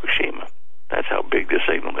island of Fukushima. That's how big the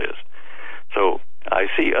signal is. So I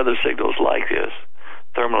see other signals like this,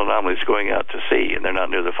 thermal anomalies going out to sea, and they're not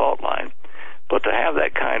near the fault line. But to have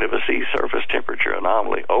that kind of a sea surface temperature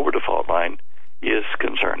anomaly over the fault line is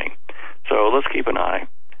concerning. So let's keep an eye.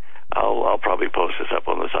 I'll probably post this up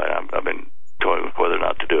on the site. I've been toying with whether or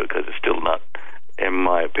not to do it because it's still not, in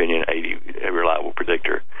my opinion, a reliable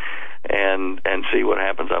predictor. And see what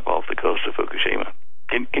happens up off the coast of Fukushima.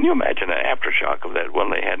 Can you imagine an aftershock of that one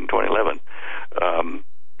they had in 2011?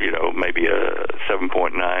 Maybe a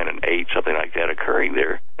 7.9, an 8, something like that occurring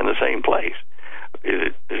there in the same place.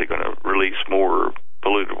 Is it going to release more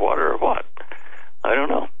polluted water or what? I don't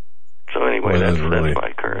know. So anyway, that's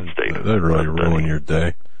my current state. That'd really ruin your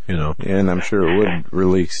day, And I'm sure it would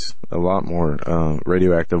release a lot more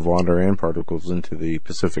radioactive water and particles into the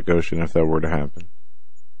Pacific Ocean if that were to happen.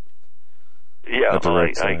 Yeah,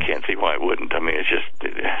 I can't see why it wouldn't. I mean, it's just,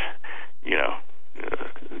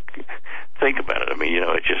 think about it. I mean,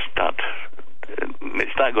 it's just not,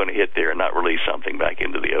 it's not going to hit there and not release something back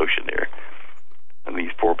into the ocean there. And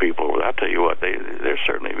these poor people, I'll tell you what, they're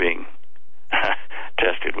certainly being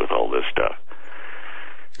tested with all this stuff.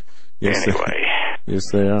 Yes, anyway.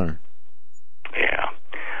 Yes, they are. Yeah.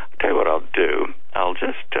 I'll tell you what I'll do. I'll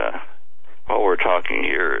just, while we're talking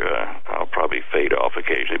here, I'll probably fade off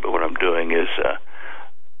occasionally, but what I'm doing is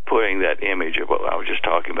putting that image of what I was just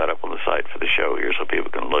talking about up on the site for the show here so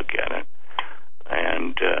people can look at it.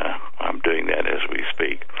 And I'm doing that as we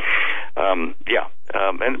speak.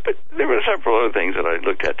 But there were several other things that I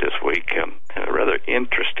looked at this week. A rather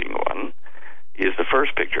interesting one is the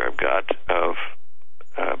first picture I've got of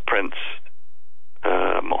Prince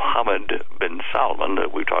Mohammed bin Salman,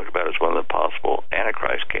 that we talked about as one of the possible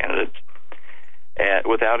Antichrist candidates,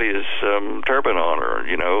 without his turban on, or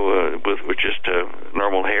with just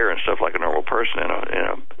normal hair and stuff like a normal person in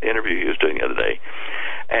an interview he was doing the other day.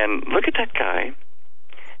 And look at that guy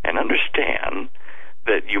and understand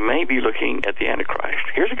that you may be looking at the Antichrist.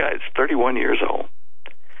 Here's a guy that's 31 years old.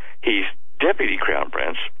 He's deputy crown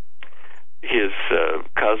prince. His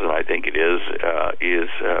cousin, I think it is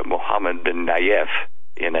Mohammed bin Nayef,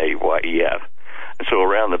 Nayef. And so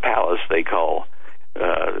around the palace, they call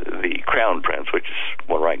the crown prince, which is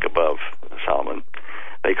one rank above Solomon,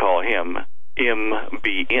 they call him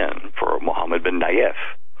MBN for Mohammed bin Nayef.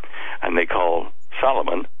 And they call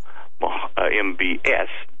Solomon MBS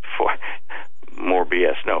for more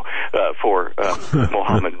BS, for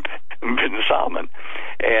Mohammed bin Salman.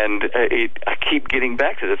 And I keep getting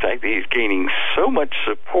back to the fact that he's gaining so much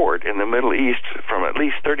support in the Middle East from at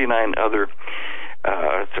least 39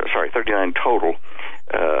 total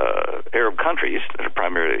Arab countries that are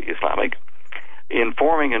primarily Islamic, in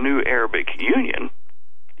forming a new Arabic Union,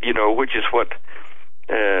 which is what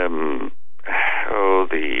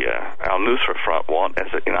the Al-Nusra Front want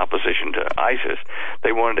in opposition to ISIS.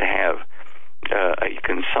 They wanted to have a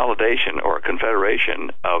consolidation or a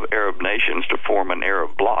confederation of Arab nations to form an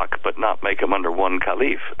Arab bloc, but not make them under one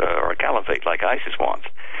caliph or a caliphate like ISIS wants.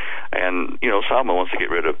 And, Salman wants to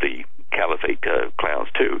get rid of the caliphate clowns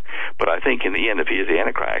too. But I think in the end, if he is the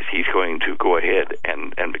Antichrist, he's going to go ahead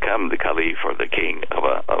and become the caliph or the king of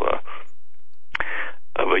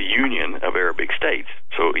a union of Arabic states.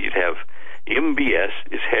 So you'd have MBS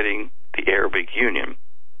is heading the Arabic Union.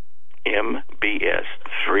 MBS,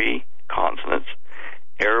 3 consonants,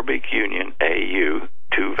 Arabic Union, AU,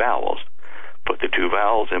 2 vowels. Put the 2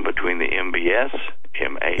 vowels in between the MBS,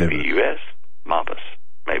 MABUS,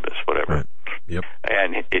 Mabus, whatever. Right. Yep.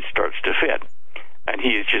 And it starts to fit. And he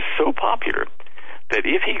is just so popular that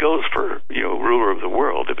if he goes for, ruler of the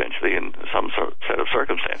world eventually in some set of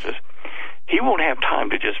circumstances, he won't have time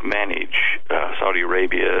to just manage Saudi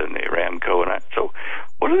Arabia and Aramco and that. So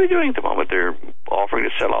what are they doing at the moment? They're offering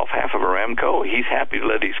to sell off half of Aramco. He's happy to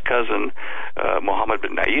let his cousin Mohammed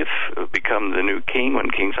bin Nayef become the new king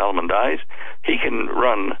when King Solomon dies. He can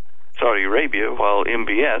run Saudi Arabia while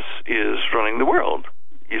MBS is running the world.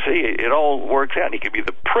 You see, it all works out. He could be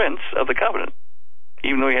the prince of the covenant,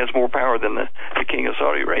 even though he has more power than the king of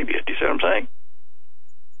Saudi Arabia. Do you see what I'm saying?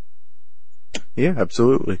 Yeah,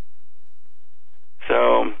 absolutely.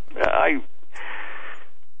 So I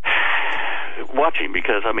watching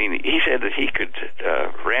because he said that he could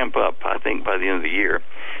ramp up. I think by the end of the year,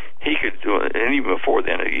 he could do it, and even before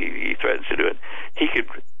then, he threatens to do it. He could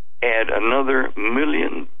add another 1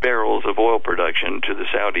 million barrels of oil production to the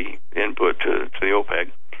Saudi input to the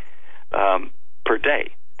OPEC per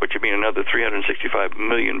day, which would mean another 365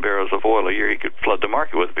 million barrels of oil a year he could flood the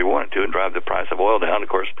market with if he wanted to and drive the price of oil down, of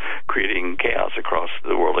course, creating chaos across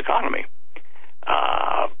the world economy.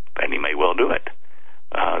 And he may well do it.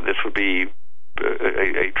 This would be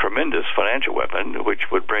a tremendous financial weapon, which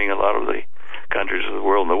would bring a lot of the countries of the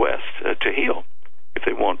world in the West to heel if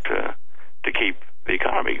they want to keep the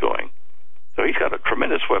economy going. So he's got a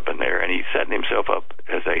tremendous weapon there, and he's setting himself up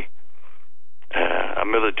as a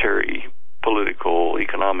military, political,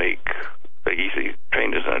 economic, he's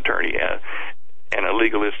trained as an attorney, and a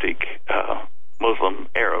legalistic Muslim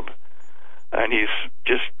Arab. And he's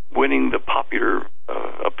just winning the popular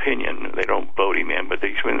opinion. They don't vote him in, but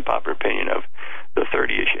he's winning the popular opinion of the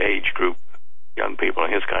 30-ish age group, young people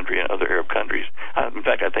in his country and other Arab countries. In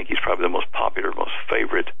fact, I think he's probably the most popular, most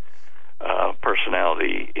favorite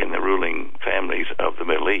personality in the ruling families of the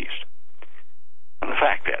Middle East. And the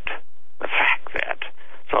fact that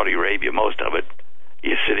Saudi Arabia, most of it,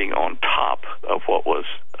 is sitting on top of what was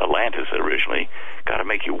Atlantis originally, got to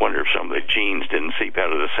make you wonder if some of the genes didn't seep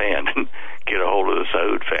out of the sand and get a hold of the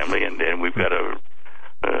Saud family, and then we've got a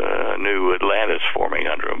new Atlantis forming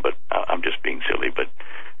under them. But I'm just being silly, but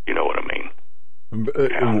you know what I mean.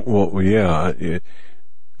 Well, yeah.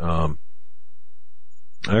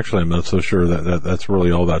 Actually, I'm not so sure that's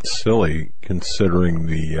really all that silly, considering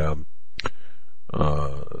the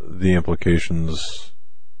implications.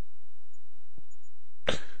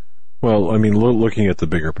 Well, looking at the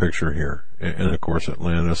bigger picture here, and of course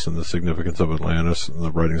Atlantis and the significance of Atlantis and the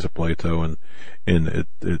writings of Plato and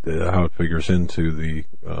how it figures into the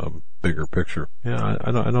bigger picture. Yeah,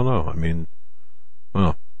 I don't know.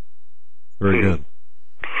 Wow, very good.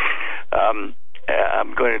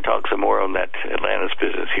 I'm going to talk some more on that Atlantis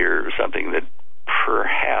business here, something that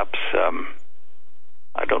perhaps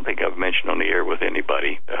I don't think I've mentioned on the air with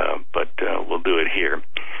anybody, but we'll do it here.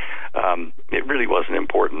 It really wasn't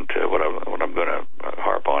important what I'm going to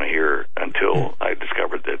harp on here until I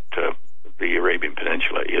discovered that the Arabian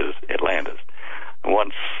Peninsula is Atlantis.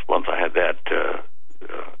 Once I had that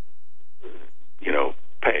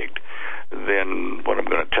pegged, then what I'm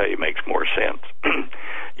going to tell you makes more sense.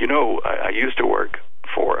 I used to work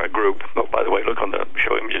for a group. Oh, by the way, look on the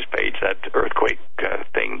show images page. That earthquake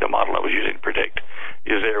thing, the model I was using to predict,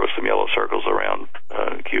 is there with some yellow circles around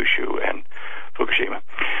Kyushu and Fukushima.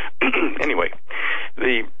 Anyway,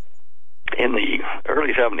 in the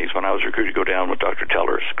early 70s, when I was recruited to go down with Dr.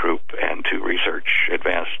 Teller's group and to research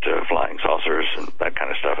advanced flying saucers and that kind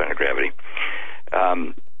of stuff, anti-gravity,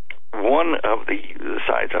 one of the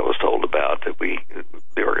sites I was told about that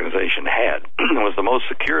the organization had was the most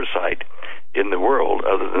secure site in the world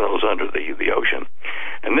other than those under the ocean.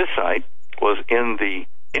 And this site was in the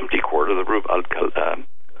empty quarter of the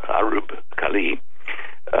Arub Kali,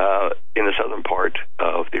 in the southern part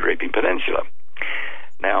of the Arabian Peninsula.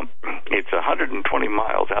 Now, it's 120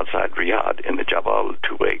 miles outside Riyadh in the Jabal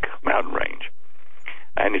Tuwaik mountain range.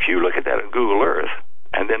 And if you look at that on Google Earth,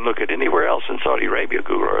 and then look at anywhere else in Saudi Arabia,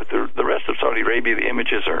 Google Earth, the rest of Saudi Arabia, the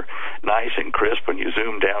images are nice and crisp when you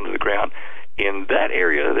zoom down to the ground. In that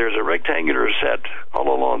area, there's a rectangular set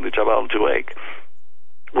all along the Jabal Tuwaiq,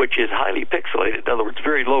 which is highly pixelated. In other words,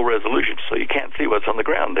 very low resolution, so you can't see what's on the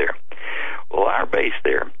ground there. Well, our base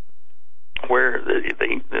there, where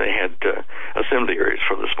they had assembly areas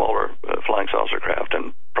for the smaller flying saucer craft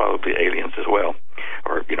and probably aliens as well,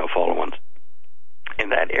 or, fallen ones. In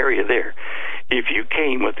that area there, if you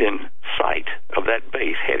came within sight of that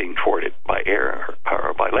base heading toward it by air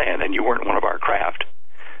or by land, and you weren't one of our craft,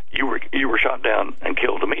 you were shot down and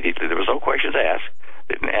killed immediately. There was no questions asked.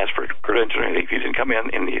 They didn't ask for credentials or anything. If you didn't come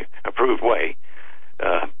in the approved way,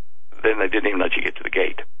 then they didn't even let you get to the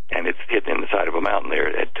gate. And it's hidden in the side of a mountain there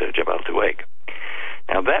at Jabal Tuwaiq.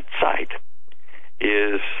 Now that site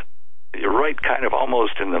is right kind of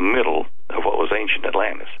almost in the middle of what was ancient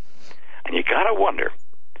Atlantis. And you got to wonder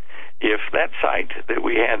if that site that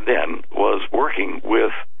we had then was working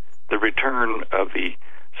with the return of the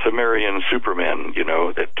Sumerian supermen,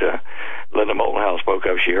 that Linda Moulton spoke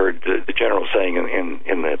of. She heard the general saying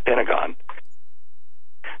in the Pentagon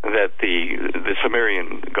that the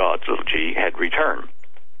Sumerian gods, little g, had returned.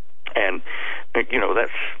 And that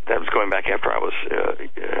was going back after I was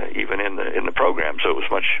even in the program, so it was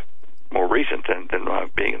much more recent than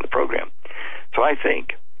being in the program. So I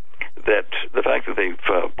think that the fact that they've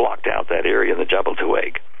blocked out that area in the Jabal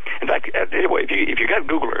Tuwaiq. In fact, anyway, if you got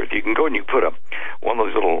Google Earth, you can go and you put one of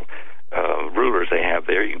those little rulers they have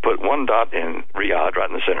there. You can put one dot in Riyadh, right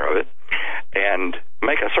in the center of it, and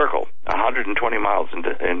make a circle 120 miles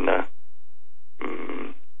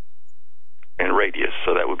in radius.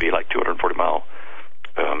 So that would be like 240-mile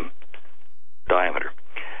diameter.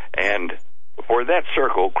 And where that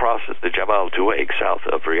circle crosses the Jabal Tuwaiq south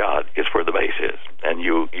of Riyadh is where the base is. And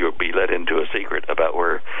you'll be led into a secret about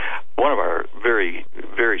where one of our very,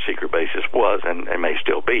 very secret bases was and may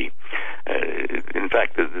still be. In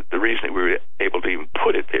fact, the reason we were able to even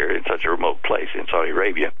put it there in such a remote place in Saudi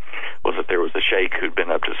Arabia was that there was a sheikh who'd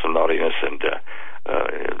been up to some naughtiness, and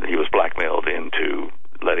he was blackmailed into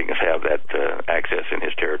letting us have that access in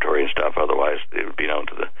his territory and stuff. Otherwise, it would be known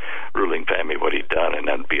to the ruling family what he'd done, and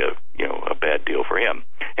that'd be a bad deal for him.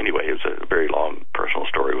 Anyway, it was a very long personal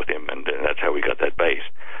story with him, and that's how we got that base.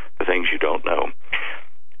 The things you don't know,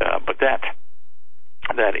 but that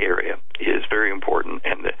area is very important.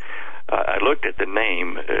 And I looked at the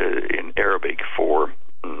name in Arabic for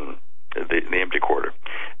the empty quarter.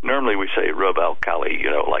 Normally we say Rub al-Khali,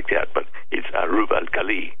 like that, but it's Arub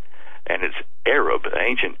al-Khali. And it's Arab,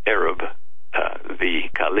 ancient Arab, the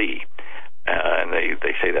Khali. And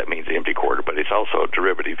they say that means the empty quarter, but it's also a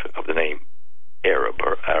derivative of the name Arab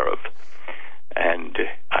or Arab. And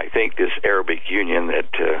I think this Arabic union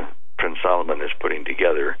that Prince Solomon is putting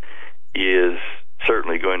together is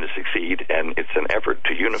certainly going to succeed, and it's an effort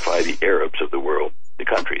to unify the Arabs of the world, the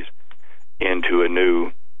countries, into a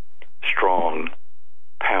new, strong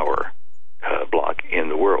power block in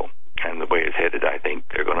the world. And the way it's headed, I think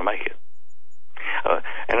they're going to make it.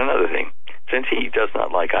 And another thing, since he does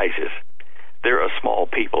not like ISIS, they're a small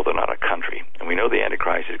people, they're not a country. And we know the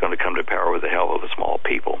Antichrist is going to come to power with the help of a small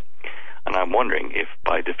people. And I'm wondering if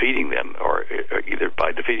by defeating them, or either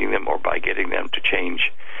by defeating them or by getting them to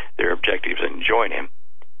change their objectives and join him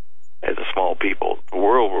as a small people, the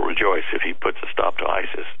world will rejoice if he puts a stop to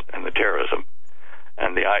ISIS and the terrorism.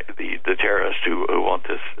 And the terrorists who want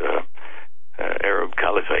this Arab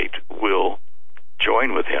caliphate will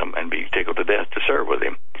join with him and be tickled to death to serve with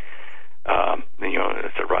him.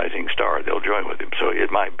 It's a rising star. They'll join with him. So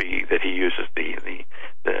it might be that he uses the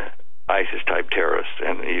ISIS-type terrorists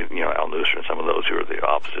and al-Nusra and some of those who are the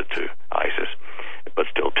opposite to ISIS, but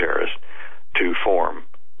still terrorists, to form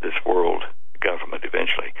this world government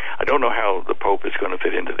eventually. I don't know how the Pope is going to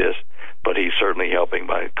fit into this, but he's certainly helping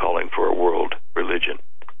by calling for a world religion.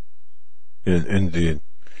 Indeed.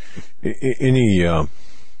 Any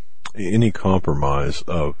compromise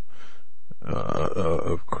of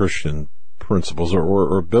Christian principles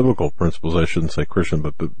or biblical principles, I shouldn't say Christian,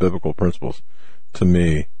 but biblical principles, to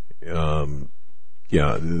me, that's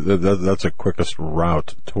a quickest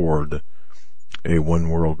route toward a one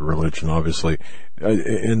world religion, obviously.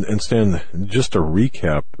 And Stan, just to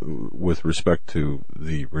recap with respect to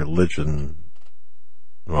the religion,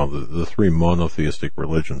 well, the three monotheistic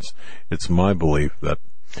religions, it's my belief that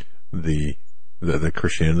the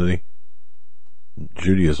Christianity,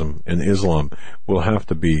 Judaism, and Islam will have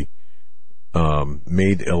to be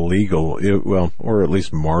made illegal, or at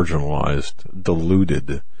least marginalized,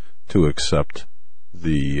 diluted, to accept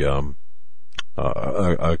the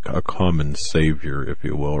a common savior, if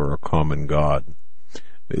you will, or a common God.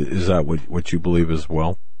 Is that what you believe as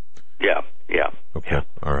well? Yeah, Yeah. Okay. Yeah.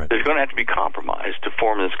 All right. There's going to have to be compromise to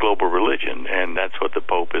form this global religion, and that's what the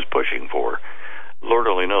Pope is pushing for. Lord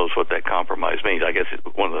only knows what that compromise means. I guess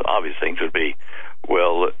one of the obvious things would be,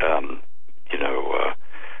 well,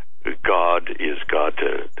 God is God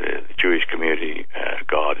to the Jewish community.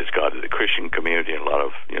 God is God to the Christian community, and a lot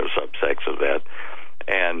of subsects of that.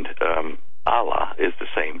 And Allah is the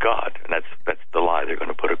same God, and that's the lie they're going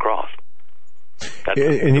to put across. That's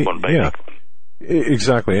the one basic one.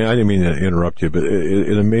 Exactly. I didn't mean to interrupt you, but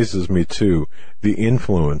it amazes me too, the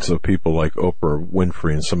influence of people like Oprah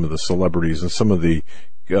Winfrey and some of the celebrities and some of the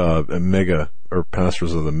mega or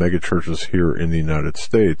pastors of the mega churches here in the United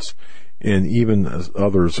States, and even as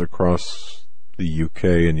others across the UK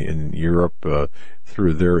and in Europe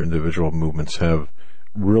through their individual movements have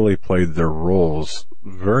really played their roles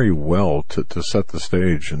very well to set the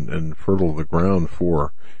stage and fertile the ground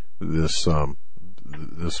for this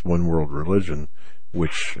one world religion,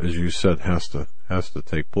 which, as you said, has to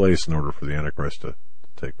take place in order for the Antichrist to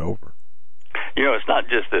take over. It's not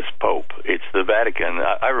just this Pope. It's the Vatican.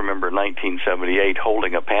 I remember 1978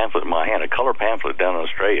 holding a pamphlet in my hand, a color pamphlet down in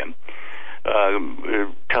Australia,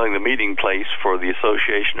 telling the meeting place for the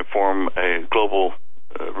association to form a global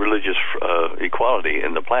religious equality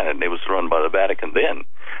in the planet. And it was run by the Vatican then.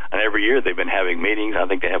 And every year they've been having meetings. I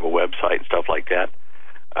think they have a website and stuff like that.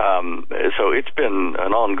 So it's been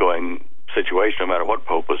an ongoing situation, no matter what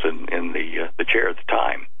Pope was in the chair at the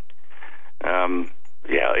time.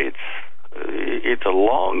 It's a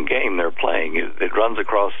long game they're playing. It runs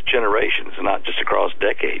across generations, not just across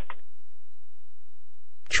decades.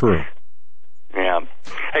 True. Yeah.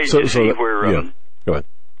 Hey, Go ahead.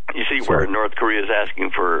 You see where North Korea is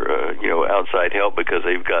asking for outside help because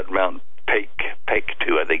they've got Mount Paek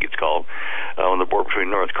 2, I think it's called, on the border between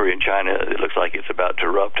North Korea and China. It looks like it's about to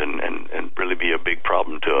erupt and really be a big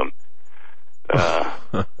problem to them.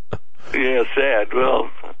 Yeah, sad. Well,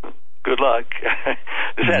 good luck.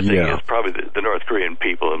 The sad thing is probably the North Korean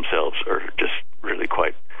people themselves are just really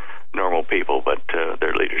quite normal people, but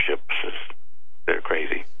their leadership they're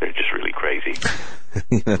crazy. They're just really crazy.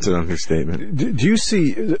 That's an understatement. Do you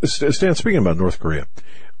see, Stan, speaking about North Korea,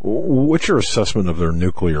 what's your assessment of their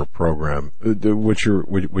nuclear program, which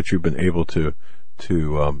you've been able to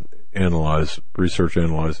analyze, research,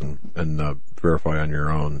 analyze, and verify on your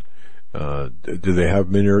own? Do they have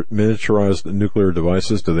miniaturized nuclear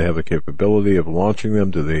devices? Do they have the capability of launching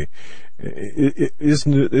them? Is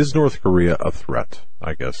North Korea a threat,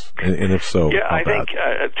 I guess? And if so, yeah, I think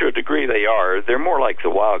to a degree they are. They're more like the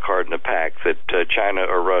wild card in the pack that China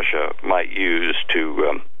or Russia might use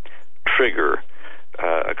to trigger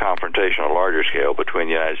a confrontation on a larger scale between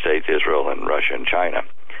the United States, Israel, and Russia and China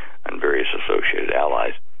and various associated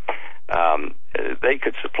allies. They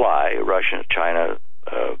could supply Russia, China,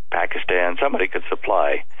 Pakistan. Somebody could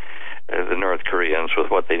supply the North Koreans with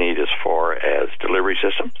what they need as far as delivery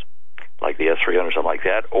systems, like the S-300 or something like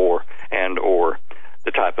that, or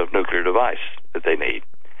the type of nuclear device that they need.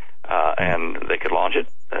 And they could launch it.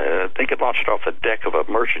 They could launch it off the deck of a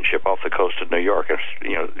merchant ship off the coast of New York,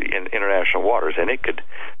 in international waters, and it could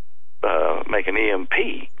make an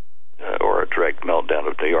EMP or a direct meltdown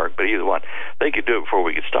of New York. But either one, they could do it before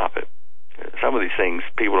we could stop it. Some of these things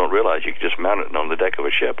people don't realize. You can just mount it on the deck of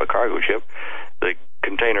a ship, a cargo ship. The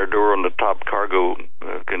container door on the top cargo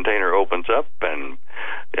container opens up, and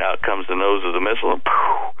out comes the nose of the missile, and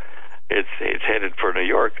it's headed for New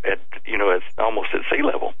York it's almost at sea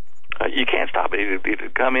level. You can't stop it.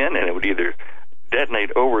 It'd come in, and it would either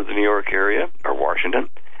detonate over the New York area or Washington,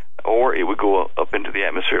 or it would go up into the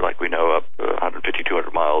atmosphere, like we know, up 150,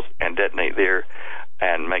 200 miles, and detonate there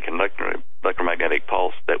and make an electromagnetic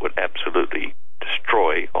pulse that would absolutely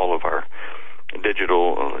destroy all of our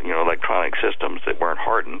digital, electronic systems that weren't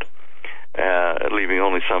hardened, leaving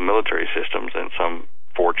only some military systems and some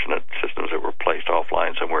fortunate systems that were placed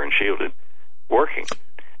offline somewhere and shielded working.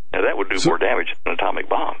 Now, that would do more damage than an atomic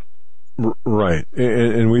bomb. Right.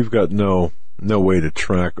 And we've got no way to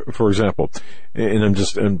track, for example, and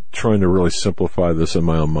I'm trying to really simplify this in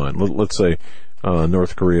my own mind. Let's say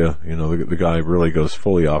North Korea, the guy really goes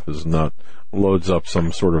fully off his nut, loads up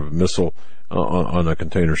some sort of missile on a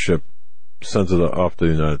container ship, sends it off to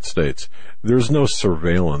the United States. There's no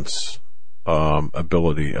surveillance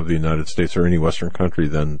ability of the United States or any Western country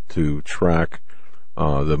then to track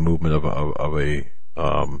the movement of a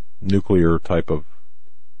nuclear type of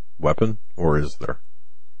weapon, or is there?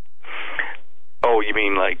 Oh, you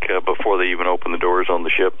mean like before they even open the doors on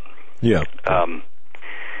the ship? Yeah.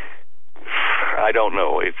 I don't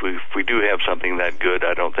know. If we do have something that good,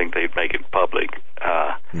 I don't think they'd make it public.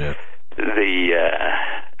 Yeah.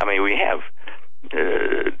 We have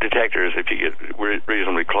detectors, if you get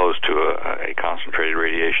reasonably close to a concentrated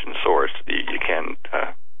radiation source, you can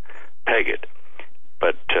peg it.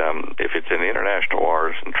 But if it's in international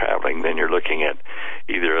waters and traveling, then you're looking at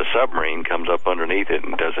either a submarine comes up underneath it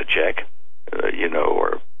and does a check,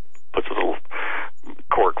 or puts a little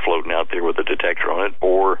cork floating out there with a detector on it,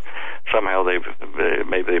 or somehow they've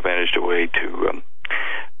managed a way to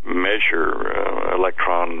measure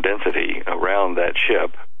electron density around that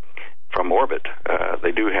ship from orbit.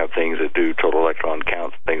 They do have things that do total electron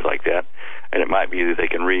counts, things like that, and it might be that they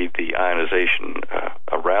can read the ionization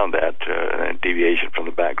around that and deviation from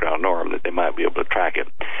the background norm, that they might be able to track it.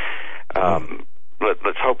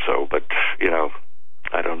 Let's hope so, but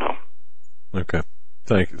I don't know. Okay.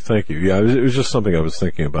 Thank you. Yeah, it was just something I was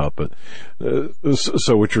thinking about. But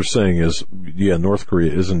so what you're saying is, yeah, North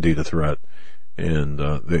Korea is indeed a threat, and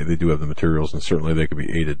they do have the materials, and certainly they could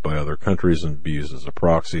be aided by other countries and be used as a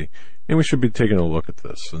proxy. And we should be taking a look at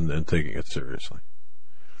this and taking it seriously.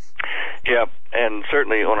 Yeah, and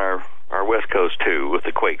certainly on our West Coast too, with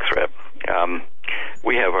the quake threat.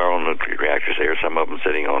 We have our own nuclear reactors there. Some of them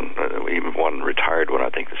sitting on, even one retired one, I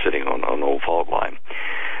think, is sitting on an old fault line.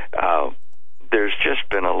 There's just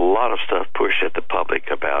been a lot of stuff pushed at the public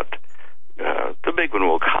about the big one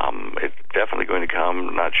will come. It's definitely going to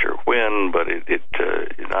come. Not sure when, but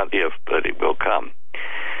not if, but it will come.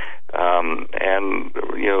 And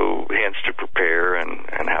hints to prepare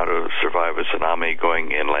and how to survive a tsunami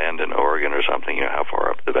going inland in Oregon or something. How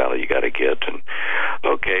far up the valley you got to get. And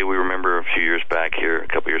okay, we remember a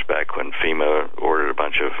couple years back when FEMA ordered a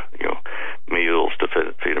bunch of meals to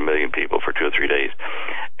feed 1 million people for 2 or 3 days.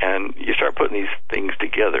 And you start putting these things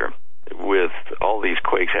together with all these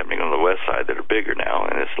quakes happening on the west side that are bigger now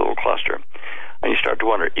in this little cluster, and you start to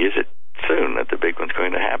wonder, is it soon that the big one's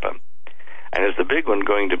going to happen? And is the big one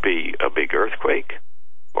going to be a big earthquake,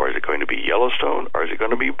 or is it going to be Yellowstone, or is it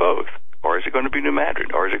going to be both, or is it going to be New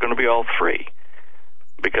Madrid, or is it going to be all three?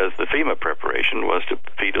 Because the FEMA preparation was to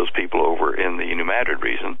feed those people over in the New Madrid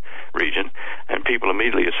region, and people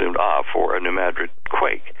immediately assumed, for a New Madrid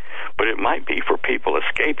quake. But it might be for people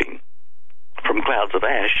escaping from clouds of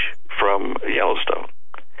ash from Yellowstone.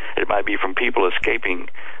 It might be from people escaping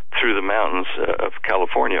through the mountains of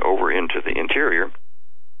California over into the interior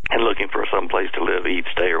and looking for some place to live, eat,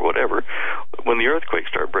 stay, or whatever, when the earthquakes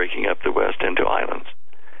start breaking up the west into islands.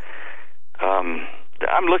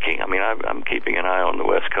 I'm looking. I'm keeping an eye on the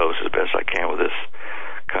West Coast as best I can with this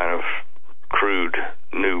kind of crude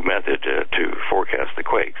new method to forecast the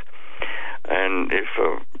quakes. And if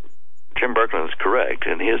Jim Birkeland is correct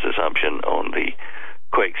in his assumption on the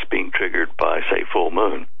quakes being triggered by, say, full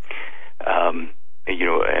moon,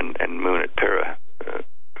 and moon at para,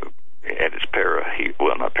 at its it's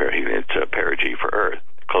perigee for Earth,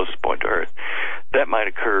 closest point to Earth, that might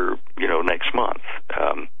occur, next month.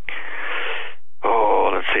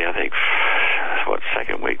 Let's see, I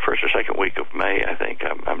think, first or second week of May, I think.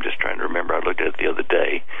 I'm just trying to remember. I looked at it the other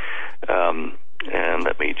day. And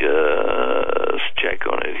let me just check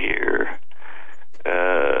on it here.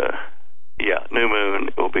 New moon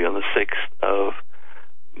will be on the 6th of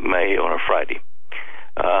May on a Friday.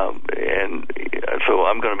 And so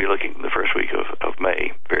I'm going to be looking the first week of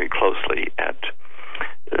May very closely at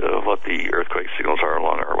what the earthquake signals are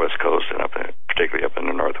along our West Coast and particularly up in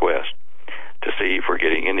the Northwest, to see if we're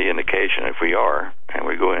getting any indication. If we are, and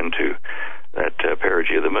we go into that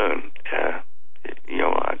perigee of the moon, I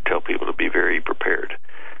tell people to be very prepared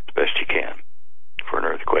as best you can for an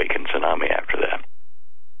earthquake and tsunami after that.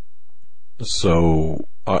 So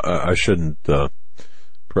I shouldn't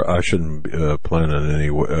plan on any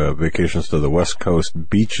vacations to the West Coast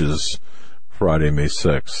beaches Friday, May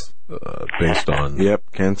 6th, based on...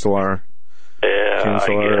 Yep, cancel our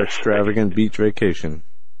extravagant beach vacation.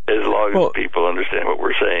 As long as people understand what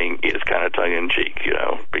we're saying, it's kind of tongue-in-cheek,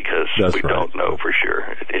 because we don't know for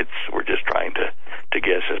sure. We're just trying to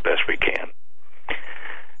guess as best we can.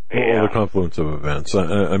 Well, the confluence of events.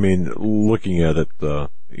 I mean, looking at it,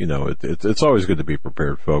 it's always good to be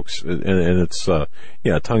prepared, folks, and it's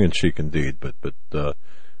tongue-in-cheek indeed. But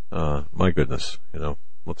my goodness,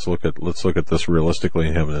 let's look at this realistically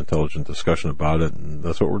and have an intelligent discussion about it, and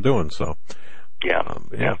that's what we're doing. So, all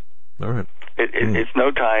right. It's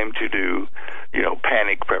no time to do,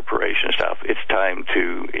 panic preparation stuff. It's time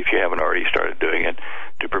to, if you haven't already started doing it,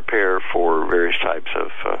 to prepare for various types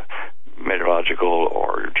of meteorological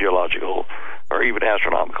or geological or even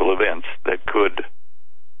astronomical events that could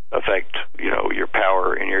affect, your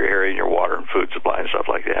power in your area, your water and food supply and stuff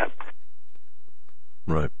like that.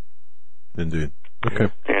 Right. Indeed.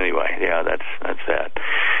 Okay. Anyway, that's that.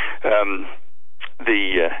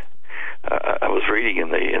 I was reading in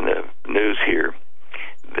the news here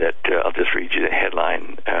that I'll just read you the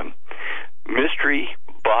headline. Mystery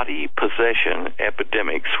body possession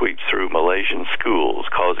epidemic sweeps through Malaysian schools,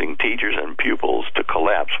 causing teachers and pupils to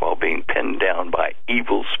collapse while being pinned down by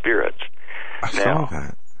evil spirits. I saw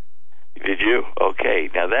that. Did you? Okay.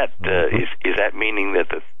 Now that is that meaning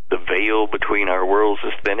that the veil between our worlds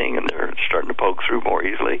is thinning and they're starting to poke through more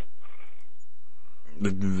easily?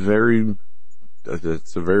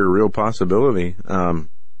 It's a very real possibility.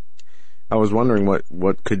 I was wondering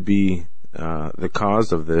what could be the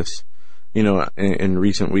cause of this. You know, in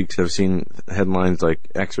recent weeks, I've seen headlines like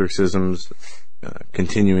exorcisms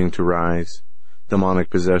continuing to rise, demonic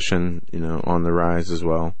possession, on the rise as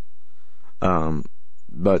well.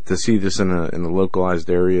 But to see this in a localized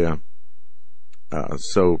area,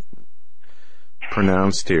 so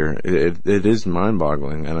pronounced here, it is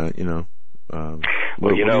mind-boggling. And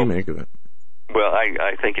what do you make of it? Well,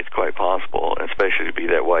 I think it's quite possible, especially to be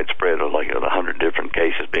that widespread, like 100 different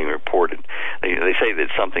cases being reported. They say that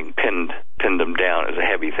something pinned them down as a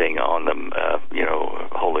heavy thing on them,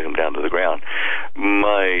 holding them down to the ground.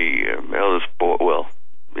 My eldest boy,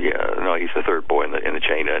 he's the third boy in the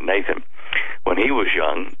chain, Nathan. When he was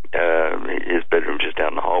young, his bedroom just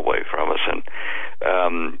down the hallway from us, and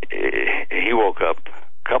he woke up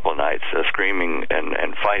a couple of nights screaming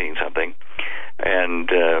and fighting something, and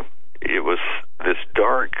it was this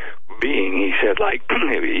dark being. He said, like,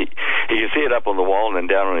 he could see it up on the wall and then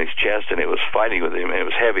down on his chest, and it was fighting with him, and it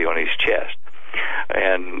was heavy on his chest.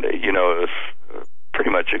 And, it was pretty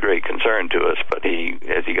much a great concern to us, but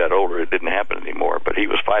as he got older, it didn't happen anymore. But he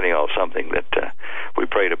was fighting off something that we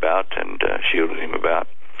prayed about and shielded him about,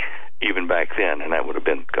 even back then, and that would have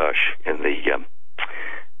been, in the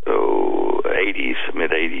 80s,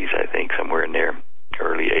 mid-80s, I think, somewhere in there.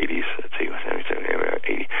 Early 80s, let's see,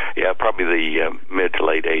 80, yeah, probably the mid to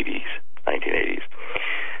late 80s, 1980s.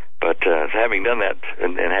 But having done that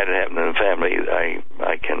and had it happen in the family,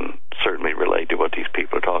 I can certainly relate to what these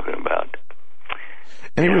people are talking about.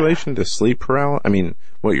 Any relation to sleep paralysis? I mean,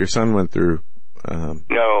 what your son went through?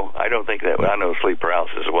 No, I don't think that. I know sleep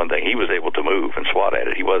paralysis is one thing. He was able to move and swat at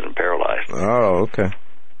it. He wasn't paralyzed. Oh, okay.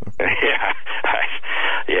 Yeah.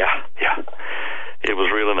 It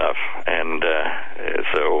was real enough, and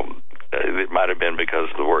so it might have been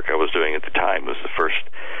because of the work I was doing at the time. I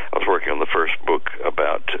was working on the first book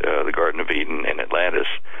about the Garden of Eden and Atlantis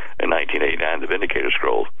in 1989, the Vindicator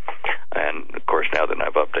Scrolls, and of course now that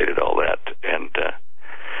I've updated all that, and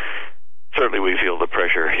certainly we feel the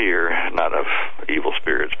pressure here, not of evil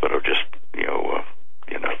spirits, but of just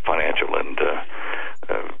financial and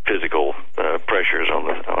physical pressures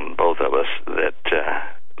on both of us that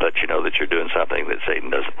let you know that you're doing something that Satan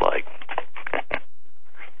doesn't like.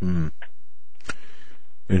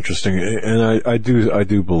 Interesting, and I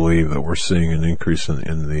do believe that we're seeing an increase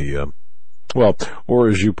in the or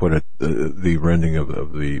as you put it, the rending of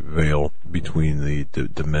the veil between the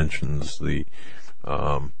dimensions.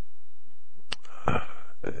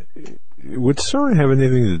 Would CERN have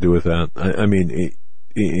anything to do with that? I mean,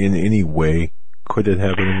 in any way, could it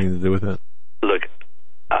have anything to do with that? Look,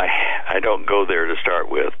 I don't go there to start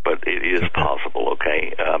with, but it is possible,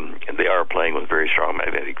 okay? They are playing with very strong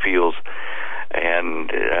magnetic fields,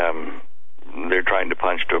 and they're trying to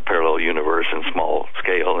punch to a parallel universe in small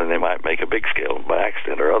scale, and they might make a big scale by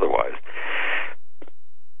accident or otherwise.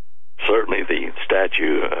 Certainly the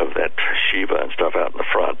statue of that Shiva and stuff out in the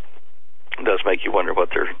front does make you wonder what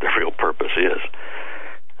their real purpose is.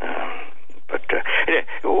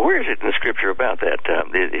 Where is it in the scripture about that?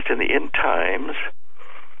 It's in the end times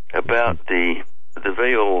about the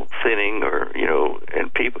veil thinning, or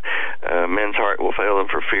and people, men's heart will fail them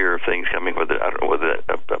for fear of things coming. I don't know whether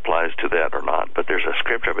that applies to that or not, but there's a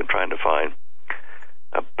scripture I've been trying to find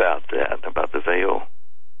about that, about the veil,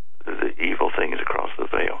 the evil things across the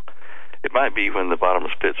veil. It might be when the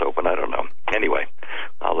bottomless pit's open. I don't know. Anyway,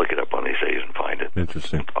 I'll look it up one of these days and find it.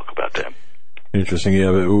 Interesting. And talk about that. Interesting.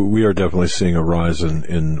 Yeah, but we are definitely seeing a rise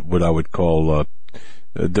in what I would call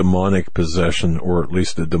demonic possession, or at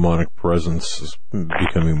least the demonic presence is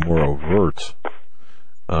becoming more overt.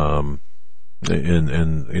 And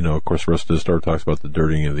of course, the rest of the story talks about the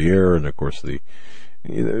dirtying of the air, and of course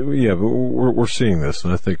we're seeing this,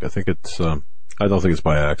 and I think it's I don't think it's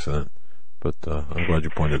by accident, but I'm glad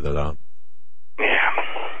you pointed that out. Yeah.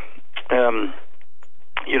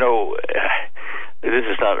 This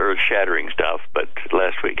is not earth-shattering stuff, but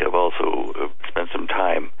last week I've also spent some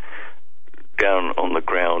time down on the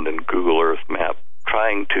ground in Google Earth map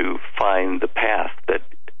trying to find the path that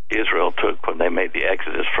Israel took when they made the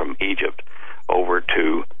exodus from Egypt over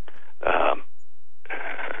to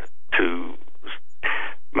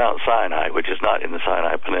Mount Sinai, which is not in the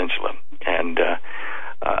Sinai Peninsula. And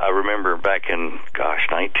I remember back in,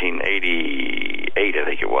 1988, I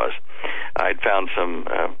think it was, I'd found some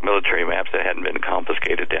military maps that hadn't been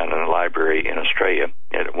confiscated down in a library in Australia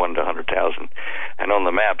at 1 to 100,000. And on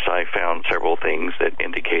the maps, I found several things that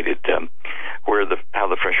indicated how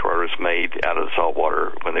the fresh water was made out of the salt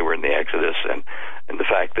water when they were in the Exodus, and the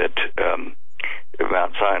fact that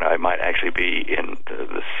Mount Sinai might actually be in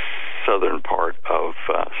the southern part of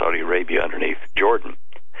Saudi Arabia underneath Jordan,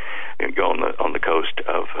 and go on the coast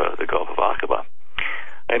of the Gulf of Aqaba.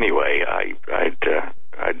 Anyway, I'd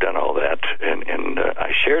done all that, and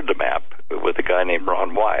I shared the map with a guy named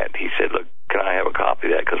Ron Wyatt. He said, "Look, can I have a copy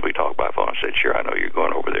of that?" Because we talked by phone. I said, "Sure, I know you're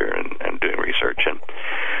going over there and doing research." And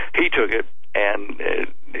he took it, and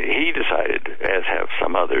he decided, as have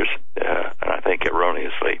some others, and I think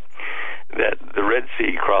erroneously, that the Red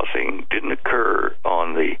Sea crossing didn't occur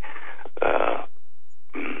on the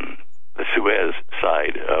Suez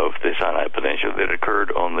side of the Sinai Peninsula. That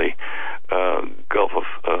occurred on the Gulf of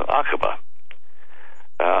Aqaba,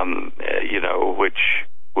 which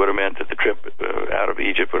would have meant that the trip out of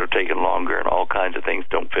Egypt would have taken longer, and all kinds of things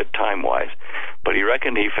don't fit time-wise. But he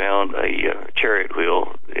reckoned he found a chariot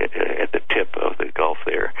wheel at the tip of the Gulf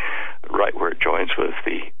there, right where it joins with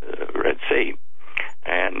the Red Sea.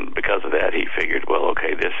 And because of that, he figured, well,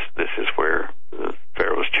 okay, this is where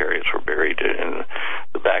Pharaoh's chariots were buried in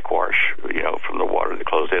the backwash, from the water that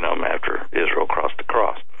closed in on them after Israel crossed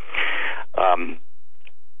across.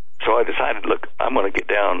 So I decided, look, I'm going to get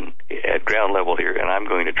down at ground level here, and I'm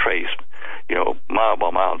going to trace, mile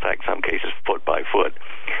by mile, in fact, some cases foot by foot,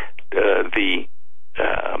 the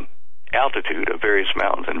altitude of various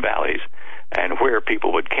mountains and valleys, and where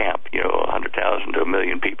people would camp. 100,000 to 1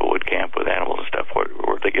 million people would camp with animals and stuff,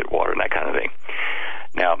 where they get water and that kind of thing.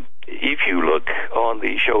 Now, if you look on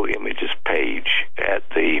the show images page at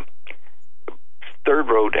the third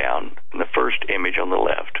row down, in the first image on the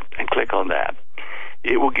left, and click on that,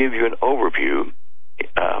 it will give you an overview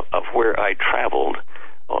of where I traveled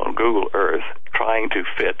on Google Earth, trying to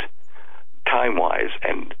fit time-wise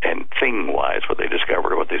and thing-wise what they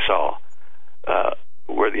discovered, what they saw,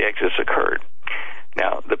 where the Exodus occurred.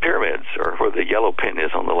 Now, the pyramids, or where the yellow pin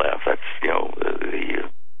is on the left, that's, the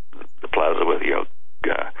plaza with,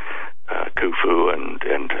 Khufu and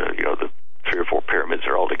the 3 or 4 pyramids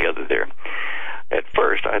are all together there. At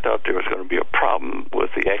first, I thought there was going to be a problem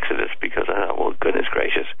with the Exodus, because I thought, well, goodness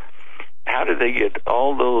gracious, how did they get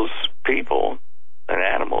all those people and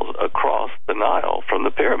animals across the Nile from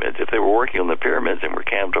the pyramids if they were working on the pyramids and were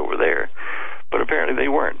camped over there? But apparently they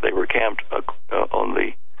weren't. They were camped on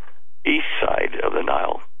the east side of the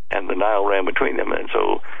Nile, and the Nile ran between them, and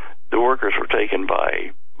so the workers were taken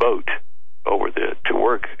by boat over to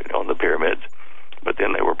work on the pyramids, but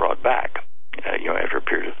then they were brought back, after a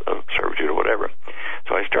period of servitude or whatever.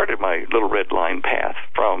 So I started my little red line path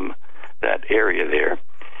from that area there,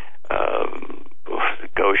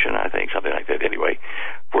 Goshen, I think, something like that. Anyway,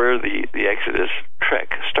 where the Exodus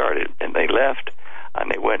trek started, and they left,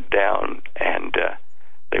 and they went down, and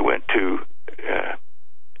they went to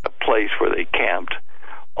a place where they camped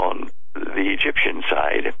on the Egyptian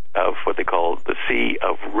side of what they call the Sea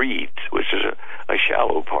of Reeds, which is a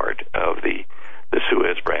shallow part of the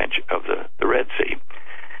Suez branch of the Red Sea.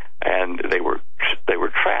 And they were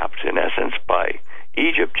trapped, in essence, by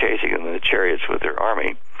Egypt chasing them in the chariots with their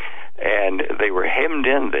army, and they were hemmed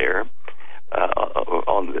in there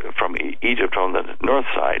from Egypt on the north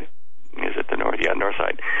side. Is it the north? Yeah, north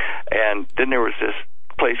side. And then there was this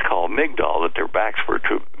place called Migdol, that their backs were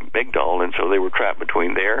to Migdol, and so they were trapped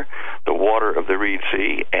between there, the water of the Red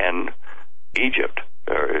Sea, and Egypt,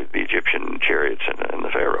 or the Egyptian chariots and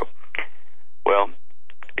the Pharaoh. Well,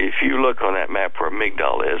 if you look on that map where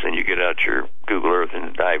Migdol is, and you get out your Google Earth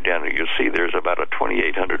and dive down, you'll see there's about a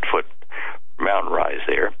 2,800-foot mountain rise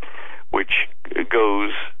there, which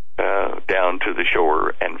goes down to the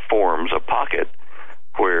shore and forms a pocket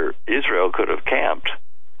where Israel could have camped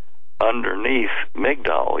underneath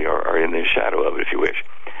Migdol, or in the shadow of it, if you wish.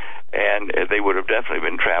 And they would have definitely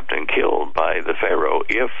been trapped and killed by the Pharaoh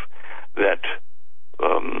if that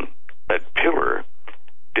pillar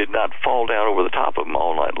did not fall down over the top of them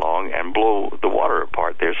all night long and blow the water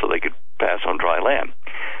apart there so they could pass on dry land.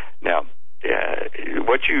 Now,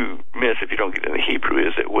 what you miss if you don't get into Hebrew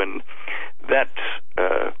is that when that,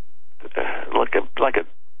 like a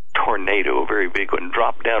tornado, a very big one,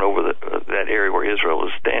 dropped down over that area where Israel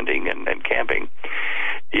was standing and camping,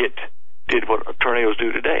 it did what tornadoes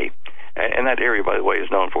do today. And that area, by the way, is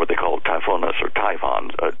known for what they call typhoons,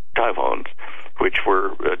 which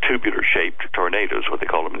were tubular-shaped tornadoes, what they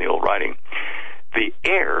call them in the old writing. the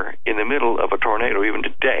air in the middle of a tornado, even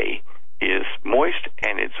today, is moist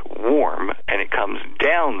and it's warm, and it comes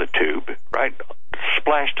down the tube, right,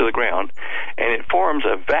 splashed to the ground, and it forms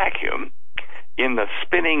a vacuum in the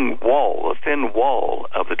spinning wall, the thin wall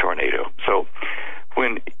of the tornado. So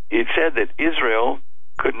when it said that Israel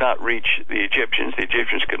could not reach the Egyptians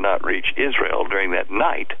could not reach Israel during that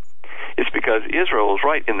night, it's because Israel was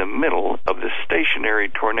right in the middle of this stationary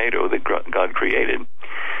tornado that God created,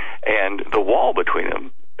 and the wall between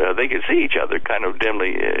them, they could see each other kind of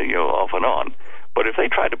dimly, off and on. But if they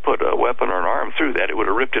tried to put a weapon or an arm through that, it would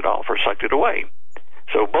have ripped it off or sucked it away.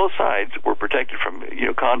 So both sides were protected from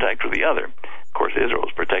contact with the other. Of course, Israel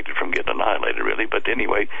was protected from getting annihilated, really. But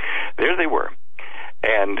anyway, there they were,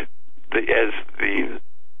 and as the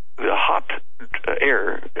hot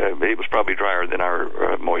air, it was probably drier than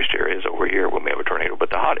our moist areas over here when we have a tornado. But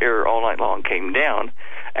the hot air all night long came down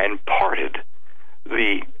and parted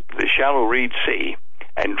the shallow Reed Sea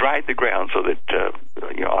and dried the ground so that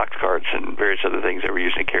ox carts and various other things that were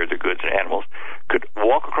used to carry their goods and animals could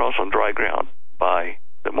walk across on dry ground by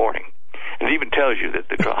the morning. And it even tells you that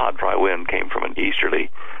the hot, dry wind came from an easterly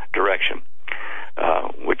direction,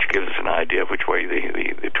 which gives us an idea of which way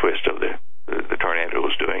the twist of the tornado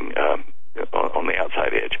was doing on the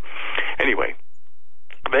outside edge. Anyway,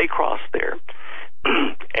 they crossed there,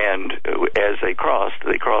 and as they crossed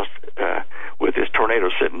with this tornado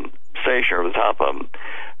sitting stationary over the top of them.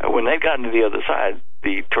 When they got to the other side,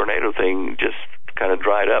 the tornado thing just kind of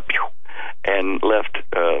dried up and left,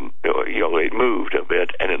 it moved a bit,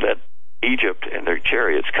 and it let Egypt and their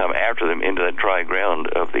chariots come after them into the dry ground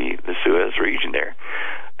of the Suez region there.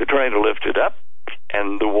 The tornado lifted up,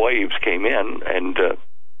 and the waves came in and,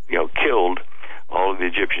 killed all of the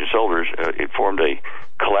Egyptian soldiers. It formed a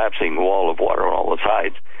collapsing wall of water on all the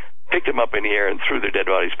sides, picked them up in the air and threw their dead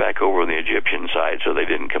bodies back over on the Egyptian side so they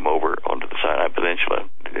didn't come over onto the Sinai Peninsula,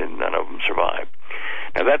 and none of them survived.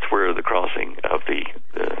 Now that's where the crossing of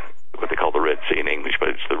what they call the Red Sea in English, but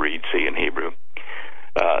it's the Reed Sea in Hebrew.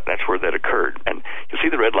 That's where that occurred. And you see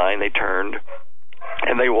the red line, they turned,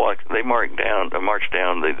 and they marched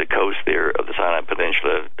down the coast there of the Sinai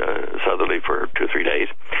Peninsula southerly for 2 or 3 days,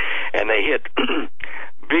 and they hit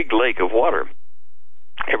big lake of water.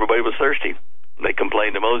 Everybody was thirsty. They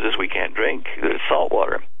complained to Moses, "We can't drink. There's salt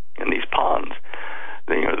water in these ponds,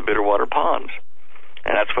 the bitter water ponds."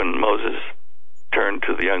 And that's when Moses turned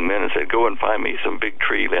to the young men and said, "Go and find me some big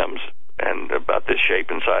tree limbs and about this shape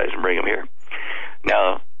and size and bring them here.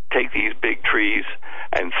 Now take these big trees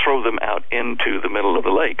and throw them out into the middle of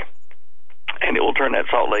the lake, and it will turn that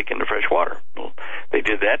salt lake into fresh water." Well, they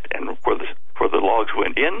did that, and where the logs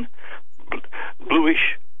went in,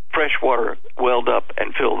 bluish fresh water welled up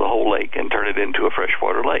and filled the whole lake and turned it into a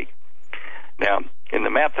freshwater lake. Now, in the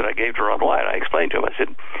map that I gave to Ron White, I explained to him, I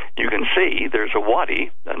said, you can see there's a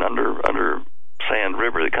wadi, an under sand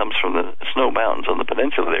river that comes from the snow mountains on the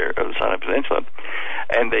peninsula there, of the Sinai Peninsula,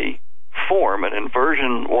 and they form an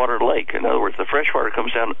inversion water lake. In other words, the fresh water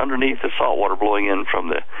comes down underneath the salt water blowing in from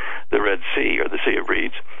the Red Sea, or the Sea of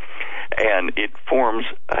Reeds, and it forms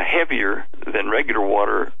a heavier than regular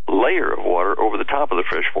water layer of water over the top of the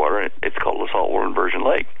fresh water, and it's called a saltwater inversion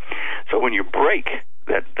lake. So when you break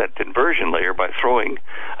that inversion layer by throwing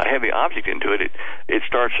a heavy object into it, it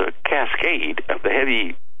starts a cascade of the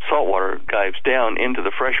heavy salt water dives down into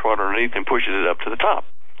the fresh water underneath and pushes it up to the top.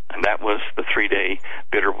 And that was the 3-day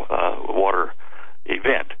bitter water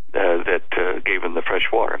event that gave them the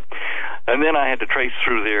fresh water. And then I had to trace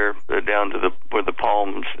through there down to where the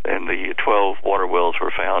palms and the 12 water wells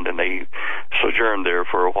were found, and they sojourned there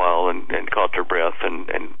for a while and caught their breath and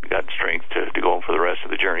got strength to go on for the rest of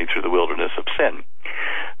the journey through the wilderness of Sin,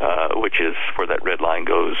 which is where that red line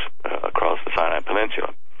goes across the Sinai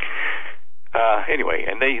Peninsula. Anyway,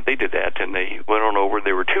 and they did that, and they went on over.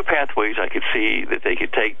 There were 2 pathways I could see that they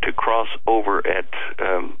could take to cross over at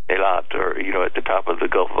Eilat, or at the top of the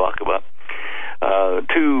Gulf of Aqaba.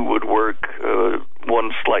 2 would work,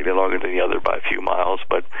 one slightly longer than the other by a few miles,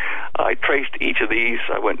 but I traced each of these.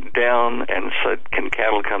 I went down and said, can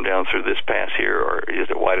cattle come down through this pass here, or is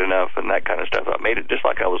it wide enough, and that kind of stuff. I made it just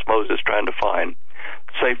like I was Moses, trying to find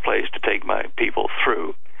a safe place to take my people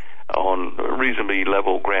through on reasonably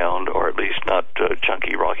level ground, or at least not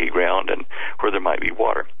chunky, rocky ground, and where there might be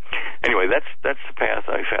water. Anyway, that's the path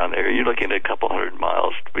I found there. You're looking at a couple 100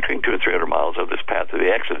 miles, between 200 and 300 miles of this path of the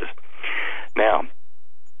Exodus. Now,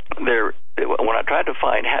 when I tried to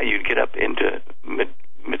find how you'd get up into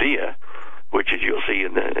Medea, which, as you'll see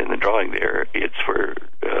in the drawing there, it's where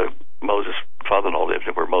Moses' father-in-law lived,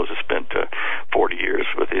 and where Moses spent 40 years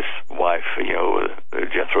with his wife,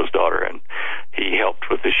 Jethro's daughter, and he helped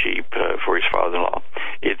with the sheep for his father-in-law.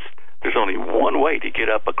 It's there's only one way to get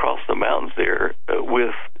up across the mountains there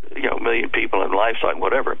with, a million people and livestock and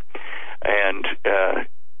whatever. And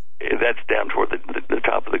that's down toward the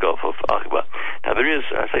top of the Gulf of Aqaba. Now,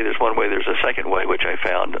 there's one way. There's a second way, which I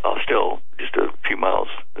found still just a few miles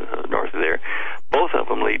north of there. Both of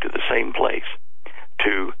them lead to the same place,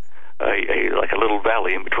 to like a little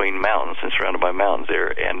valley in between mountains and surrounded by mountains there.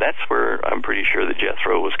 And that's where I'm pretty sure that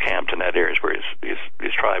Jethro was camped in that area, where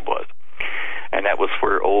his tribe was. And that was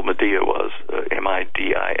where old Medea was,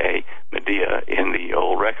 M-I-D-I-A, Medea, in the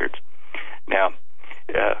old records. Now,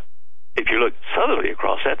 if you look southerly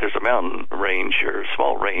across that, there's a mountain range, or a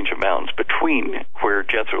small range of mountains between where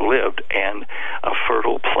Jethro lived and a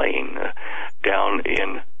fertile plain down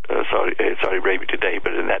in Saudi Arabia today.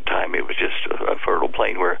 But in that time, it was just a fertile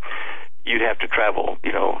plain where you'd have to travel,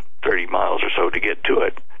 30 miles or so to get to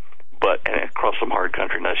it. And across some hard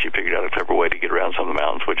country, unless you figured out a clever way to get around some of the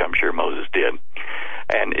mountains, which I'm sure Moses did.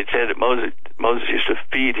 And it said that Moses used to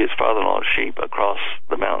feed his father-in-law's sheep across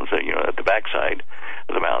the mountains, at the backside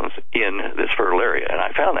of the mountains in this fertile area. And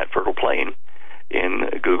I found that fertile plain in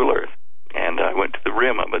Google Earth. And I went to the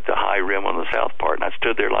rim of it, the high rim on the south part, and I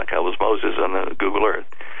stood there like I was Moses on the Google Earth.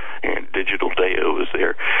 And digital Deyo was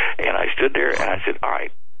there. And I stood there, and I said, all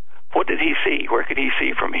right, what did he see? Where could he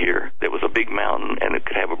see from here that was a big mountain and it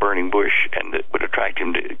could have a burning bush and that would attract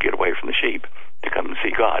him to get away from the sheep to come and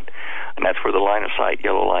see God? And that's where the line of sight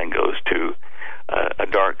yellow line goes to a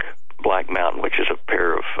dark black mountain, which is a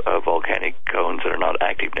pair of volcanic cones that are not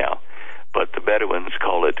active now. But the Bedouins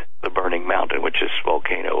call it the Burning Mountain, which is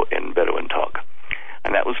volcano in Bedouin talk.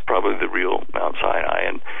 And that was probably the real Mount Sinai.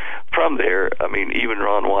 And from there, even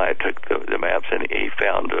Ron Wyatt took the maps, and he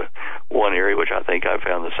found one area, which I think I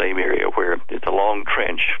found the same area, where it's a long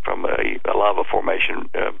trench from a lava formation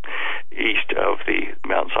east of the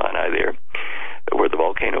Mount Sinai there, where the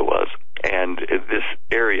volcano was. And this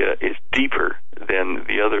area is deeper than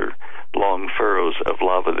the other long furrows of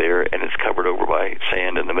lava there, and it's covered over by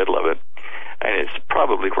sand in the middle of it. And it's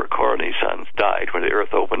probably where Korah's sons died, where the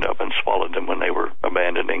earth opened up and swallowed them when they were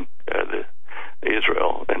abandoning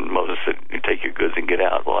Israel. And Moses said, "You take your goods and get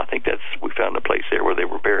out." Well, I think we found a place there where they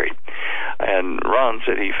were buried. And Ron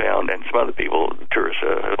said he found, and some other people, tourists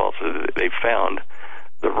have also, they found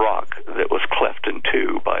the rock that was cleft in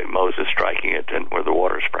two by Moses striking it, and where the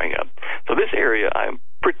water sprang up. So this area, I'm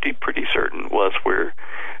pretty certain, was where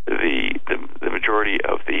the majority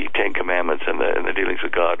of the Ten Commandments and the dealings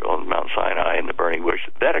with God on Mount Sinai and the burning bush,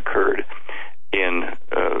 that occurred in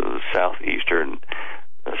southeastern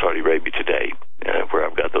Saudi Arabia today, where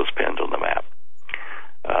I've got those pins on the map.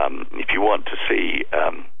 If you want to see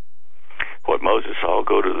what Moses saw,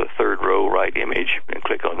 go to the third row right image and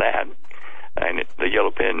click on that. And the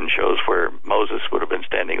yellow pin shows where Moses would have been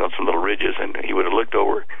standing on some little ridges, and he would have looked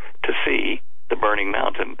over to see the burning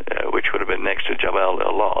mountain, which would have been next to Jabal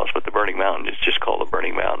el-Lawz. But the burning mountain is just called the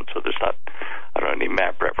burning mountain, so there's not, I don't have any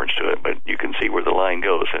map reference to it, but you can see where the line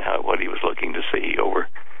goes and what he was looking to see over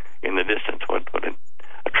in the distance, what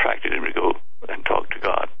attracted him to go and talk to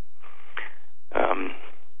God.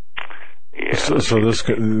 So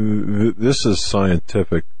this is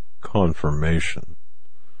scientific confirmation.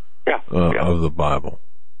 Of the Bible.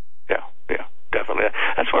 Yeah, definitely.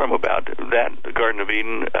 That's what I'm about. That, the Garden of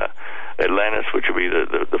Eden, Atlantis, which would be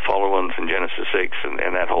the fallen ones in Genesis 6,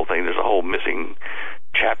 and that whole thing. There's a whole missing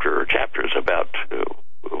chapter or chapters about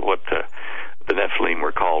what the Nephilim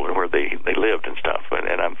were called and where they lived and stuff.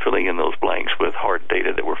 And I'm filling in those blanks with hard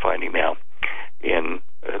data that we're finding now in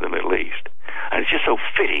the Middle East. And it's just so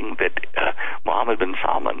fitting that Mohammed bin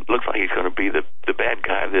Salman looks like he's going to be the bad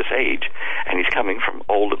guy of this age, and he's coming from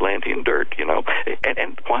old Atlantean dirt,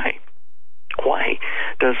 And why? Why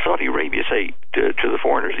does Saudi Arabia say to the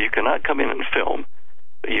foreigners, you cannot come in and film,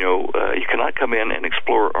 you cannot come in and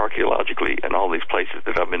explore archaeologically in all these places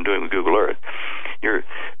that I've been doing with Google Earth.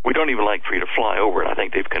 We don't even like for you to fly over, and I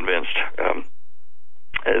think they've convinced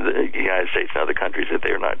the United States and other countries that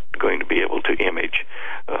they're not going to be able to image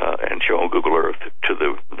and show on Google Earth to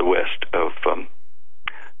the west of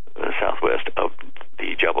the southwest of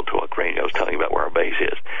the Jabal Tuwak range. I was telling you about where our base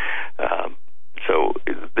is. So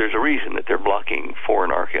there's a reason that they're blocking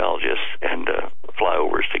foreign archaeologists and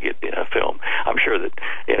flyovers to get film. I'm sure that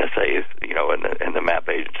NSA is, and the map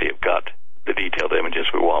agency have got the detailed images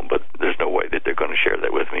we want, but there's no way that they're going to share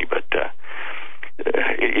that with me. But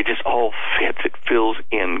it just all fits. It fills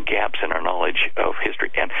in gaps in our knowledge of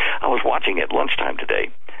history. And I was watching at lunchtime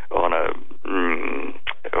today on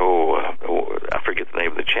I forget the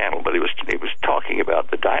name of the channel, but it was talking about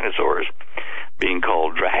the dinosaurs being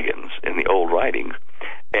called dragons in the old writings.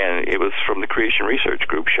 And it was from the Creation Research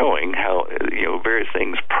Group showing how, various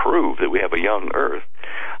things prove that we have a young Earth.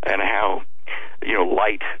 and how,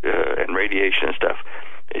 light and radiation and stuff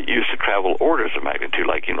used to travel orders of magnitude,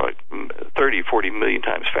 like 30, 40 million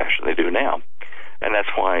times faster than they do now. And that's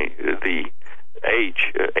why the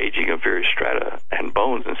aging of various strata and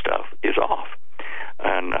bones and stuff is off.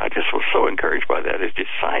 And I just was so encouraged by that. It's just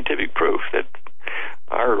scientific proof that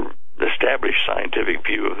our established scientific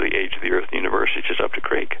view of the age of the Earth and universe is just up the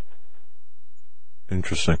creek.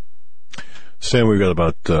 Interesting. Sam, we've got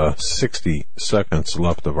about 60 seconds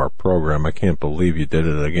left of our program. I can't believe you did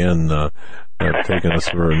it again, taking us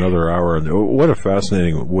for another hour. What a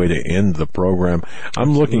fascinating way to end the program.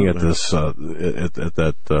 I'm looking at this, at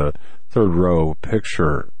that third row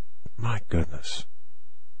picture. My goodness.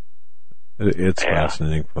 It's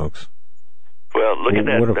fascinating, folks. Well, look at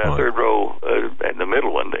that third row in the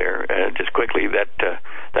middle one there. Just quickly,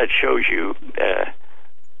 that shows you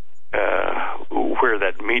where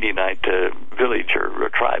that Midianite village or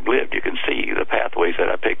tribe lived. You can see the pathways that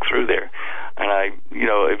I picked through there. And I,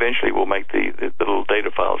 eventually will make the little data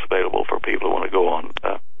files available for people who want to go on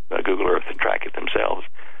Google Earth and track it themselves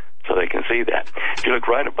so they can see that. If you look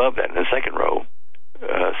right above that in the second row,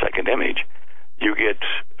 second image, you get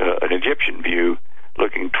an Egyptian view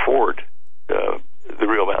looking toward the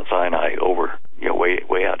real Mount Sinai over,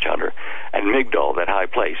 way out yonder, and Migdol, that high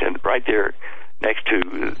place. And right there next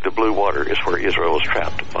to the blue water is where Israel was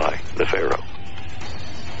trapped by the Pharaoh.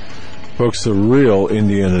 Folks, the real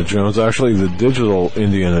Indiana Jones, actually the digital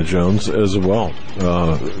Indiana Jones as well.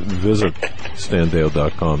 Visit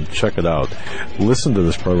standeyo.com. Check it out. Listen to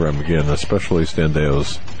this program again, especially Stan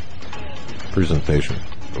Deyo's presentation.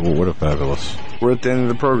 Oh, what a fabulous. We're at the end of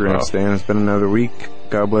the program, Wow. Stan. It's been another week.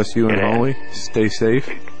 God bless you and Holly. Stay safe,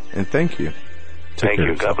 and thank you. Thank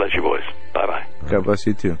you. God bless you, boys. Bye-bye. God bless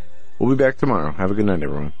you, too. We'll be back tomorrow. Have a good night,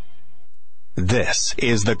 everyone. This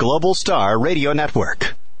is the Global Star Radio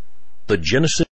Network. The Genesis